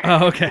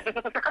on. Oh, okay.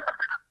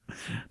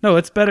 No,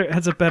 it's better.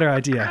 It's a better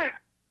idea.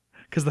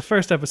 Because the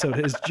first episode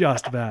is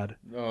just bad.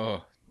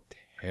 Oh,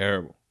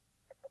 terrible.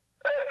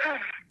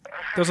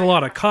 There's a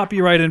lot of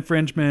copyright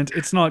infringement.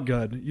 It's not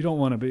good. You don't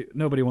want to be.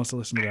 Nobody wants to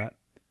listen to that.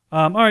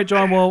 All right,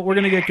 John. Well, we're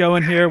gonna get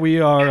going here. We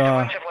are. There's a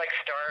bunch of like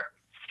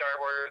Star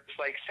Wars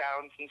like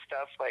sounds and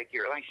stuff. Like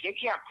you're like you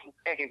can't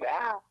play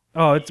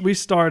that. We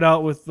start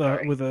out with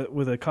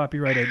a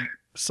copyrighted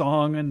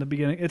song in the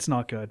beginning. It's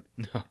not good.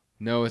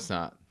 No, it's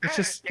not. Let's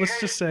just You let's guys,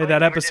 just say like,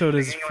 that were episode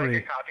just is singing, free.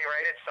 Like a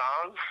copyrighted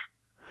song.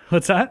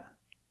 What's that?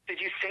 Did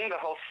you sing the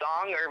whole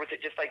song, or was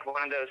it just like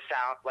one of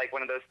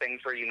those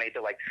things where you made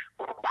the like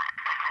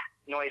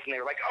noise, and they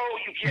were like, "Oh,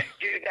 you can't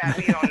do that.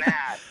 We own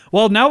that."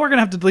 Well, now we're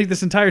gonna have to delete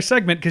this entire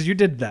segment because you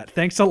did that.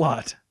 Thanks a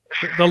lot.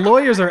 The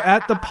lawyers are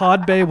at the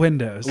pod bay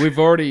windows. We've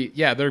already,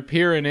 they're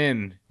peering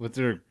in with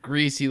their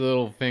greasy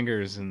little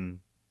fingers, and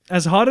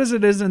As hot as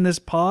it is in this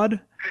pod,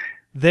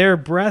 their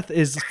breath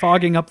is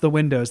fogging up the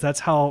windows.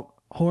 That's how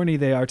horny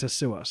they are to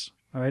sue us.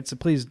 All right, so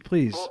please.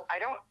 Well, I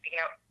don't.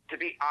 To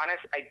be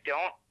honest, I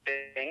don't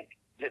think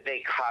that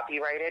they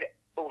copyrighted.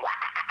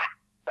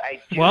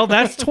 Well,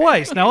 that's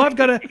twice. Now I've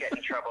got to. get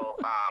in trouble.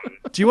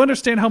 Do you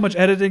understand how much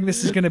editing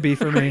this is going to be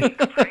for me? I'm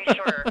pretty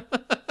sure Swift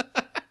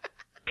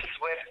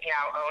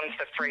now owns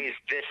the phrase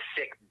 "this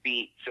sick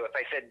beat." So if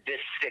I said "this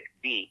sick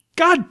beat,"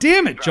 God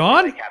damn it, I'd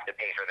John! like have to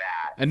pay for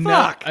that.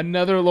 Fuck.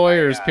 another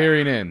lawyer is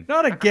peering in.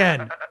 Not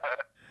again.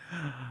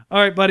 All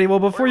right, buddy. Well,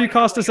 before you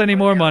cost us any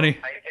more money,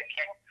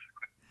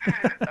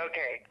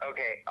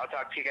 Okay. I'll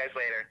talk to you guys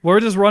later. we're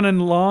just running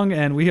long,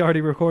 and we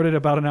already recorded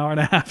about an hour and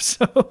a half.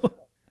 So,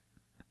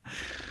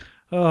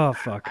 oh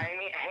fuck. I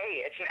mean,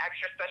 hey, it's an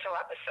extra special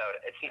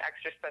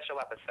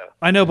episode.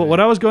 I know, but what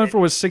I was going for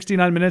was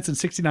 69 minutes and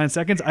 69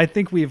 seconds. I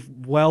think we've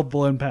well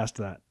blown past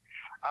that.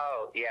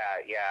 Oh, yeah,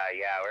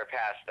 we're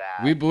past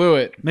that. We blew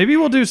it. Maybe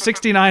we'll do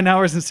 69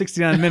 hours and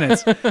 69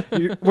 minutes.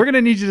 We're going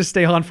to need you to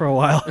stay on for a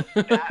while.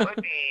 That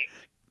would be...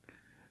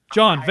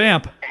 John,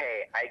 vamp.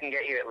 Hey, I can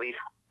get you at least...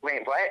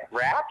 Wait, what?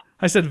 Rap?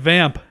 I said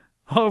vamp.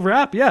 Oh,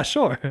 rap? Yeah,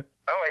 sure. Oh, I thought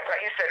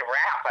you said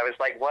rap. I was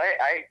like, what?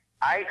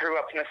 I grew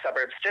up in the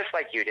suburbs just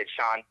like you did,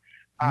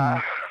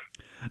 Sean.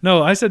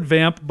 No, I said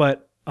vamp,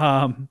 but,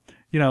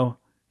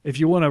 if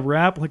you want to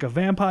rap like a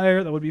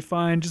vampire, that would be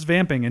fine. Just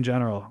vamping in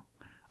general.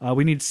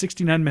 We need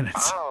 69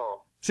 minutes.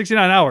 Oh,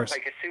 69 hours.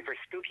 like a super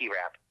spooky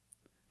rap.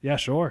 Yeah,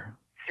 sure.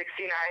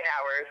 69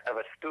 hours of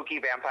a spooky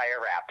vampire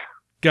rap.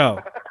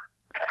 Go.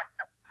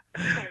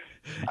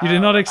 You did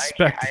not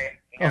expect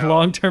a no.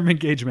 long-term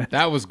engagement.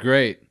 That was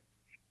great.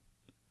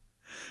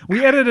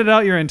 We edited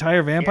out your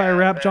entire vampire Yeah,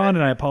 rap, John,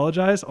 and I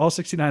apologize. All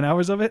 69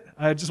 hours of it.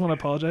 I just want to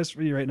apologize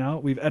for you right now.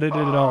 We've edited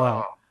it all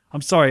out.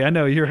 I'm sorry. I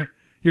know you're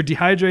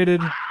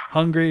dehydrated,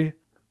 hungry.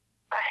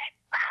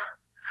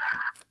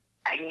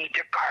 I need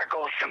to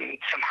gargle some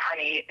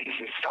honey and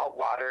some salt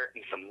water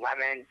and some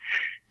lemon.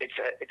 It's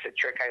a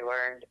trick I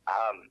learned.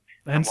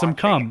 And I'm some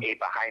watching cum. A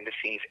behind the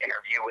scenes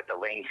interview with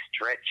Elaine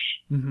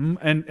Stritch. Mm-hmm.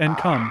 And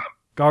cum.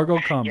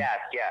 Gargle cum. Yeah,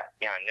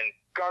 and then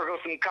gargle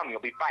some cum. You'll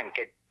be fine,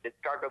 kid. Just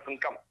gargle some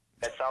cum.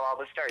 That's all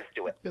the stars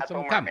do it. That's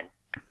all cum.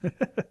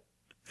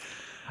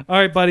 All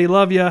right, buddy.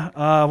 Love you.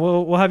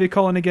 We'll have you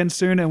calling again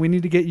soon, and we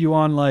need to get you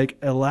on like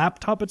a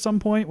laptop at some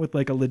point with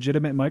like a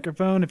legitimate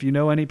microphone. If you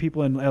know any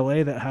people in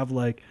LA that have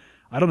like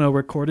I don't know,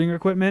 recording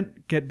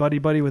equipment, get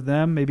buddy with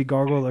them, maybe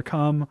Gargle or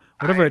Cum,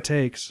 whatever it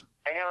takes.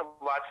 I know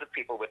lots of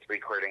people with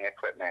recording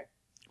equipment.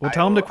 Well,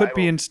 tell them to I quit will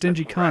being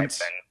stingy subscribe cunts.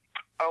 then.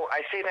 Oh,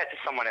 I say that to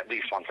someone at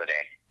least once a day.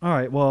 All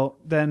right, well,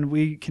 then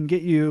we can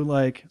get you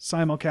like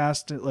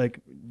simulcast, like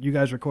you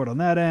guys record on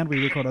that end, we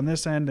record on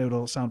this end,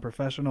 it'll sound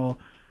professional.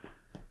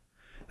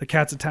 The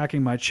cat's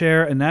attacking my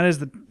chair, and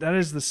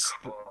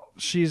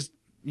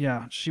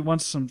she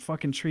wants some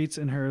fucking treats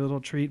in her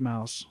little treat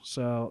mouse.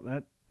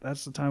 So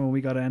that's the time when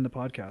we got to end the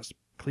podcast.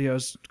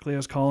 Cleo's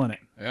calling it.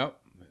 Yep.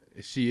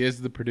 She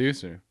is the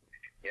producer.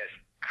 Yes,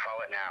 call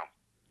it now.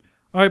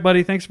 All right,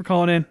 buddy, thanks for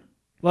calling in.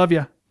 Love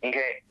ya.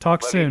 Okay.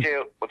 Talk Love soon. you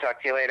too. We'll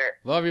talk to you later.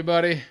 Love you,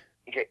 buddy.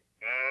 Okay.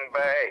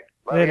 Bye.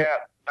 Love Later. ya.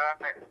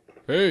 Bye.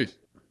 Peace.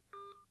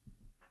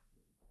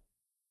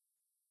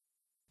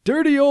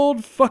 Dirty old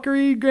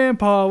fuckery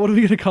grandpa. What are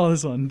we going to call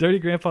this one? Dirty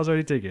grandpa's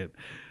already taken.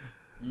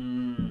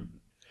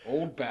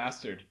 Old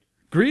bastard.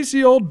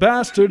 Greasy old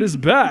bastard is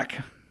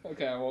back.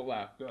 Okay, I won't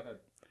laugh. Go ahead.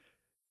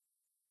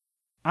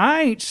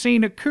 I ain't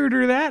seen a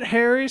cooter that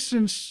hairy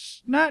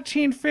since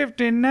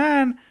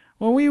 1959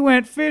 when we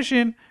went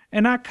fishing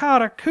and I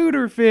caught a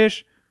cooter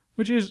fish,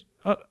 which is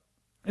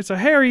it's a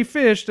hairy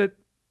fish that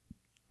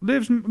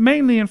lives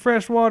mainly in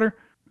fresh water.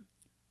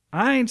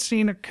 I ain't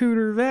seen a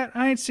cooter that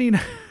I ain't seen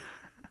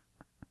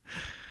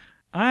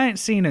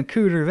a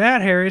cooter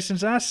that hairy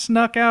since I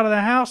snuck out of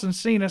the house and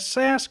seen a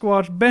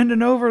Sasquatch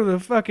bending over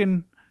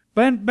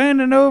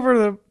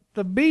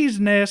the bee's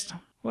nest.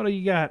 What do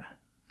you got?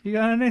 You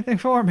got anything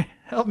for me?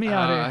 Help me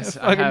out here. I'm I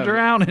fucking have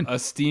drowning. A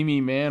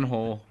steamy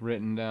manhole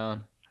written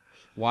down.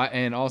 Why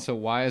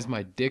is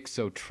my dick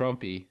so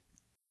Trumpy?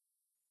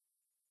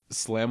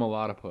 Slam a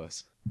lot of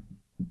puss.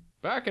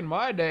 Back in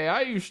my day,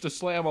 I used to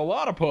slam a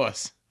lot of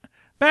puss.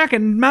 Back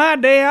in my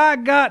day, I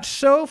got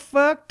so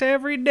fucked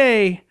every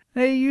day.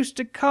 They used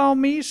to call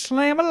me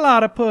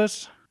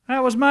Slam-A-Lot-O-Puss.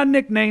 That was my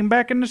nickname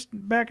back in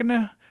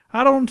the.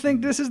 I don't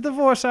think this is the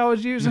voice I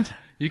was using.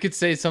 You could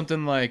say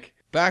something like,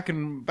 back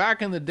in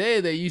the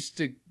day, they used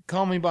to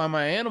call me by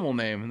my animal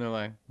name, and they're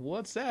like,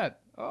 "What's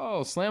that?"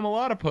 Oh,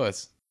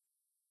 Slam-A-Lot-O-Puss.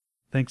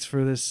 Thanks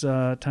for this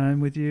time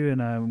with you,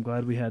 and I'm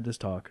glad we had this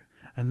talk.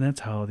 And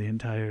that's how the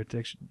entire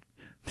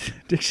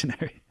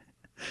dictionary.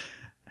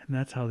 And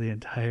that's how the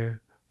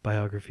entire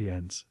biography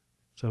ends.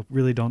 So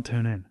really don't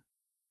tune in.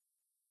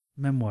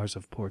 Memoirs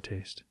of poor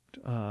taste.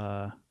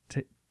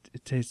 It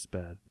tastes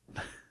bad.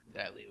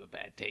 That leave a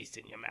bad taste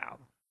in your mouth.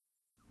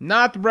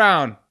 Not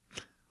brown.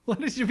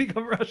 When did you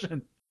become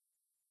Russian?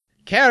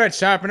 Carrot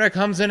sharpener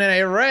comes in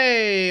an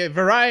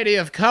variety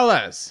of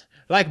colors,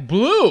 like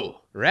blue,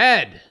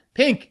 red,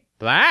 pink,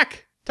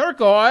 black,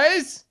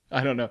 turquoise.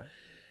 I don't know.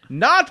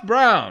 Not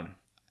brown.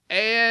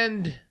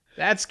 And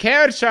that's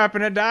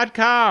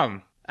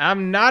carrotsharpener.com.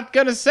 I'm not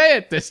going to say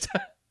it this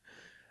time.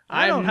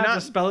 I don't have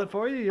to spell it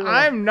for you.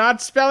 I'm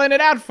not spelling it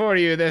out for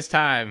you this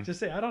time. Just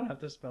say I don't have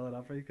to spell it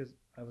out for you because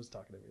I was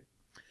talking to you.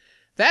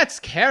 That's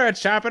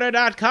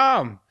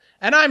carrotsharpener.com.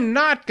 And I'm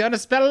not going to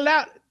spell it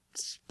out.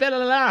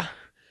 Spell it out.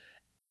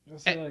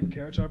 Just say like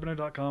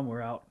carrotsharpener.com.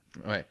 We're out.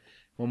 All right.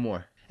 One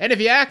more. And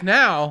if you act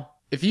now,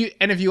 if you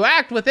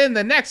act within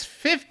the next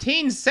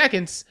 15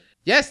 seconds,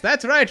 yes,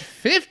 that's right,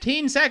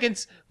 15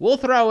 seconds, we'll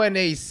throw in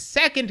a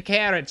second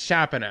carrot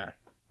sharpener.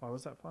 Why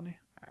was that funny?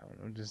 I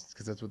don't know, just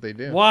because that's what they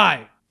do.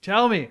 Why?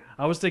 Tell me.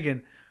 I was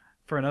thinking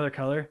for another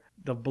color,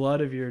 the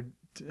blood of your...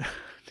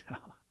 No,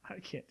 I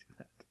can't do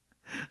that.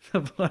 The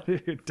blood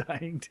of your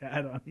dying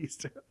dad on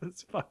Easter.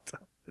 It's fucked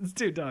up. It's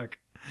too dark.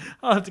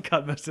 I'll have to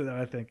cut most of that,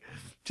 I think.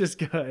 Just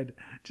go ahead.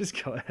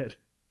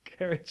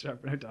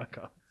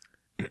 carrotsharpener.com.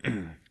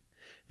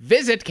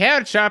 Visit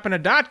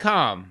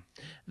carrotsharpener.com.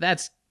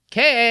 That's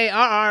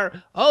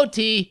Karrot.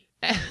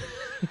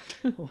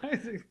 Why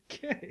is it a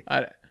K?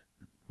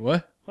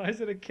 What? Why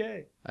is it a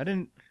K?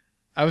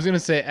 I was going to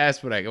say S,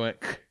 but I went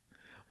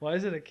Why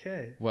is it a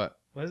K? What?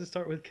 Why does it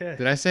start with K?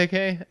 Did I say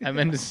K? I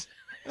meant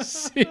to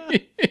C.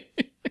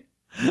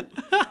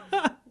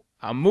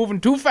 I'm moving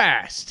too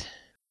fast.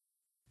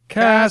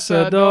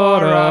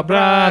 Casadora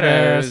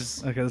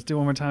Brothers. Okay, let's do it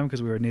one more time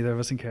because we were neither of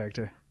us in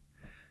character.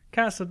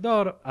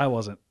 Casadora. I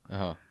wasn't.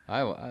 Oh,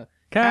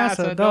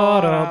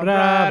 Casadora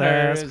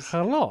Brothers.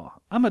 Hello,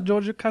 I'm a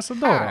Giorgio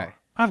Casadora. Hi.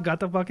 I've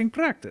got to fucking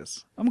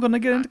practice. I'm gonna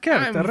get into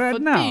character I'm right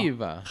Fativa.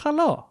 now.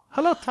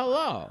 Hello,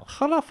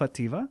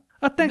 Fativa.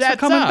 Thanks for That's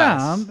coming us.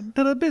 down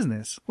to the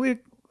business. We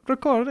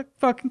record a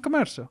fucking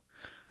commercial.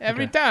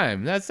 Every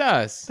time. That's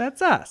us.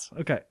 That's us.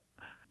 Okay.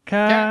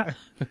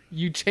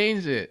 You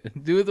changed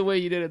it. Do it the way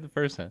you did it the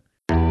first time.